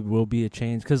probably will be a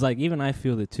change, because like even I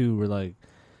feel it too. Where like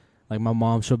my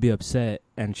mom, she'll be upset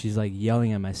and she's like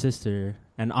yelling at my sister,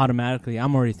 and automatically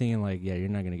I'm already thinking like, yeah, you're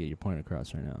not gonna get your point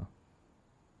across right now.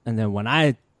 And then when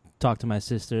I talk to my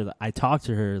sister, I talk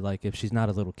to her like if she's not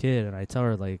a little kid, and I tell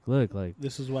her like, look, like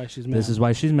This is why she's mad. this is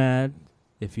why she's mad.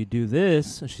 If you do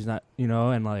this, she's not,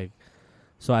 and like,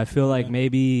 so I feel like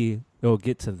maybe it'll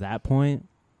get to that point.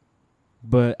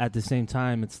 But at the same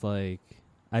time, it's like,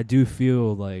 I do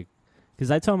feel like, because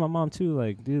I tell my mom too,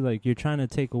 like, dude, like you're trying to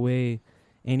take away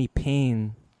any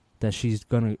pain that she's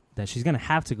gonna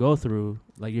have to go through.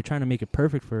 Like you're trying to make it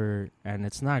perfect for her, and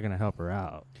it's not gonna help her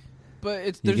out. But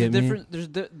You there's a get me?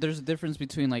 difference. There's a difference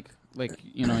between like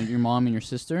your mom and your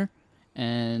sister,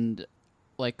 and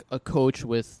like a coach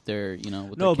with their with their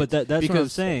No, but kids. that's what I'm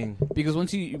saying. Because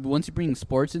once you bring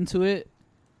sports into it,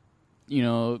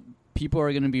 people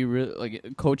are gonna be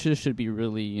coaches should be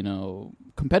really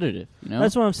competitive.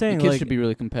 That's what I'm saying. The kids Like, should be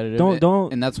really competitive.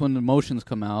 don't and that's when emotions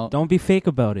come out. don't be fake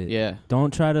about it. Yeah.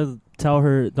 Don't try to tell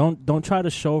her. Don't try to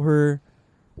show her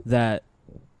that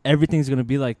everything's gonna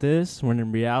be like this, when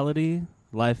in reality,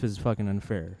 life is fucking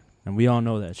unfair, and we all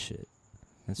know that shit.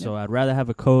 And so I'd rather have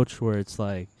a coach where it's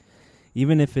like,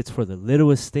 even if it's for the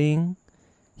littlest thing,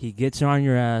 he gets on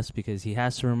your ass because he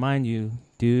has to remind you,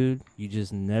 dude, you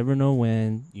just never know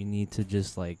when you need to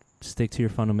just like stick to your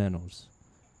fundamentals.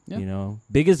 Yeah.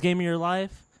 Biggest game of your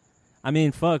life. I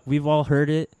mean, fuck, we've all heard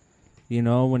it.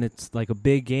 When it's like a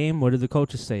big game, what do the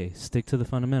coaches say? Stick to the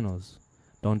fundamentals.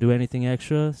 Don't do anything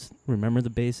extra. Remember the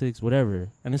basics, whatever.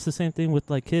 And it's the same thing with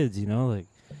like kids, like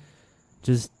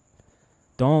just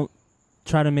don't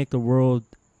try to make the world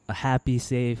a happy,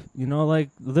 safe, like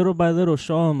little by little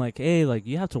show them like, hey, like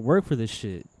you have to work for this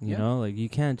shit, you know, like you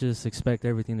can't just expect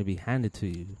everything to be handed to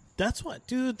you. That's why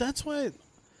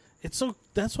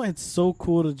it's so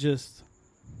cool to just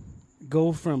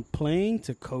go from playing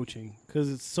to coaching,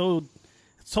 because it's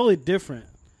totally different.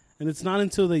 And it's not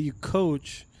until that you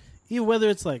coach, even whether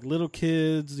it's like little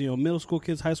kids, middle school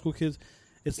kids, high school kids,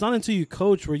 it's not until you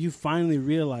coach where you finally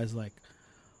realize like,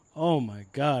 oh my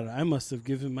God, I must have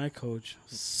given my coach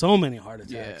so many heart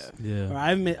attacks. Yeah. Or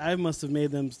I must have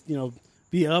made them,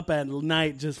 be up at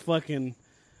night just fucking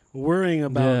worrying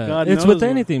about God knows it's with what.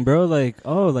 anything, bro. Like,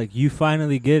 like you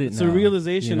finally get it. It's now. a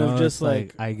realization of just It's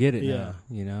like, I get it yeah.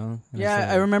 now. And Yeah,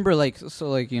 it's I remember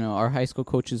our high school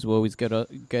coaches will always get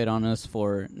on us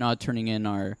for not turning in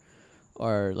our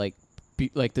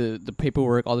the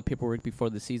paperwork, all the paperwork before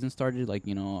the season started. Like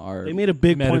our they made a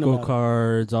big point medical about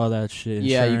cards, all that shit.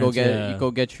 yeah, you insurance,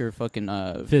 go get your fucking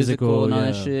Physical, and all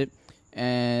that yeah. shit.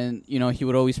 And he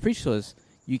would always preach to us,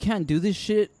 you can't do this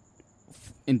shit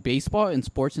in baseball and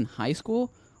sports in high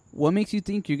school. What makes you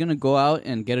think you're gonna go out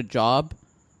and get a job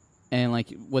and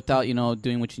like without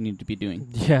doing what you need to be doing?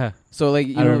 Yeah. So like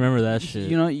I remember that shit.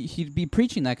 He'd be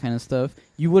preaching that kind of stuff.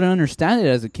 You wouldn't understand it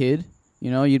as a kid.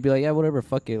 You'd be like, yeah, whatever,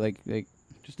 fuck it, like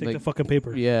just take the fucking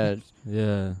paper. yeah.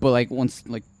 Yeah. But like once,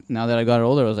 like now that I got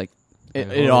older, I was like,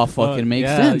 it all fucking makes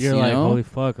sense. You're you like, know? holy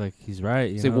fuck, like he's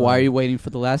right. It's like, why are you waiting for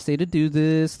the last day to do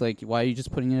this? Like, why are you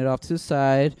just putting it off to the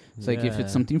side? It's like, if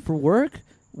it's something for work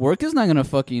is not gonna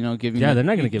fucking give you. Yeah, they're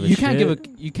not gonna give a you shit.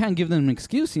 You can't give them an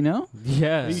excuse.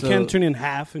 Yeah. You can't turn in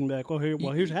half and be like,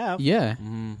 here's half. Yeah.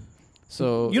 Mm-hmm.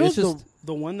 So You know it's just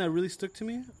the one that really stuck to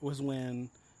me was when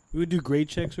we would do grade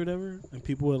checks or whatever, and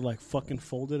people would like fucking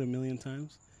fold it a million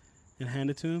times and hand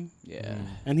it to him. Yeah.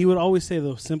 And he would always say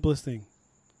the simplest thing: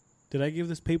 "Did I give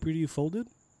this paper to you folded?"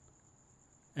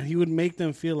 And he would make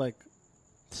them feel like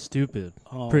Stupid.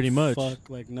 oh, Pretty much. fuck,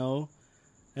 like no.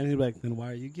 And he'd be like, "Then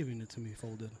why are you giving it to me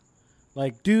folded?"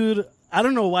 Like, dude, I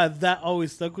don't know why that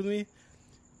always stuck with me.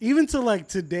 Even to like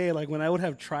today, like when I would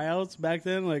have tryouts back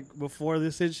then, like before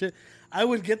this and shit, I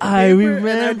would get the paper and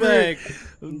I'd be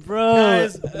like, bro,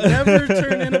 guys, never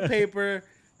turn in a paper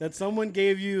that someone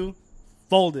gave you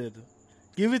folded.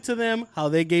 Give it to them how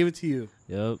they gave it to you.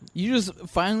 Yep. You just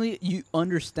finally you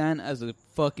understand as a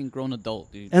fucking grown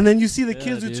adult, dude. And then you see the Yeah,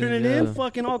 kids who dude, turn it yeah. in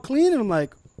fucking all clean, and I'm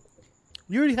like,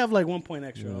 you already have like 1 point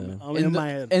extra Yeah. in my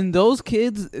head. And those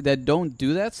kids that don't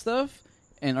do that stuff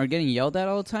and are getting yelled at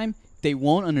all the time, they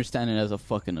won't understand it as a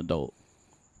fucking adult.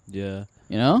 Yeah.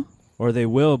 You know? Or they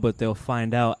will, but they'll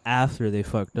find out after they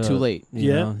fucked up. Too late. You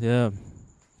Yeah. know? Yeah.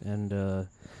 And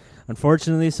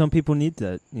unfortunately, some people need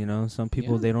that. You know, some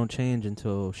people Yeah. they don't change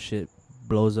until shit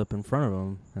blows up in front of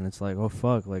them, and it's like, oh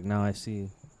fuck! Like now I see.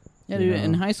 Yeah, You dude. know?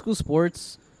 In high school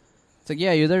sports, it's like,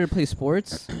 yeah, you're there to play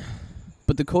sports,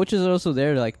 but the coaches are also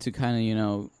there like to kind of, you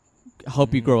know,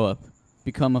 help you Mhm. grow up,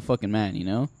 become a fucking man, you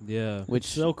know? Yeah. Which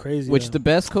So crazy. which yeah. the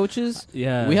best coaches,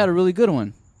 Yeah. we had a really good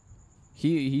one.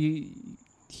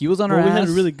 He was on Well, our we ass. had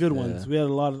really good Yeah. ones. We had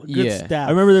a lot of good Yeah. staff.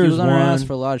 I remember there He was was on our ass one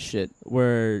for a lot of shit.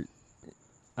 where,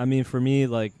 I mean, for me,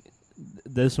 like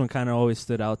this one kind of always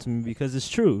stood out to me because it's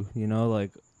true. You know,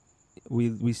 like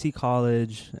we see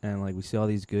college and like we see all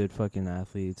these good fucking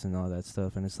athletes and all that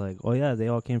stuff, and it's like, oh yeah, they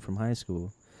all came from high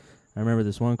school. I remember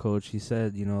this one coach. He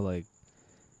said, you know, like,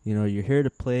 you know, you're here to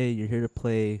play. You're here to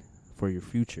play for your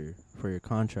future, for your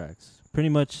contracts. Pretty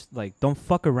much, like, don't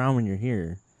fuck around when you're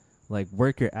here. Like,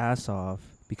 work your ass off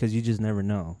because you just never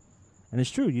know. And it's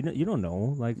true. You don't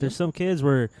know. Like, there's some kids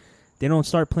where they don't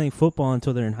start playing football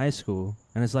until they're in high school,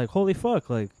 and it's like, holy fuck,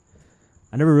 like,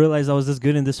 I never realized I was this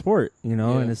good in this sport, you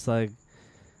know? Yeah. And it's like,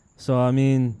 so I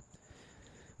mean,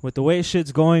 with the way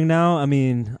shit's going now, I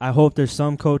mean, I hope there's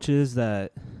some coaches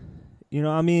that, you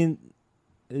know, I mean,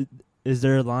 is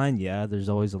there a line? Yeah, there's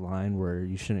always a line where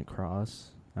you shouldn't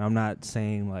cross. And I'm not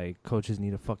saying, like, coaches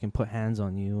need to fucking put hands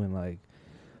on you and, like,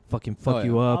 fucking fuck Oh,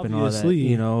 you yeah. up and all that, Obviously.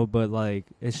 you know? But, like,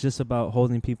 it's just about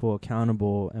holding people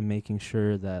accountable and making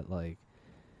sure that, like,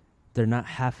 they're not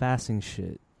half-assing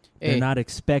shit. Hey. They're not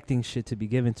expecting shit to be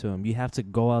given to them. You have to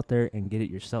go out there and get it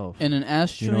yourself. And an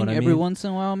ass You know chewing what I every mean? once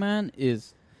in a while, man,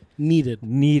 is needed.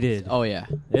 Needed. oh yeah.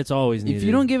 It's always needed. If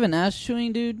you don't give an ass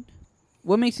chewing, dude,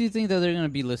 what makes you think that they're gonna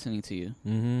be listening to you?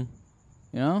 Mm-hmm.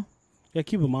 You know? Yeah,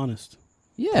 keep them honest.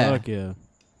 Yeah. Fuck yeah.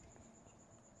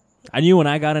 I knew when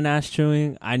I got an ass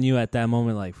chewing, I knew at that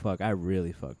moment, like, fuck, I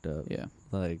really fucked up. Yeah.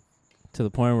 Like, to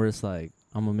the point where it's like,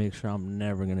 I'm going to make sure I'm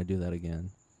never going to do that again.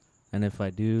 And if I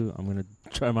do, I'm going to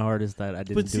try my hardest that I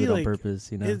didn't do it on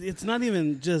purpose, you know? It's not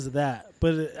even just that,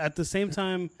 but at the same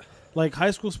time, like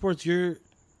high school sports, you're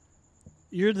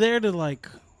there to like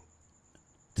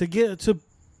to get to.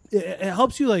 It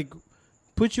helps you like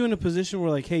put you in a position where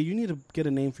like, hey, you need to get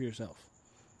a name for yourself,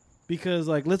 because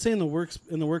like let's say in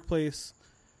the workplace,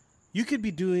 you could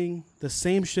be doing the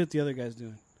same shit the other guy's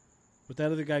doing, but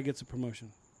that other guy gets a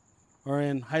promotion, or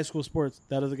in high school sports,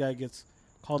 that other guy gets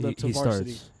called up to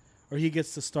varsity. Starts. Or he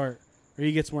gets to start, or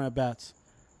he gets more at bats.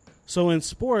 So in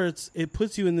sports, it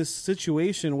puts you in this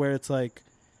situation where it's like,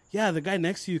 yeah, the guy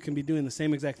next to you can be doing the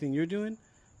same exact thing you're doing,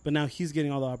 but now he's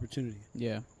getting all the opportunity.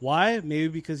 Yeah. Why? Maybe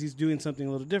because he's doing something a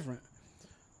little different.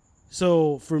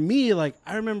 So for me, like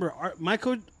I remember my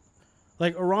coach,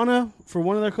 like Arana, for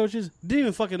one of their coaches, didn't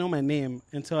even fucking know my name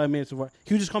until I made it to varsity.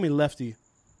 He would just call me Lefty.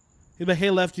 He'd be like, "Hey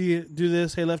Lefty, do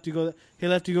this. Hey Lefty, go. Hey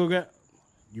Lefty, go grab.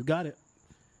 You got it."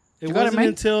 It You got it, wasn't man.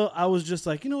 until I was just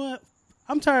like, you know what?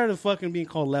 I'm tired of fucking being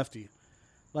called Lefty.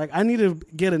 Like, I need to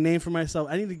get a name for myself.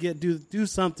 I need to do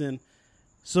something.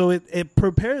 So it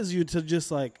prepares you to just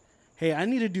like, hey, I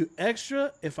need to do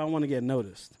extra if I want to get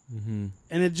noticed. Mm-hmm.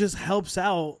 And it just helps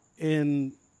out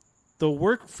in the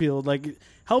work field. Like, it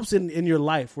helps in your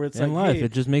life where it's In like, life, hey,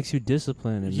 it just makes you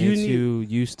disciplined. It you makes need- you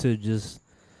used to just.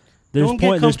 Don't get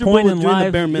There's comfortable point with in doing the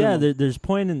life. bare Yeah, minimum.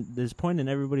 there's point in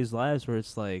everybody's lives where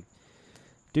it's like,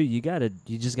 dude, you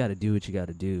just gotta do what you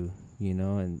gotta do, you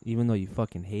know. And even though you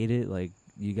fucking hate it, like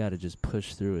you gotta just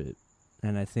push through it.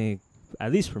 And I think,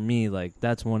 at least for me, like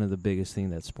that's one of the biggest thing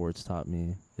that sports taught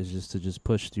me is just to just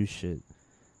push through shit,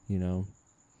 you know.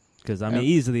 Because I mean, Yep.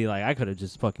 easily, like I could have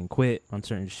just fucking quit on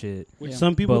certain shit. which Yeah.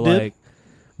 some people but did.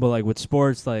 like with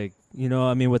sports, like, you know,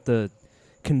 I mean with the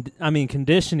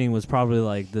conditioning was probably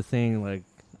like the thing. Like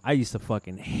I used to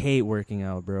fucking hate working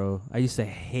out, bro. I used to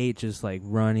hate just like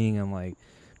running and like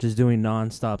just doing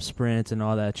nonstop sprints and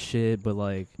all that shit. But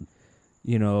like,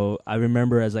 you know, I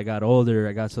remember as I got older,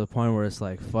 I got to the point where it's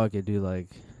like, fuck it, dude. Like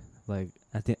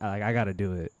I think like I gotta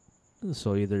do it.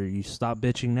 So either you stop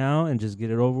bitching now and just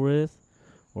get it over with,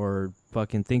 or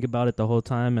fucking think about it the whole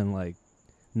time and like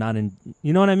not in.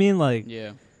 You know what I mean? Like,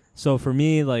 Yeah. So for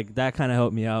me, like that kind of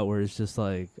helped me out. Where it's just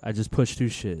like I just push through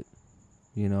shit.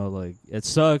 You know, like it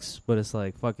sucks, but it's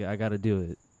like fuck it, I gotta do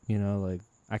it. You know, like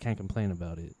I can't complain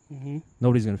about it. Mm-hmm.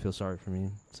 Nobody's gonna feel sorry for me.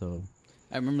 So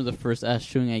I remember the first ass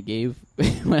chewing I gave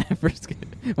when I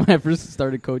first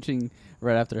started coaching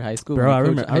right after high school. Bro, When I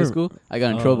remember- coached I high remember- school. I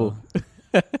got in trouble.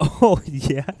 oh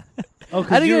yeah. Oh,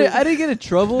 I didn't get in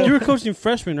trouble. you were coaching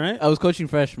freshmen, right? I was coaching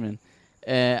freshmen.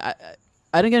 I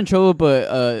didn't get in trouble,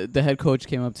 but the head coach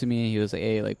came up to me and he was like,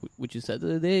 "Hey, like what you said the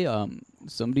other day,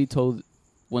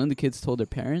 one of the kids told their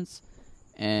parents,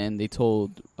 and they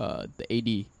told the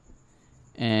AD,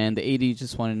 and the AD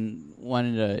just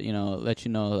wanted to let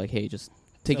you know like, hey, just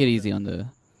take it easy on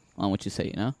what you say,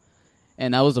 you know."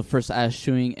 And that was the first ass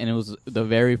chewing, and it was the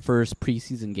very first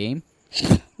preseason game.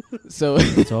 So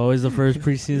It's always the first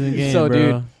preseason game, So,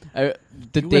 bro. dude,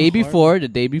 the You day went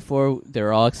before, they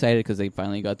were all excited because they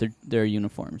finally got their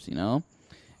uniforms, you know,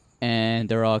 and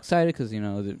they're all excited because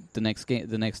the next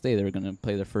day they were gonna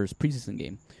play their first preseason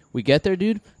game. We get there,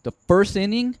 dude. The first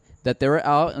inning that they were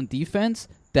out on defense,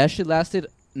 that shit lasted.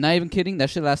 Not even kidding, that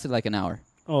shit lasted like an hour.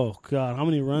 Oh God, how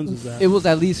many runs is that? It was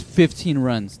at least 15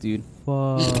 runs, dude.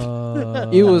 Fuck.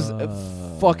 It was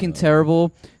fucking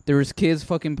terrible. There was kids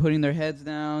fucking putting their heads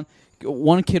down.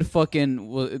 One kid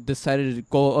fucking decided to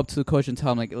go up to the coach and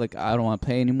tell him like I don't want to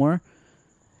play anymore.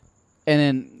 And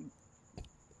then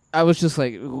I was just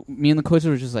like, me and the coach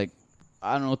were just like,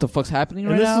 I don't know what the fuck's happening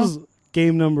and right this now. is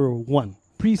game number 1.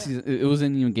 Preseason. It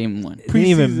wasn't even game 1. It didn't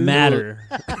even Preseason. matter.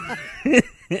 didn't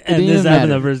And this even happened matter.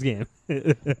 the first game.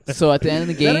 So at the end of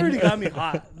the That game, already got me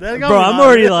hot. That got Bro, me I'm hot.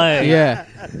 already like,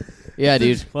 yeah,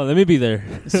 dude. well, let me be there.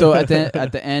 So at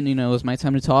the end, it was my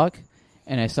time to talk,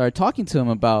 and I started talking to him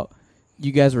about,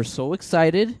 you guys were so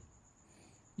excited.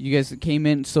 You guys came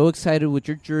in so excited with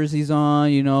your jerseys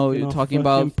on, talking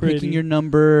about pretty. picking your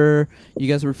number. You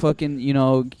guys were fucking,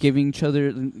 giving each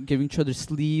other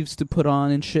sleeves to put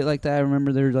on and shit like that. I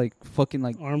remember they were like fucking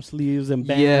like, Arm sleeves and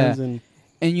bands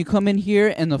and you come in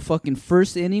here and the fucking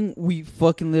first inning, we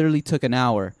fucking literally took an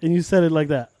hour. and you said it like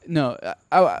that. No,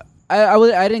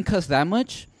 I didn't cuss that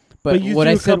much, but you what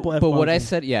threw I a said, couple but what I F-bombs in.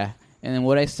 said, yeah. And then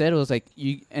what I said was like,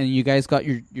 you guys got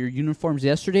your uniforms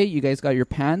yesterday. You guys got your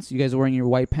pants. You guys are wearing your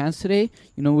white pants today.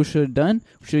 You know what we should have done?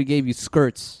 We should have gave you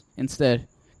skirts instead,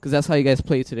 because that's how you guys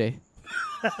play today.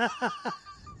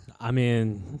 I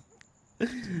mean,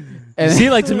 And see,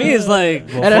 like to me, it's like,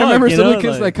 well, and I fuck, remember you some know, of the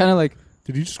kids like kind of like,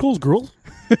 Did you just call us girls?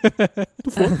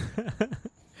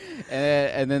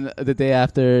 and then the day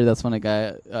after, that's when a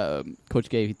guy, Coach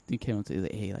Gabe, he came up to me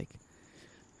like, hey, like,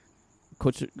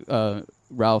 Coach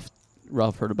Ralph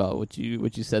heard about what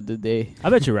you said the day. I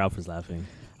bet you Ralph was laughing.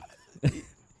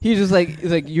 He's like,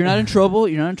 you're not in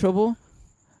trouble,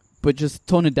 but just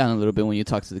tone it down a little bit when you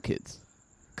talk to the kids,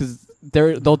 because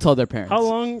they'll tell their parents. How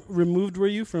long removed were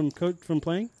you from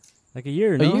playing? Like a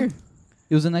year, A no? year.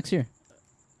 It was the next year.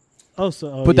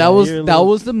 But That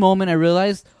was the moment I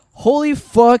realized, holy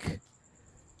fuck,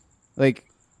 like,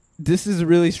 this is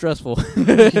really stressful.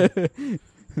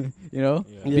 Yeah.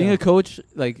 Being a coach,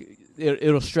 like,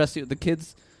 it'll stress you. The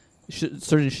kids,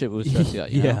 certain shit will stress you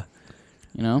out.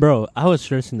 You know? Bro, I was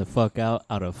stressing the fuck out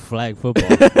of flag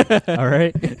football. All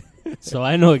right? So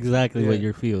I know exactly what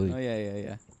you're feeling. Oh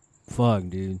yeah. Fuck,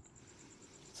 dude.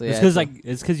 So It's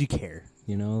because you care.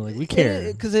 Like we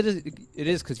care. Because it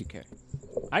is because you care.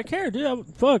 I care, dude.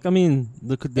 Fuck. I mean,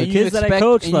 the And you kids that I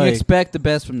coach, and like, you expect the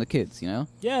best from the kids. yeah,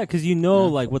 because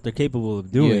like what they're capable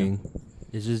of doing.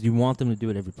 It's just you want them to do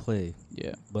it every play.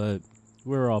 Yeah. But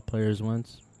we were all players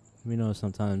once. We know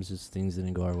sometimes just things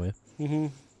didn't go our way. Mm-hmm.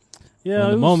 But Yeah.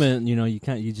 in the moment, you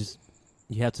can't.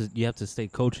 You have to stay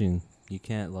coaching. You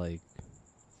can't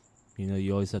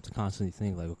you always have to constantly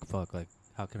think like, fuck, like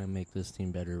how can I make this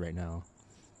team better right now?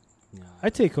 Yeah. I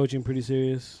take coaching pretty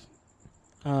serious.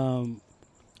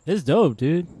 It's dope,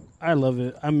 dude. I love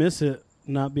it. I miss it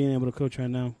not being able to coach right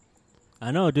now.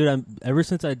 I know, dude. Ever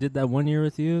since I did that 1 year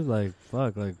with you, like,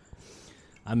 fuck, like,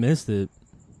 I missed it.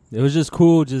 It was just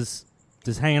cool, just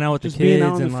hanging out with Just the kids being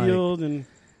out in and the like, field and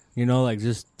like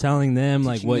just telling them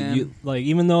like Teaching what them. you like.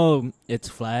 Even though it's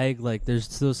flag, like, there's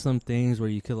still some things where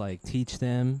you could like teach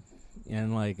them,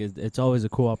 and like it's always a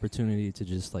cool opportunity to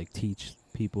just like teach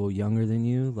people younger than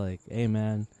you. Like, hey,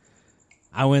 man,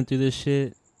 I went through this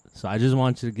shit, So I just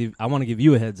want you to I want to give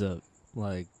you a heads up.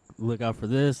 Like, look out for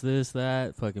this,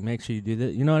 that. Fucking make sure you do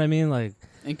that. You know what I mean? Like,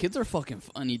 And kids are fucking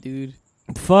funny, dude.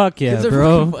 fuck yeah, Kids are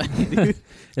bro. fucking funny, dude.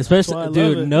 Especially,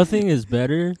 dude, nothing is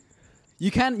better.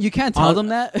 You can't tell them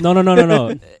that.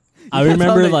 No. I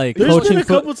remember like There's coaching been a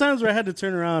couple times where I had to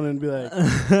turn around and be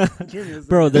like,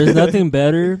 bro, there's nothing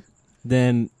better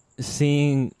than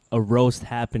seeing a roast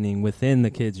happening within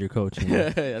the kids you're coaching,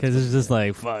 because it's just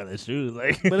like, fuck, that's true.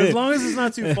 Like, but as long as it's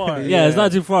not too far. yeah, it's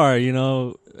not too far, you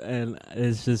know, and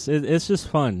it's just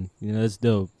fun, you know, it's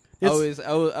dope. I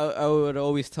would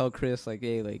always tell Chris, like,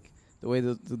 hey, like, the way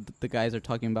the guys are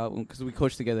talking about, because we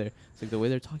coach together, it's like the way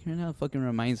they're talking right now fucking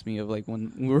reminds me of like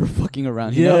when we were fucking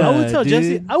around. You know? I would tell dude.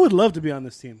 Jesse, I would love to be on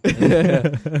this team.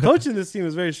 Coaching this team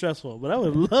is very stressful, but I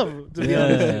would love to be on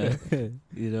this team.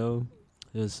 You know,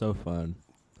 it was so fun.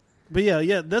 But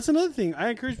yeah, that's another thing. I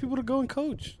encourage people to go and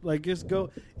coach. Like, just go.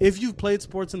 If you've played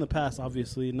sports in the past,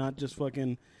 obviously, not just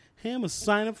fucking, hey, I'm going to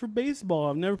sign up for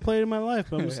baseball. I've never played in my life,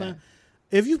 but I'm going to sign.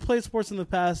 If you've played sports in the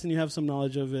past and you have some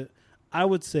knowledge of it, I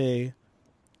would say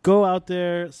go out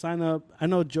there, sign up. I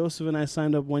know Joseph and I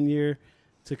signed up 1 year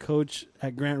to coach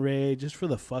at Grant Ray just for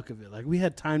the fuck of it. Like, we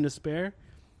had time to spare.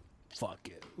 Fuck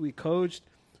it. We coached.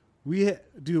 We were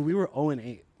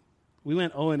 0-8. We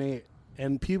went 0-8,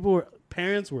 and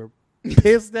parents were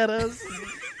pissed at us.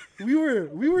 We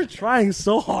were trying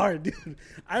so hard, dude.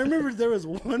 I remember there was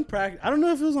one practice. I don't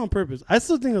know if it was on purpose. I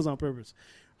still think it was on purpose.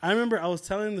 I remember I was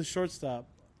telling the shortstop,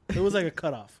 it was like a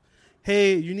cutoff.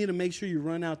 Hey, you need to make sure you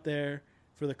run out there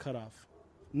for the cutoff.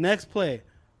 Next play,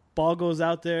 ball goes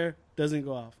out there, doesn't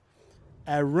go off.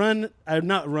 I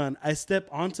step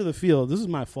onto the field. This is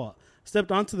my fault.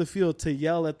 Stepped onto the field to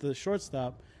yell at the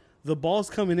shortstop. The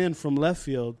ball's coming in from left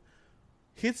field.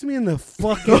 Hits me in the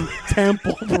fucking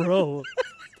temple, bro.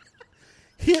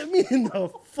 Hit me in the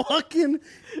fucking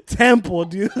temple,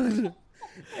 dude.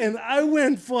 And I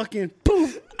went fucking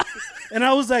poof. And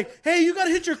I was like, hey, you got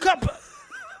to hit your cup.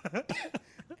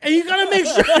 And you got to make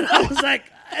sure. And I was like,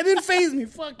 it didn't faze me.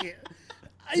 Fuck it.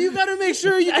 You got to make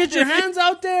sure you get your hands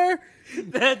out there.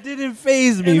 That didn't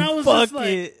faze me. And I was Fuck just like,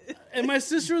 it. And my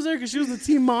sister was there because she was the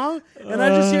team mom. And I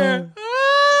just hear,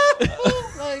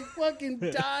 like fucking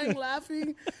dying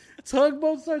laughing.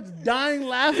 Tugboat starts dying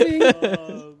laughing.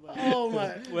 Oh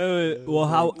my! Wait. Well,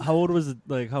 how old was it?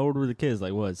 Like, how old were the kids?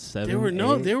 Like, what? 7?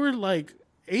 They were like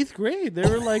 8th grade. They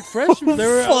were like freshmen. They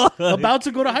were about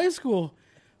to go to high school.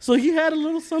 So he had a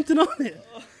little something on it,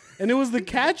 and it was the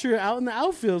catcher out in the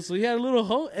outfield. So he had a little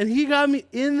hole, and he got me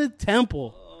in the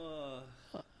temple.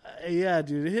 Yeah,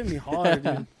 dude, it hit me hard,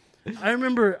 dude. I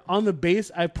remember on the base,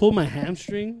 I pulled my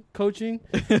hamstring coaching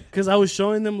because I was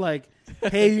showing them like,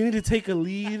 hey, you need to take a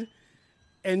lead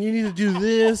and you need to do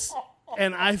this.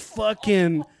 And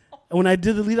when I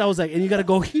did the lead, I was like, and you got to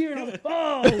go here. And I was like,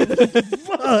 oh,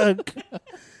 fuck.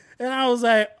 And I was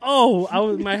like,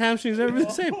 my hamstrings never been the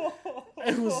same.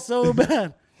 It was so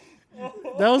bad.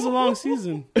 That was a long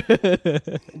season.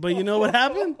 But you know what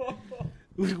happened?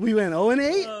 We went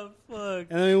 0-8. Fuck.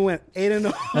 And then we went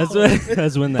 8-0.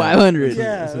 That's when that 500. Yeah.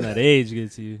 That's when that age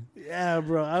gets you. Yeah,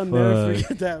 bro. I'll never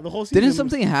forget that. The whole season. Didn't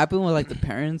something happen with like the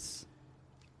parents?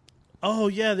 Oh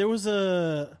yeah, there was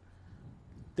a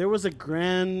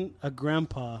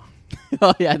grandpa.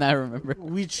 Oh yeah, and I remember.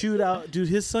 We chewed out, dude.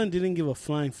 His son didn't give a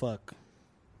flying fuck.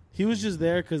 He was just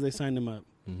there because they signed him up,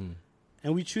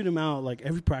 and we chewed him out like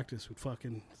every practice.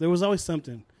 There was always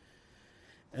something.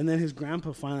 And then his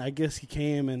grandpa finally, I guess he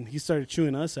came and he started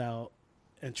chewing us out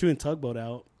and chewing Tugboat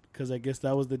out because I guess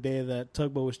that was the day that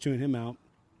Tugboat was chewing him out.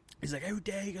 He's like, every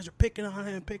day you guys are picking on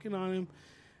him.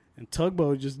 And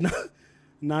Tugboat just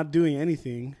not doing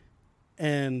anything.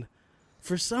 And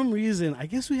for some reason, I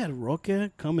guess we had Roque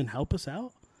come and help us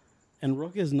out. And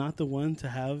Roque is not the one to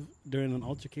have during an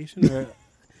altercation.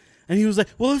 And he was like,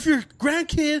 well, if your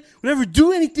grandkid would ever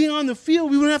do anything on the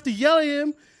field, we wouldn't have to yell at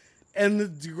him. And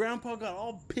the grandpa got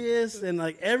all pissed, and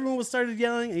like everyone started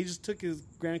yelling, and he just took his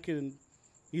grandkid and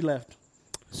he left.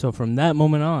 So from that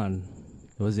moment on,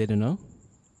 it was 8-0.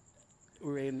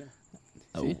 We're 8-0.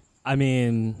 See? I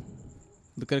mean,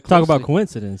 Look at it talk closely. about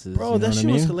coincidences, Bro, you know that what shit I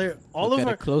mean? was hilarious. Look at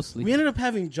it closely. We ended up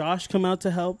having Josh come out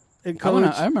to help and coach.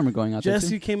 I remember going out there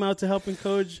Jesse too. came out to help and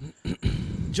coach.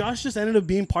 Josh just ended up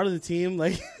being part of the team.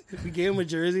 Like, we gave him a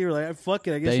jersey. We're like, fuck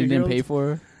it. I guess That you didn't pay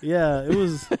for. Yeah, it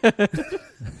was.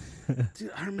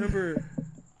 Dude, I remember.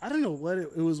 I don't know what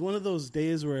it was. One of those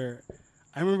days where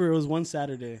I remember it was one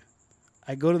Saturday.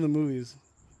 I go to the movies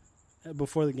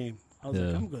before the game. I was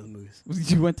like, I'm going to the movies.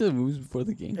 You went to the movies before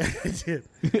the game? I did.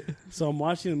 So I'm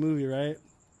watching the movie, right?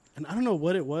 And I don't know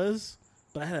what it was,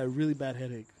 but I had a really bad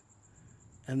headache.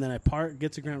 And then I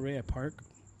get to Grant Ray, I park.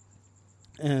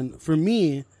 And for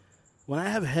me, when I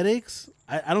have headaches,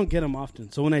 I don't get them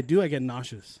often. So when I do, I get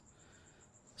nauseous.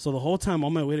 So the whole time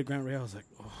on my way to Grand Ray, I was like,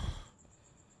 oh,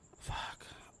 fuck,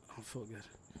 I don't feel good.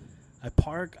 I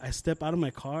park, I step out of my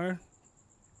car,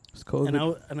 It's cold.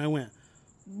 and I went,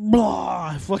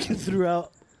 blah, I fucking threw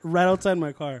out right outside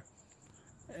my car.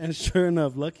 And sure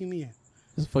enough, lucky me,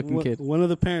 This fucking kid. one of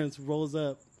the parents rolls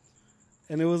up,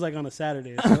 and it was like on a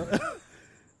Saturday. So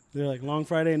they're like, long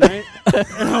Friday night.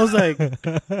 And I was like,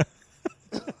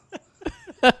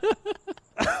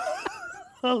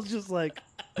 I was just like,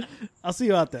 I'll see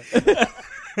you out there.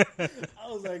 I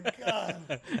was like,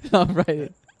 God. All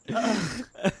right.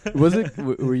 Was it?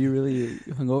 Were you really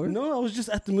hungover? No, I was just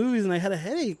at the movies and I had a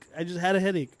headache. I just had a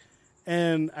headache.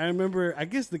 And I remember, I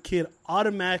guess the kid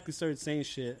automatically started saying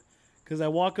shit. Because I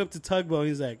walk up to Tugboat and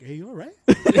he's like, hey, you all right?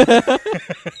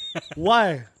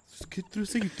 Why? This kid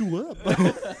saying you threw up.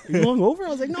 You hungover? I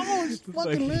was like, no, it's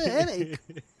fucking little headache.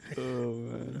 Oh,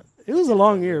 man. It was a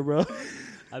long year, bro.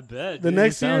 I bet. The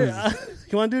next year,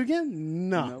 you want to do it again?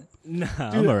 No. Nope.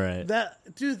 Nah, Dude, I'm alright.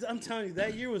 Dude, I'm telling you,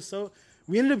 that year was so...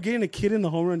 We ended up getting a kid in the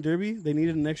home run derby. They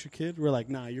needed an extra kid. We're like,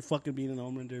 nah, you're fucking being in the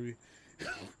home run derby.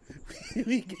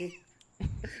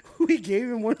 we gave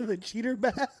him one of the cheater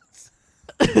bats.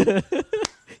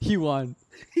 He won.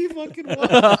 He fucking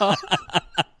won.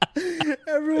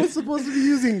 Everyone's supposed to be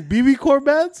using BB Core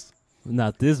bats.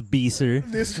 Not this beaster.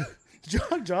 This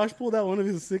Josh pulled out one of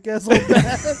his sick ass old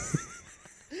bats.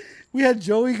 We had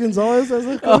Joey Gonzalez as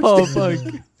a coach. Oh, fuck.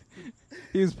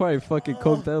 He was probably fucking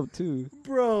coked up, too.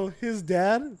 Bro, his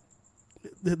dad,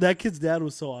 that kid's dad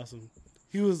was so awesome.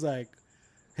 He was like,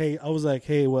 hey, I was like,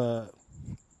 hey,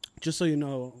 just so you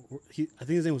know, I think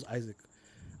his name was Isaac.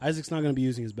 Isaac's not going to be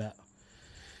using his bat.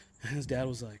 And his dad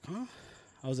was like, huh?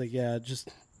 I was like, yeah, just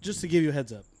to give you a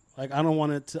heads up. Like, I don't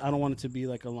want it to be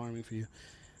like alarming for you.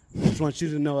 I just want you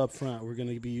to know up front we're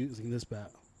going to be using this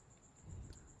bat.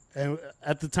 And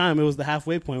at the time, it was the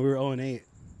halfway point. We were 0-8.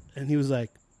 And he was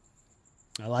like,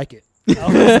 I like it.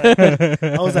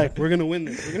 I was like, we're going to win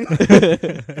this.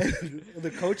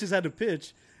 The coaches had to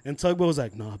pitch. And Tugboat was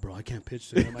like, nah, bro, I can't pitch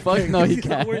today. I'm like, Fuck no, he can't.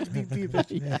 can't. Where's BP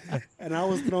pitching? Yeah. And I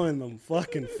was throwing them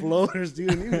fucking floaters,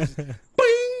 dude. And he was,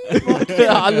 bing! Fucking,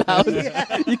 How loud?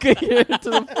 yeah. You could hear it to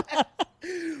the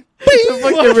Bing!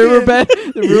 fucking riverbed.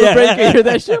 The riverbed, you hear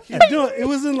that shit? No, it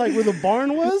wasn't like where the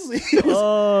barn was. He was,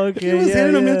 Oh, okay. he was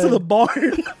hitting them into the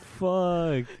barn.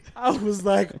 Fuck. I was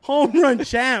like, home run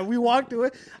champ. We walked away.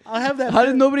 I have that. How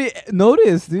did nobody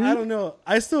notice, dude? I don't know.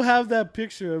 I still have that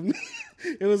picture of me.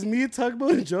 It was me,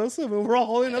 Tugboat, and Joseph, and we're all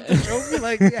holding up the trophy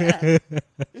like, yeah.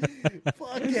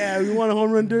 Fuck yeah, we won a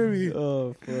home run derby.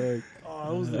 Oh, fuck.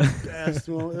 Oh, it was the best.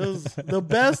 It was the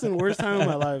best and worst time of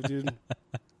my life, dude.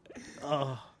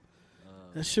 Oh,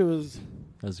 that shit was...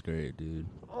 That's great, dude.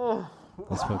 Oh,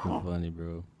 That's fucking funny,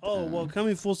 bro. oh well,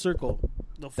 coming full circle.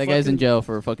 That guy's in jail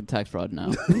for fucking tax fraud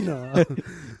now. No.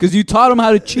 Because you taught him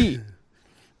how to cheat.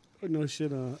 No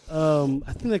shit. I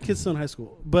think that kid's still in high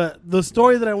school. But the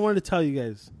story that I wanted to tell you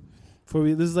guys,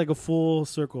 this is like a full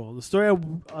circle. The story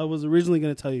I was originally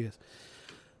going to tell you guys.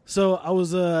 So I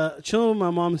was chilling with my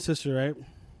mom and sister, right?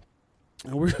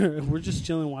 And we're just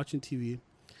chilling, watching TV.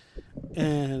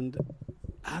 And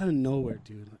out of nowhere,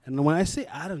 dude. And when I say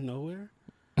out of nowhere,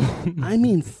 I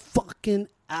mean fucking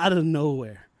out of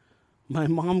nowhere. My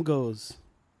mom goes,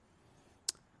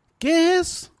 "¿Qué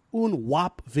es un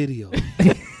WAP video?"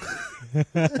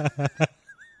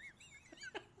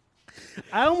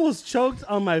 I almost choked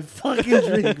on my fucking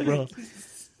drink, bro.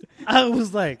 I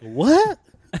was like, what?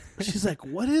 She's like,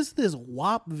 what is this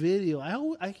WAP video?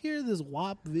 I hear this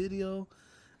WAP video,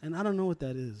 and I don't know what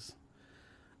that is.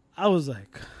 I was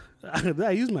like,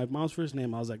 I used my mom's first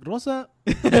name. I was like, Rosa.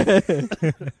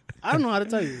 I don't know how to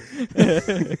tell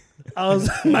you.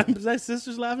 My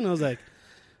sister's laughing. I was like,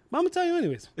 Mom will tell you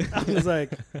anyways. I was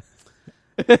like,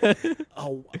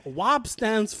 WAP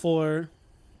stands for...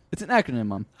 It's an acronym,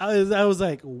 Mom. I was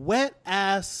like, wet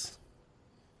ass...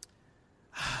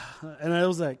 And I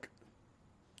was like,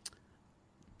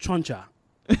 choncha.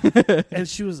 And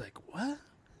she was like, what?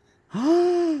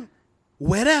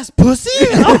 Wet ass pussy?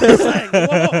 I was like,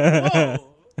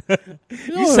 whoa.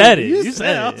 You said it. You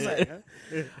said I it. was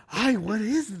like, what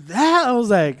is that? I was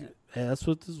like, hey, that's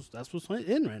what's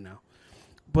in right now.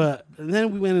 But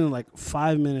then we went in like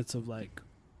 5 minutes of like,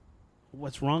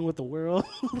 what's wrong with the world?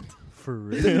 For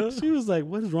real? She was like,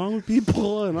 what is wrong with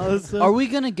people and all this stuff. Are we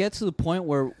going to get to the point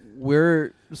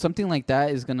where something like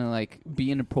that is going to like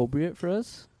be inappropriate for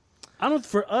us?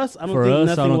 For us, I don't For think us,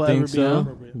 nothing I don't will think ever be so.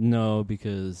 inappropriate. No,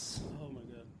 because Oh my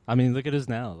god. I mean, look at us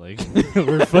now. Like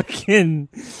we're fucking.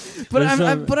 But there's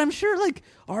I'm sure like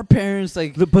our parents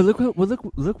like but look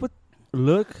what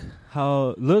look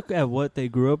at what they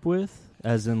grew up with,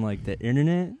 as in like the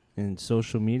internet and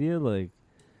social media. Like,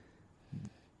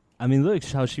 I mean, look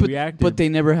how she reacted. But they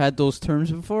never had those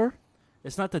terms before.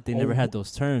 It's not that they never had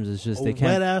those terms. It's just they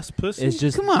can't. Wet ass pussy. It's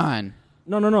just Come on.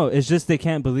 No. It's just they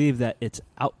can't believe that it's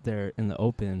out there in the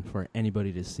open for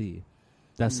anybody to see.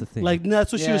 That's the thing. Like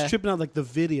that's what she was tripping out. Like the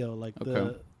video. Like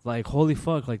the. Like holy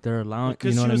fuck! Like they're allowing.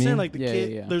 You know what I mean? Saying, like the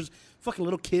kid. There's fucking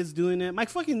little kids doing it. My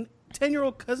fucking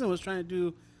 10-year-old cousin was trying to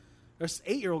do. Or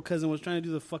 8-year-old cousin was trying to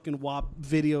do the fucking WAP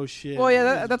video shit. Well,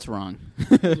 yeah, that's wrong.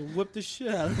 Whip the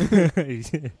shit out of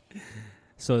it.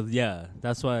 So, yeah,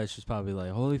 that's why she's probably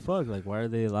like, holy fuck, like, why are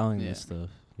they allowing this stuff,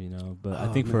 you know? But I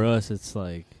think for us, it's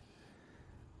like,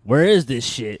 where is this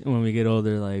shit when we get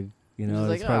older? Like, you know,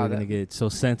 it's probably going to get so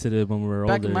sensitive when we're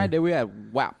older. Back in my day, we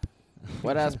had WAP.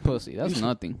 Wet-ass pussy. That's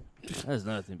nothing. That's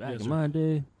nothing. Back in my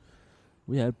day,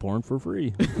 we had porn for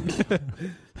free.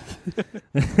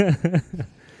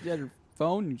 You had your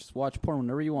phone, you just watch porn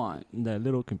whenever you want. That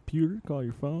little computer, call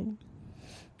your phone.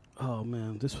 Oh,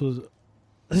 man, this was...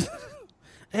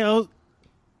 Hey,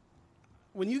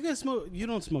 when you guys smoke, you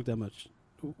don't smoke that much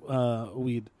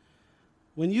weed.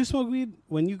 When you smoke weed,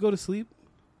 when you go to sleep,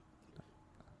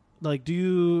 like, do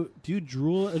you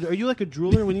drool? Are you like a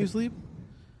drooler when you sleep?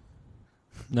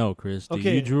 No, Chris. Do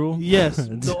you drool? Yes.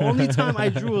 The only time I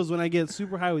drool is when I get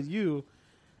super high with you.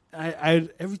 I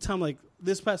every time, like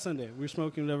this past Sunday, we were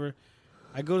smoking whatever.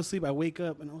 I go to sleep, I wake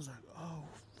up, and I was like, oh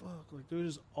fuck! Like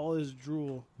there's just all this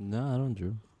drool. No, I don't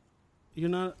drool. You're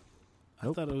not.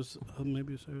 Nope. I thought it was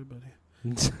maybe it's everybody.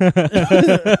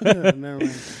 Never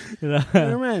mind.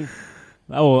 Never mind.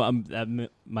 Oh, that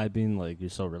might be like you're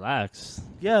so relaxed.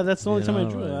 Yeah, that's the only time I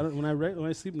drool. Like, I don't, when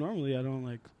I sleep normally, I don't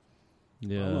like.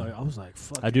 Yeah, I was like,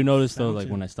 fuck. I do notice though, like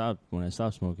when I stopped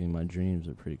smoking, my dreams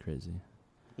are pretty crazy.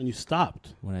 When you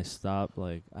stopped? When I stopped,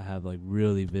 like I have like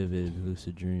really vivid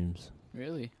lucid dreams.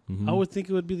 Really? Mm-hmm. I would think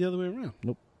it would be the other way around.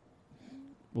 Nope.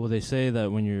 Well, they say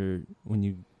that when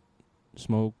you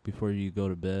smoke before you go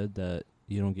to bed, that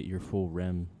you don't get your full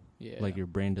REM. Yeah. Like your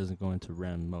brain doesn't go into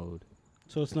REM mode.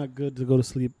 So it's not good to go to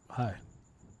sleep high.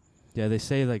 Yeah, they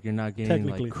say like you're not getting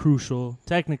like crucial.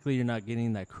 Technically, you're not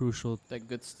getting that crucial. That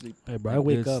good sleep. Hey, bro, I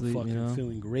wake up fucking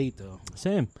feeling great though.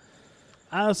 Same.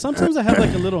 Sometimes I have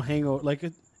like a little hangover. Like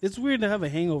it's weird to have a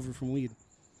hangover from weed,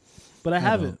 but I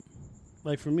have it.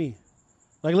 Like for me,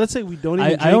 like let's say we don't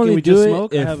even drink and we just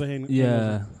smoke. I have a hangover.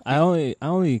 Yeah, I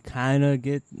only kind of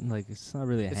get like it's not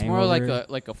really a hangover. It's more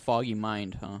like a foggy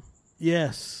mind, huh?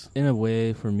 Yes, in a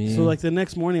way for me. So like the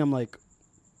next morning, I'm like,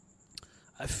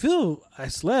 I feel I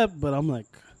slept, but I'm like,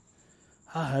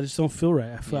 I just don't feel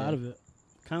right. I feel out of it.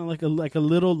 Kind of like a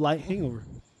little light hangover.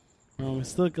 It's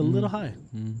still like a little high.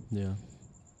 Yeah.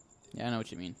 Yeah, I know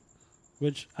what you mean.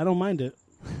 Which I don't mind it.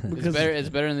 It's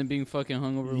better than being fucking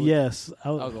hungover with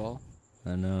alcohol.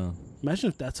 I know. Imagine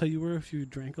if that's how you were if you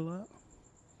drank a lot.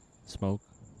 Smoke?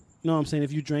 No, I'm saying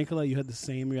if you drank a lot, you had the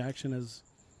same reaction as,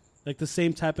 like the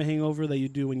same type of hangover that you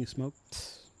do when you smoke.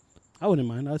 I wouldn't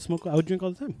mind. I'd smoke. I would drink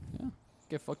all the time. Yeah.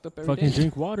 Get fucked up every day. Fucking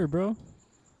drink water, bro.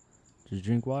 Just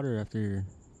drink water after.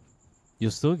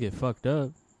 You'll still get fucked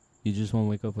up. You just won't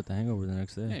wake up with the hangover the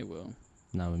next day. Yeah, you will.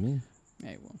 Not with me.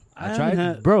 Yeah, you will. I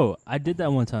tried. Bro, I did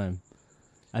that one time.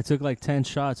 I took like 10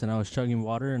 shots and I was chugging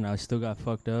water and I still got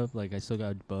fucked up. Like I still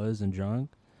got buzzed and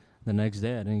drunk. The next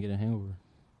day I didn't get a hangover.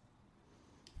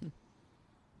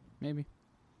 Maybe.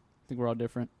 I think we're all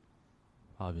different.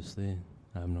 Obviously.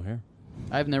 I have no hair.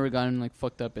 I've never gotten like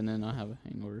fucked up and then not have a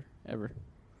hangover ever.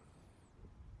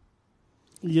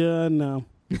 Yeah, no.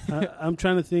 I'm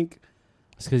trying to think.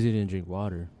 It's because you didn't drink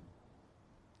water.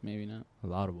 Maybe not. A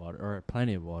lot of water. Or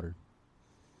plenty of water.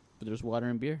 But there's water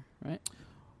and beer, right?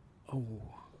 Oh.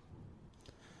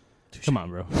 Come on,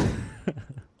 bro.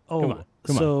 Come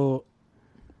on.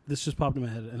 This just popped in my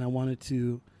head, and I wanted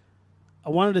to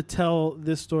tell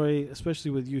this story,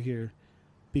 especially with you here,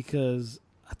 because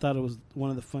I thought it was one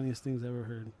of the funniest things I ever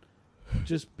heard,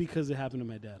 just because it happened to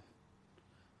my dad.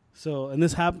 So, and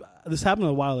this happened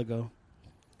a while ago.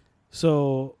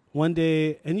 So one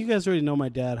day, and you guys already know my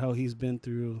dad, how he's been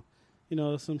through,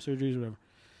 some surgeries or whatever.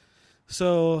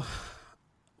 So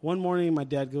one morning, my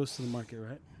dad goes to the market,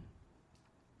 right?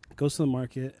 Goes to the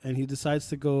market, and he decides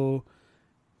to go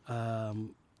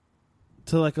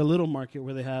to like a little market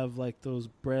where they have like those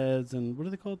breads and what are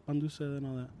they called? Pandusa and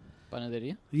all that.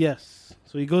 Panaderia? Yes.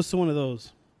 So he goes to one of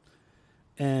those,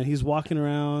 and he's walking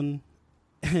around,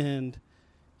 and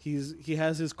he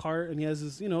has his cart and he has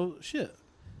his shit,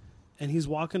 and he's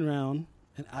walking around,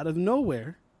 and out of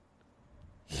nowhere,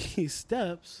 he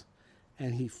steps,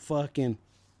 and he fucking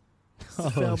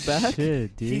fell back.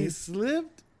 Shit, dude. He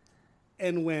slipped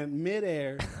and went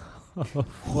midair Oh,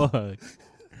 fuck.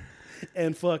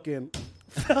 And fucking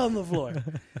fell on the floor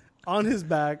on his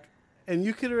back. And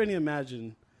you could already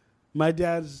imagine my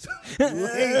dad's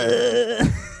laying.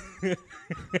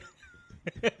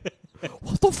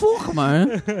 What the fuck,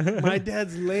 man? My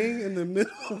dad's laying in the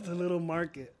middle of the little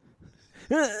market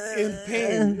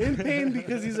in pain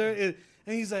because he's there.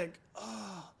 And he's like,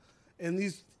 oh. And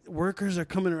these workers are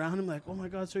coming around him like, oh my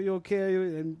God, sir, you okay?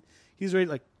 And he's ready,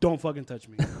 like, don't fucking touch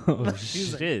me. Oh,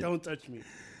 He's like, shit. don't touch me.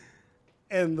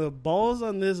 And the balls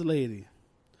on this lady,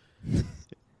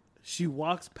 she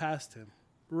walks past him,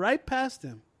 right past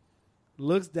him,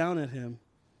 looks down at him,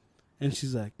 and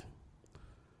she's like,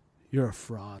 you're a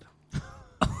fraud.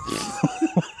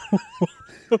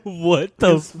 What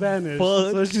the In Spanish.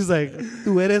 fuck? So she's like,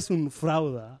 tú eres un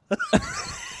frauda.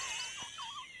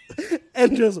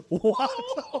 And just walked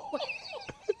away.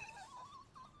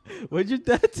 What'd your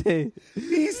dad say?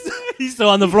 He's He's still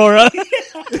on the floor, huh?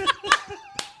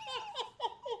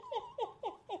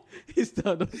 He's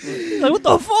still on the floor. Like, what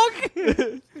the fuck?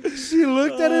 She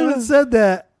looked at him and said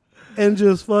that and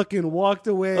just fucking walked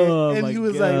away. Oh, and my he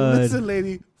was God. like, listen,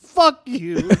 lady, fuck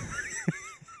you.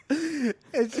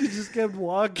 And she just kept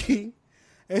walking.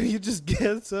 And he just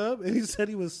gets up and he said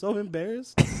he was so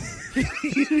embarrassed. He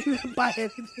didn't even buy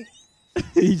anything.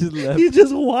 He just left. He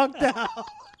just walked out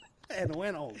and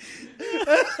went home.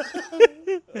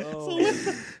 So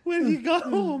when he got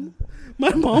home,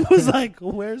 my mom was like,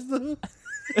 where's the...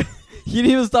 He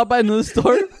didn't even stop by another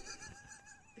store.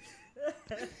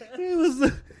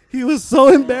 He was so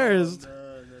embarrassed.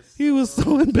 He was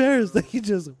so embarrassed that he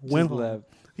just went home. left.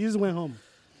 He just went home.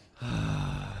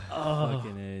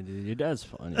 Fucking A, dude. Your dad's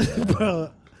funny.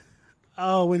 Bro,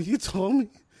 oh, when he told me,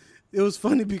 it was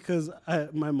funny because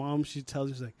my mom, she tells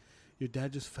me, she's like, your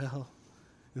dad just fell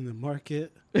in the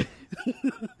market.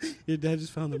 Your dad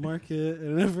just fell in the market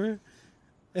and whatever.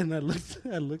 And I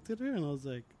looked at her and I was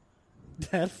like,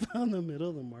 Dad fell in the middle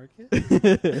of the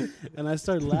market? And I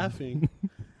started laughing.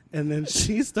 And then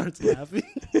she starts laughing.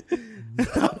 And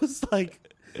I was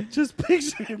like, just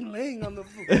picture him laying on the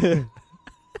floor.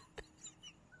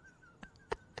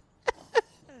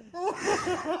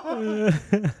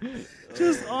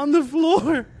 Just on the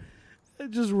floor.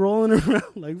 Just rolling around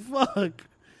like, fuck.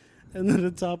 And then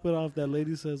to top it off, that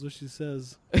lady says what she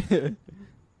says.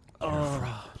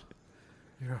 Oh,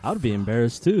 I'd be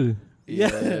embarrassed too.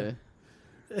 yeah.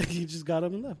 He just got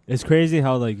up and left. It's crazy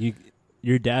how like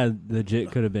your dad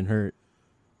legit could have been hurt,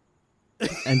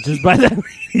 and just by that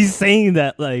he's saying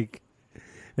that like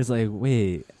it's like,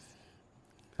 wait,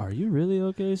 are you really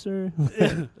okay, sir?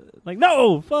 Like,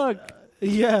 no, fuck.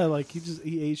 Yeah, like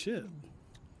he ate shit.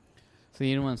 So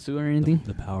you didn't want to sue or anything?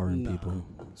 The power in No. people.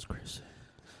 It's crazy.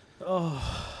 Oh,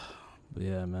 But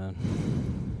yeah, man.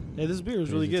 hey, this beer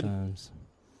was really Crazy good. Times.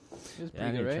 It's Yeah, I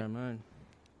pretty need good, to try right? mine.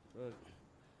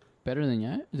 Better than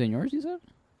yours, you said?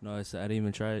 No, I said I didn't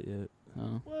even try it yet.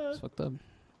 Oh, What? it's fucked up.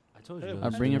 I told Hey, you.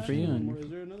 I'll bring it for you and- Is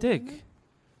there another Dick. one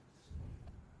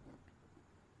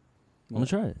I'm gonna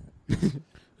try it. there?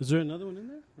 Is there another one in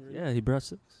there? Or- Yeah, he brought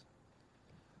 6.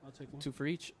 I'll take one. 2 for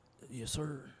each. Yes,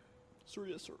 sir. Sir,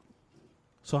 yes, sir.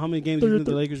 So how many games do you think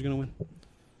the Lakers are gonna win?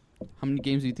 How many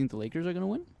games do you think the Lakers are going to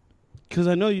win? Because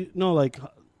I know you know, like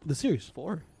the series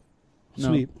 4. No.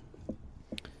 sweep.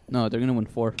 No, they're going to win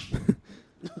 4.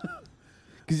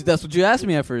 Because that's what you asked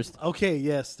me at first. Okay,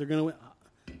 yes, they're gonna win.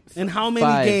 And how many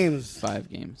 5 games? 5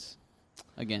 games.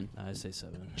 Again. I say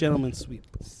 7. Gentlemen sweep.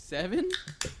 7?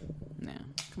 Nah.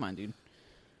 Come on, dude.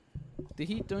 The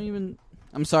Heat don't even...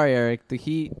 I'm sorry, Eric. The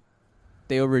Heat,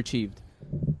 they overachieved.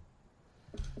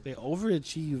 They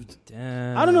overachieved.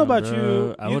 Damn. I don't know about bro.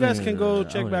 you. I You wouldn't guys can even- go I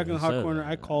check wouldn't back in the even hot say corner. that.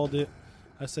 I called it.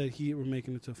 I said Heat were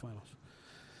making it to the finals.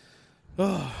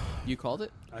 Oh, You called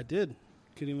it? I did.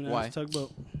 Couldn't even Why? ask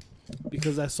Tugboat.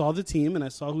 Because I saw the team and I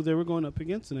saw who they were going up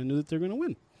against and I knew that they're going to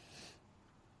win.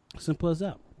 Simple as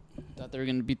that. Thought they were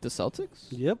going to beat the Celtics?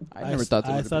 Yep. I never thought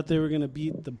they I would've thought they were going to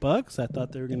beat the Bucks. I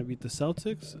thought they were going to beat the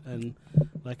Celtics. And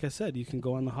like I said, you can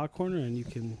go on the hot corner and you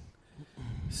can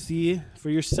see for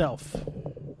yourself.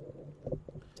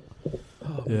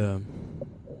 Oh, Yeah. Man,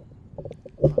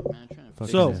 I'm trying to Fuck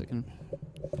fix So- this. I can-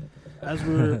 As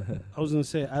we're, I was going to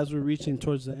say, as we're reaching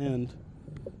towards the end,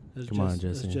 as Come on, as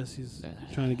Jesse. Jesse's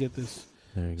trying to get this.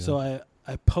 There you go. So I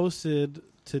posted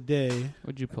today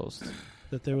What'd you post?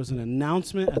 that there was an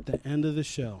announcement at the end of the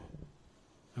show.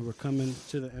 And we're coming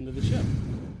to the end of the show.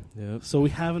 Yep. So we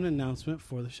have an announcement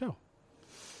for the show.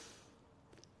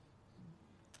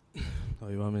 Oh,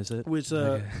 you want me to say it? Which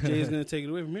Okay. Jay's going to take it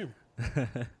away from here.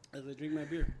 As I drink my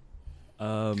beer.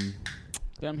 Let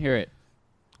him hear it.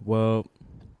 Well,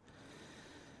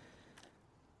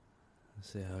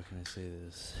 Let's see, how can I say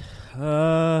this?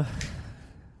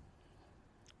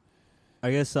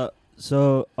 I guess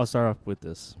so. I'll start off with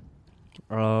this.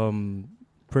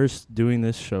 First doing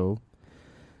this show,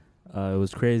 it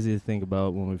was crazy to think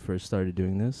about when we first started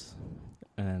doing this,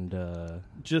 and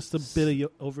just a bit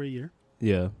of over a year.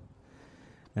 Yeah,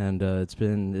 and it's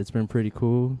been pretty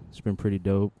cool. It's been pretty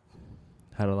dope.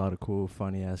 Had a lot of cool,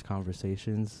 funny ass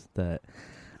conversations that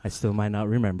I still might not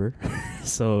remember.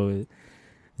 So,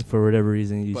 for whatever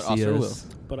reason, you But see Oscar us.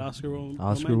 will. But Oscar will.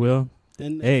 Oscar will.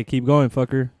 And Hey, keep going,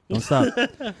 fucker. Don't stop.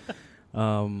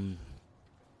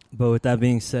 But with that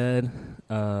being said,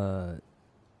 in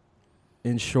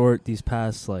short, these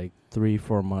past like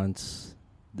 3-4 months,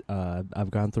 I've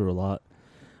gone through a lot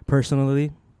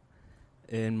personally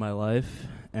in my life,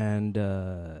 and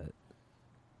I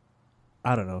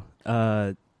don't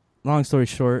know. Long story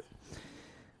short,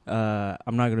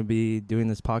 I'm not gonna be doing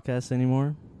this podcast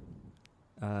anymore.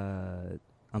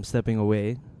 I'm stepping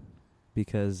away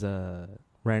because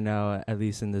right now, at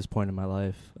least in this point in my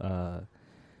life, I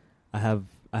have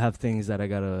things that I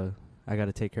gotta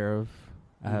take care of.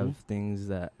 I have things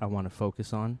that I want to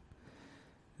focus on,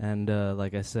 and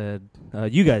like I said,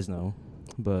 you guys know,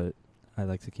 but I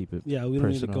like to keep it. Yeah, we don't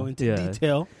need to personal. go into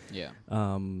detail. Yeah.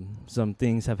 Some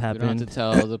things have You happened. don't have to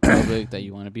tell the public that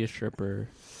you want to be a stripper.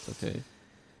 It's okay.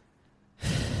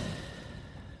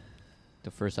 The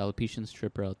first alopecia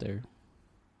stripper out there.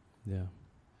 Yeah,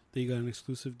 That you got an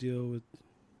exclusive deal with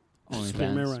OnlyFans.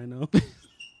 Spearmint Rhino.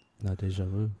 not deja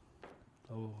vu.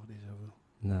 Oh, deja vu.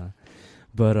 Nah,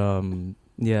 but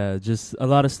yeah, just a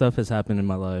lot of stuff has happened in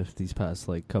my life these past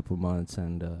like couple months,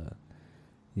 and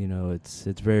you know, it's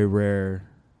very rare.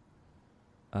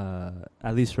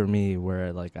 At least for me,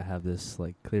 where like I have this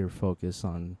like clear focus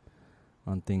on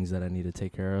things that I need to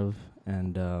take care of,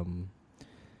 and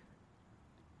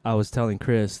I was telling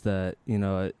Chris that, you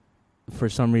know, for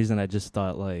some reason I just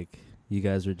thought like you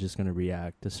guys were just gonna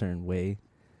react a certain way,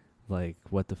 like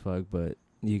what the fuck, but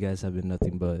you guys have been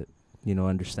nothing but, you know,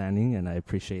 understanding, and I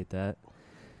appreciate that,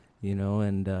 you know,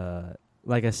 and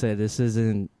like I said, this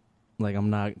isn't like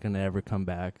I'm not gonna ever come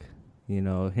back, you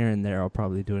know. Here and there I'll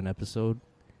probably do an episode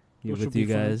with you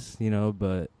guys, you know,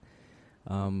 but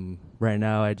right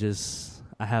now I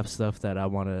have stuff that I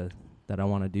wanna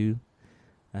do.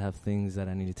 I have things that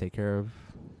I need to take care of.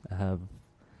 I have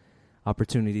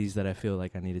opportunities that I feel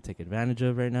like I need to take advantage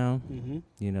of right now,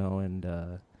 you know, and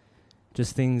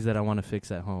just things that I want to fix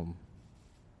at home,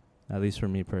 at least for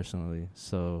me personally.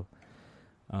 So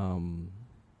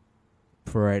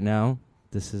for right now,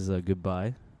 this is a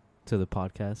goodbye to the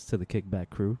podcast, to the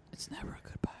Kickback crew. It's never a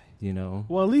goodbye. You know,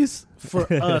 Well, at least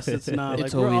for us, it's not.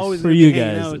 It's Like, we're always always for gonna you be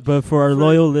hanging guys, out. but for our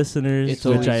loyal listeners, It's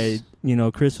which always- you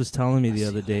know, Chris was telling me the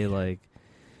other day, like,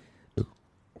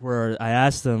 where I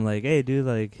asked him, like, hey, dude,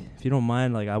 like, if you don't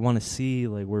mind, like, I want to see,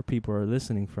 like, where people are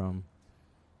listening from.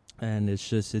 And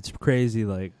it's crazy,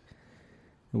 like,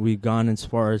 we've gone as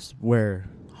far as where?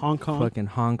 Hong Kong. Fucking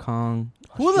Hong Kong.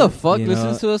 Who the fuck You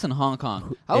listens know, to us in Hong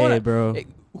Kong? How would Hey, I- bro. Hey,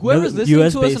 whoever's Mil- listening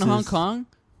US to us in Hong bases. Kong,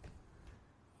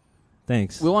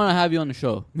 Thanks. we want to have you on the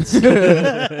show.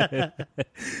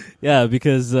 Yeah,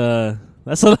 because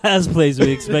that's the last place we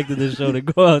expected the show to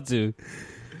go out to.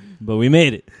 But we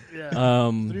made it.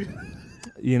 Yeah.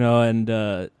 You know, and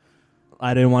I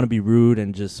didn't want to be rude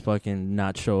and just fucking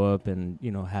not show up and,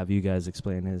 you know, have you guys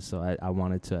explain it. So I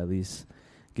wanted to at least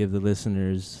give the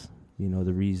listeners, you know,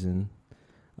 the reason.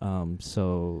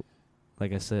 So,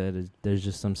 like I said, there's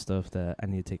just some stuff that I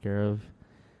need to take care of.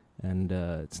 And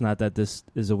it's not that this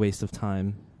is a waste of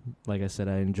time. Like I said,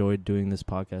 I enjoyed doing this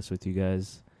podcast with you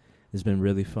guys. It's been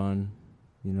really fun.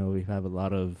 You know, we have a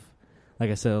lot of,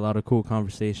 like I said, a lot of cool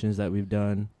conversations that we've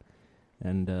done.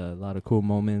 And a lot of cool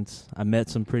moments. I met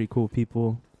some pretty cool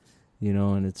people, you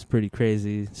know, and it's pretty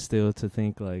crazy still to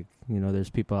think, like, you know,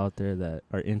 there's people out there that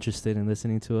are interested in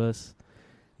listening to us,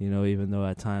 you know, even though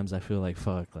at times I feel like,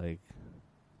 fuck, like,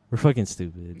 we're fucking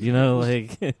stupid, you know,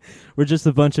 like, we're just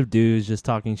a bunch of dudes just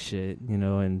talking shit, you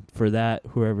know, and for that,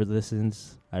 whoever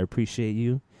listens, I appreciate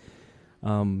you.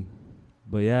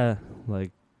 But yeah, like,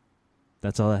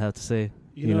 that's all I have to say,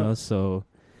 you know, so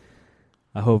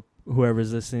I hope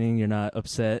whoever's listening, you're not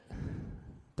upset.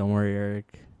 Don't worry,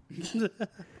 Eric.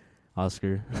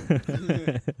 Oscar.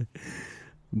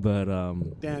 But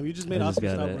Damn, you just made I just Oscar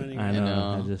got stop it. running. I know.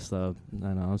 know. I just stopped.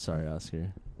 I know. I'm sorry,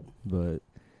 Oscar. But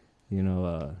you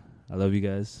know, I love you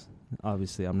guys.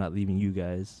 Obviously, I'm not leaving you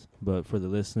guys, but for the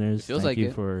listeners, It feels thank like you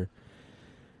it.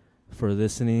 for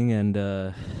listening, and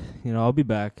you know, I'll be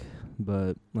back.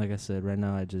 But like I said, right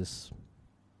now I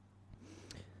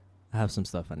have some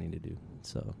stuff I need to do.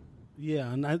 So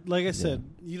Yeah, and like I said,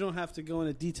 you don't have to go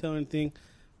into detail or anything,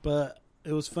 but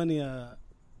it was funny. I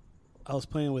was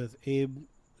playing with Abe.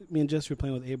 Me and Jesse were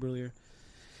playing with Abe earlier.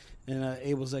 And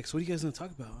Abe was like, so what are you guys going to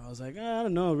talk about? I was like, I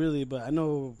don't know really, but I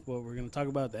know what we're going to talk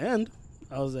about at the end.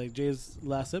 I was like, Jay's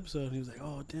last episode. And he was like,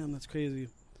 oh, damn, that's crazy.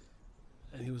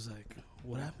 And he was like,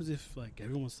 what happens if like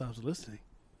everyone stops listening?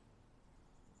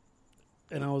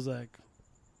 And I was like,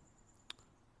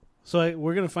 so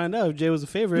we're going to find out if Jay was a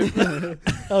favorite. I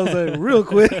was like, real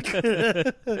quick.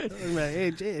 I'm like,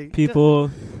 hey, Jay.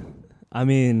 People, I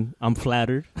mean, I'm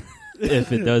flattered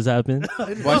if it does happen.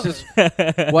 Watch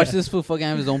this fool fucking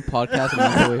have his own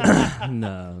podcast.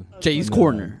 No. Jay's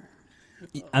Corner.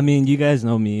 I mean, you guys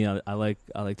know me. I like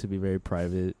to be very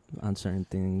private on certain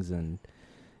things, and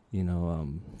you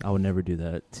know, I would never do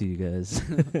that to you guys.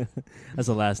 That's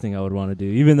the last thing I would want to do.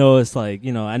 Even though it's like,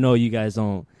 you know, I know you guys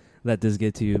don't let this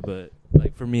get to you, but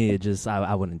like for me, it just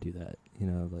I wouldn't do that. You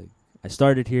know, like I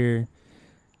started here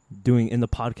doing in the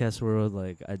podcast world,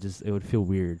 like it would feel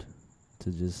weird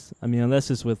to just. I mean,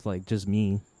 unless it's with like just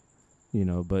me, you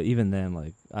know. But even then,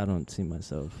 like I don't see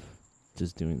myself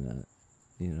just doing that,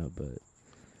 you know. But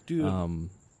dude,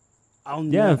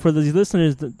 for the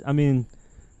listeners, I mean.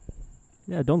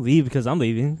 Yeah, don't leave because I'm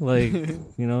leaving. Like,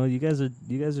 you know, you guys are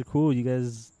cool. You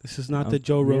guys. This is not the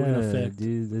Joe Rogan effect,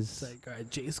 dude. It's like, all right,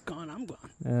 Jay's gone, I'm gone.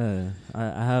 Yeah,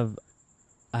 I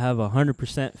have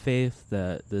 100% faith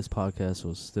that this podcast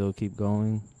will still keep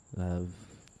going. I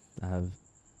have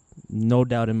no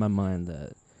doubt in my mind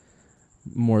that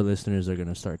more listeners are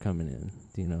gonna start coming in.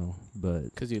 You know, but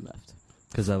because you left.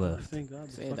 Because I left. Thank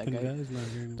God, Say that guy is not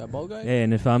here anymore. That bald guy. Hey,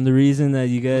 and if I'm the reason that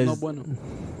you guys. No bueno.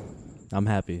 I'm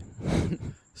happy.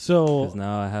 So because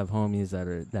now I have homies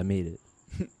that made it,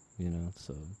 you know.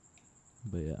 So,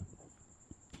 but yeah.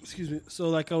 Excuse me. So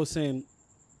like I was saying,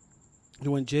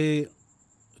 when Jay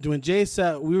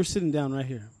sat, we were sitting down right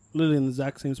here, literally in the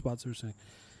exact same spots we were saying,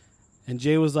 and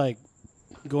Jay was like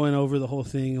going over the whole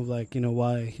thing of like, you know,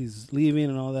 why he's leaving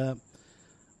and all that.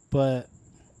 But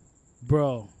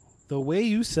bro, the way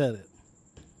you said it,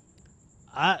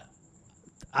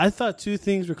 I thought two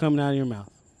things were coming out of your mouth.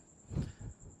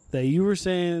 That you were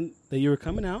saying that you were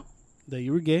coming out, that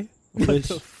you were gay. What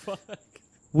the fuck?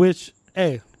 Which,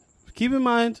 hey, keep in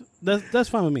mind, that's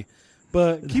fine with me.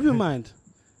 But keep in mind,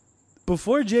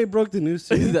 before Jay broke the news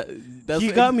to me,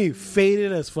 he got me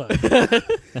faded as fuck.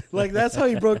 Like, that's how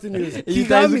he broke the news. He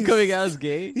got me coming out as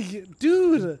gay?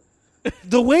 Dude,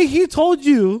 the way he told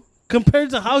you compared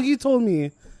to how he told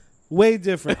me, way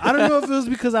different. I don't know if it was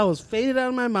because I was faded out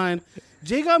of my mind.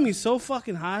 Jay got me so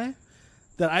fucking high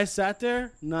that I sat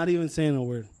there not even saying a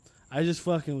word. I just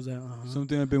fucking was like,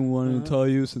 Something I've been wanting to tell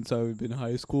you since I've been in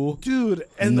high school. Dude,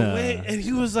 and the way, and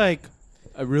he was like,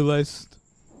 I realized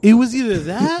it was either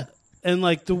that, and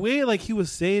like the way like he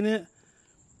was saying it,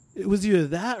 it was either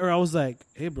that or I was like,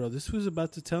 hey bro, this was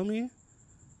about to tell me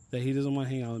that he doesn't want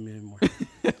to hang out with me anymore.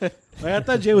 Like I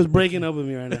thought Jay was breaking up with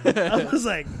me right now. I was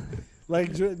like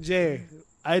Jay,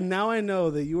 I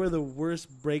know that you are the worst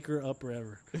breaker upper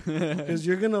ever. Because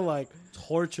you're going to like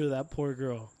torture that poor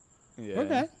girl. Yeah.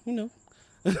 Okay, you know.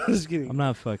 I'm just kidding. I'm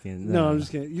not fucking. No, I'm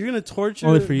just kidding. You're going to torture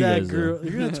only for you that guys, girl. though.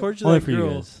 You're going to torture only that for girl.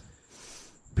 You guys.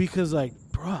 Because like,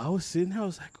 bro, I was sitting there, I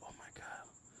was like, oh my God.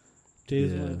 Jay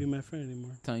doesn't want to be my friend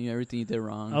anymore. Telling you everything you did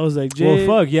wrong. I was like, Jay.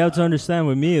 Well, fuck, you have to understand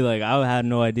with me, like, I had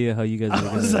no idea how you guys were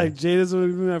I was like, Jay doesn't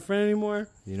want to be my friend anymore.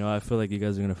 You know, I feel like you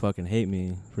guys are going to fucking hate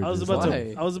me. For I was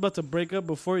about to break up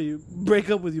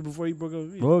with you before you broke up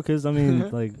with me. Well, because, I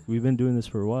mean, like, we've been doing this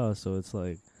for a while, so it's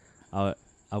like,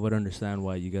 I would understand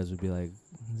why you guys would be like,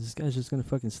 this guy's just going to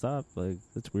fucking stop. Like,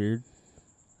 that's weird.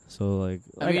 So, like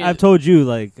I mean, I've told you,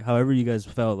 like, however you guys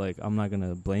felt, like, I'm not going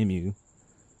to blame you.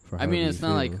 I mean, it's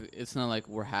not like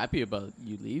we're happy about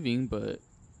you leaving, but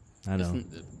I know.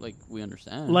 Like, we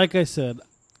understand. Like I said,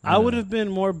 I would have been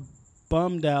more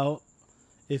bummed out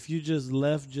if you just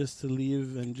left just to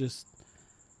leave and just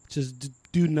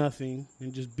do nothing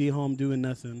and just be home doing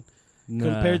nothing.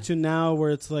 Compared to now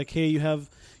where it's like, hey, you have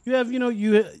you have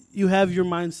your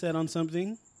mindset on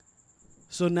something.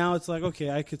 So now it's like, okay,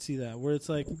 I could see that. Where it's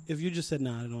like, if you just said,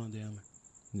 nah, I don't want to do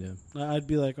it. Yeah. I'd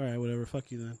be like, all right, whatever,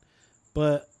 fuck you then.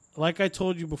 But like I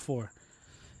told you before,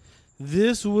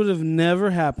 this would have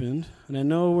never happened. And I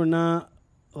know we're not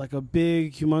like a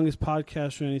big, humongous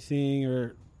podcast or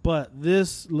anything, but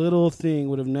this little thing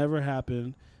would have never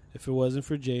happened if it wasn't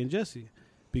for Jay and Jesse.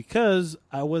 Because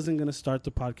I wasn't going to start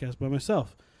the podcast by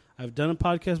myself. I've done a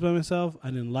podcast by myself. I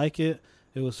didn't like it.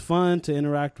 It was fun to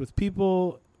interact with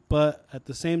people, but at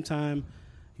the same time,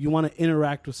 you want to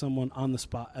interact with someone on the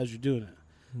spot as you're doing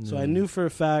it. So I knew for a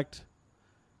fact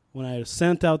when I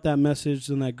sent out that message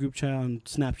in that group chat on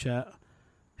Snapchat,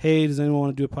 hey, does anyone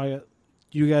want to do a podcast?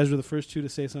 You guys were the first two to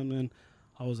say something.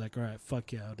 I was like, all right,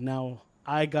 fuck yeah. Now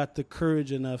I got the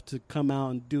courage enough to come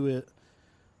out and do it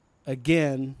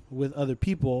again with other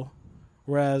people.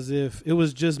 Whereas if it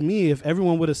was just me, if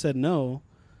everyone would have said no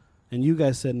and you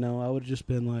guys said no, I would have just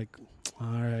been like, all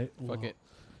right, Fuck it.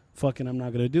 Fucking, I'm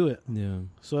not going to do it. Yeah.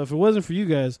 So if it wasn't for you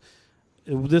guys,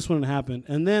 this wouldn't happen.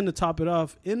 And then to top it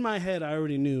off, in my head, I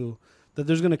already knew that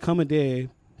there's going to come a day,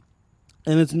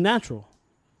 and it's natural.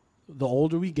 The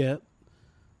older we get,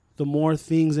 the more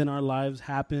things in our lives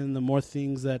happen, the more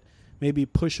things that maybe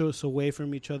push us away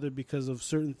from each other because of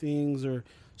certain things or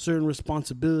certain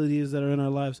responsibilities that are in our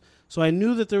lives. So I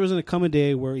knew that there was going to come a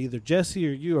day where either Jesse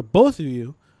or you or both of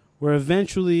you were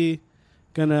eventually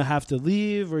going to have to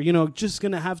leave, or, you know, just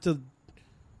going to have to,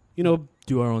 you know,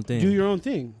 Do our own thing. do your own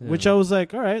thing, Yeah. which I was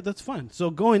like, all right, that's fine. So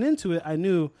going into it, I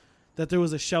knew that there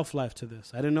was a shelf life to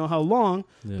this. I didn't know how long,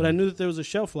 Yeah. but I knew that there was a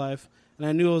shelf life. And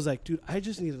I knew I was like, dude, I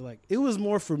just needed, like, it was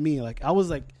more for me. Like, I was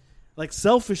like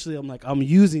selfishly, I'm like, I'm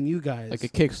using you guys. Like a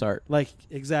kickstart. Like,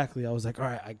 exactly. I was like, all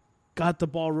right, I got the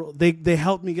ball. They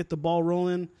helped me get the ball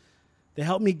rolling. They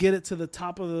helped me get it to the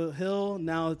top of the hill.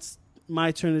 Now it's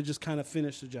my turn to just kind of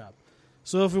finish the job.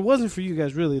 So if it wasn't for you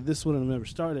guys, really, this wouldn't have ever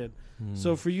started.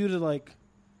 So for you to, like,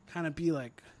 kind of be,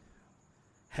 like,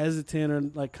 hesitant or,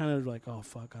 like, kind of like, oh,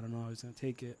 fuck, I don't know how he's going to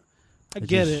take it. I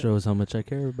get just it. shows how much I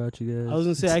care about you guys. I was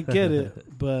going to say, I get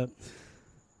it, but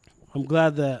I'm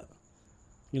glad that,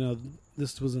 you know,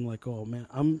 this wasn't like, oh, man,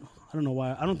 I don't know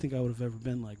why. I don't think I would have ever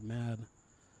been, like, mad.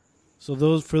 So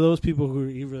for those people who are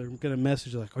either going to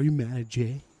message, like, are you mad at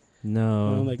Jay? No.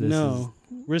 And I'm like, this no.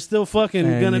 We're still fucking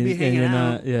is- going to and be you- hanging and you're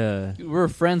out. not- yeah. We're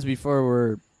friends before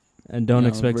we're. And don't You know,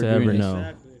 expect to we're ever doing know.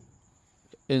 Exactly.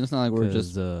 And it's not like we're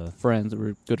 'Cause, just friends.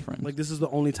 We're good friends. Like, this is the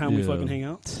only time we Yeah. fucking hang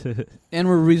out. And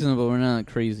we're reasonable. We're not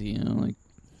crazy. You know, like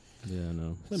Yeah,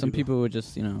 no. some people would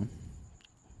just, you know,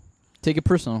 take it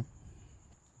personal.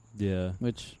 Yeah.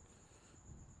 Which,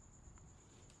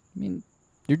 I mean,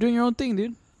 you're doing your own thing,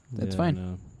 dude. That's Yeah, fine.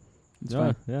 no. It's Yeah,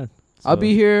 fine. yeah. I'll So-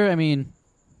 be here. I mean,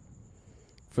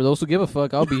 for those who give a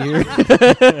fuck, I'll be here.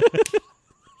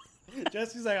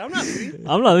 Jesse's like, I'm not leaving.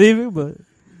 I'm not leaving, but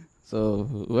So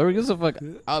whoever gives a fuck,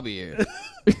 I'll be here.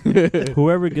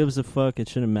 whoever gives a fuck, it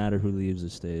shouldn't matter who leaves or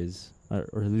stays or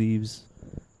leaves.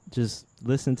 Just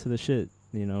listen to the shit,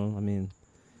 you know? I mean,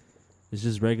 it's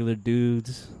just regular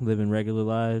dudes living regular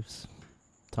lives,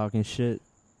 talking shit.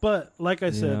 But like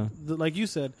I said, Yeah. like you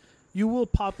said, you will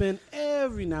pop in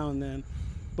every now and then.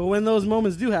 But when those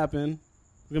moments do happen,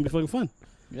 it's going to be fucking fun.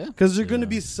 Yeah. Because there's going to Yeah.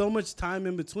 be so much time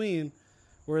in between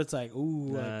where it's like,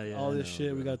 ooh, like, Yeah, all I this know,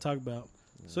 shit we bro. got to talk about.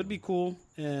 So it'd be cool.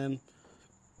 And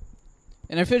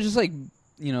And I feel just like,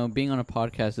 you know, being on a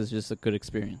podcast is just a good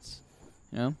experience.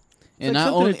 You know? And like not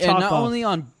something only to chalk off.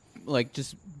 on like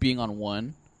just being on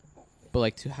one, but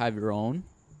like to have your own.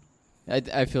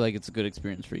 I feel like it's a good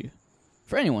experience for you.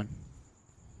 For anyone.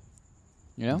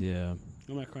 You know? Yeah.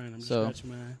 I'm not crying. I'm just So- scratching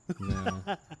my eye.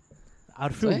 No.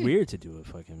 I'd feel Say. weird to do a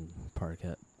fucking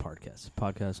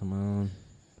podcast on my own.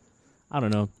 I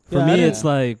don't know. For Yeah, I me, didn't- it's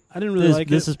like I didn't really this, like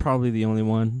this it. is probably the only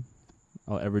one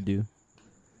I'll ever do.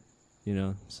 You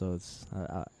know, so it's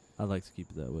I like to keep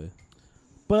it that way.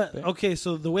 But, Fair. okay,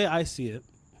 so the way I see it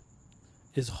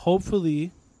is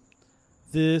hopefully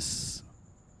this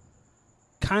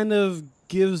kind of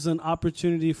gives an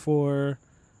opportunity for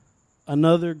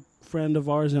another friend of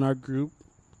ours in our group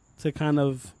to kind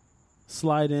of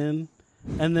slide in,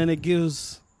 and then it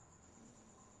gives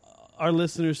our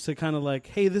listeners to kind of like,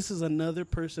 hey, this is another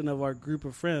person of our group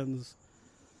of friends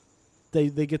they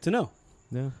get to know.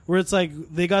 Yeah. Where it's like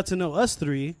they got to know us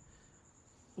three.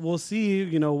 We'll see,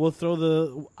 you know,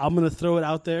 I'm going to throw it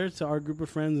out there to our group of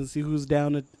friends and see who's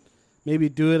down to maybe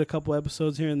do it a couple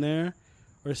episodes here and there,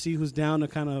 or see who's down to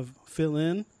kind of fill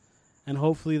in. And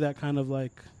hopefully that kind of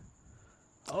like,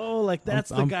 oh, like that's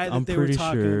the guy that I'm they were pretty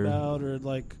talking sure. about, or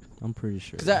like, I'm pretty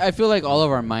sure. Because I feel like all of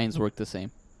our minds work the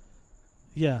same.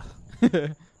 yeah,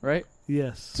 Right?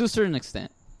 yes. To a certain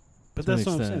extent. But to an that's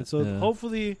what I'm saying. extent, So yeah.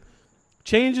 hopefully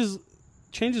change is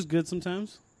good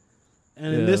sometimes.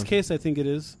 And in this Yeah. case, I think it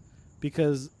is,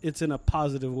 because it's in a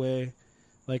positive way.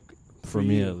 Like, for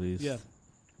me you. at least. Yeah.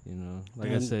 You know, like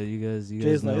I And said, you guys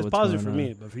Jay's know like, it's what's positive for going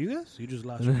me, but for you guys, you just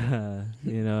lost. on.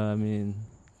 You know, I mean,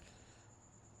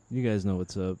 you guys know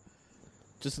what's up.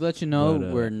 Just to let you know,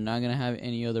 But, we're not going to have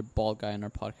any other bald guy in our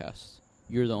podcast.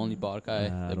 You're the only bald guy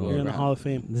Nah, I that don't we'll You're in ever the Hall have. of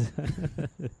Fame.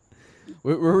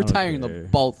 We're I don't retiring care.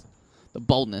 the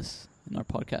baldness in our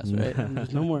podcast, right?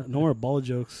 There's no more ball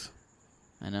jokes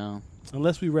I know.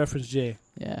 unless we reference Jay.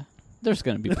 Yeah. There's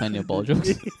going to be plenty of bald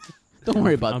jokes. Don't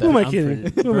worry about I'm- Who am I that. kidding?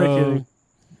 pretty- Who am I Bro, kidding?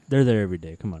 They're there every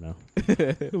day. Come on now.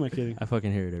 Who am I kidding? I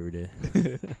fucking hear it every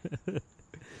day.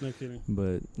 No kidding.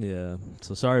 But yeah,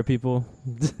 so sorry, people.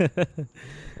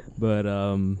 But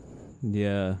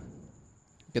yeah,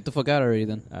 Get the fuck out already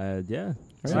then. yeah.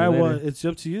 All See right, you well, later. it's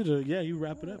up to you to you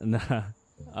wrap it up. Nah.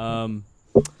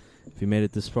 If you made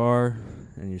it this far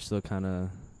and you're still kind of,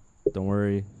 don't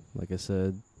worry. Like I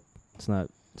said, it's not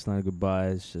a goodbye.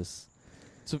 It's just.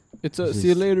 It's a see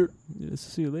you later.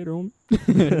 See you later, homie.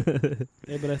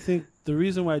 Yeah, but I think the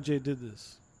reason why Jay did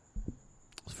this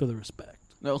was for the respect.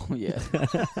 Oh yeah.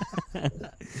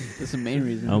 That's the main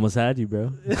reason. I almost had you,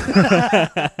 bro.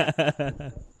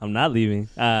 I'm not leaving.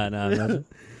 No, I'm not.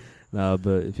 No,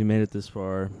 but if you made it this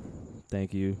far,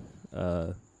 thank you.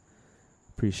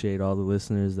 Appreciate all the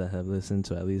listeners that have listened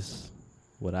to at least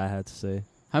what I had to say.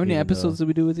 How many Even episodes did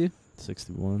we do with you?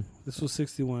 61. This was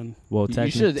 61. Well, You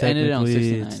should have ended it on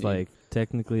technically, 69.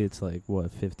 technically, it's like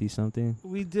what, 50 something?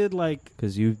 We did like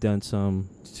Because you've done some.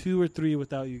 2 or 3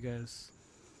 without you guys.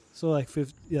 So like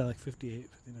 50, like 58,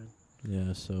 59.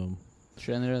 Yeah, so.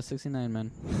 Should have ended at 69,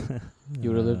 man.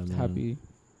 You would have lived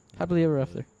happily ever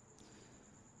after.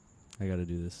 I got to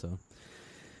do this, so.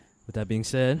 With that being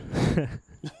said,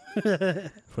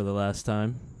 for the last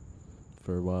time,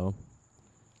 for a while,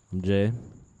 I'm Jay.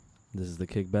 This is the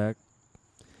Kickback.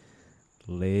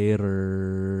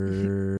 Later.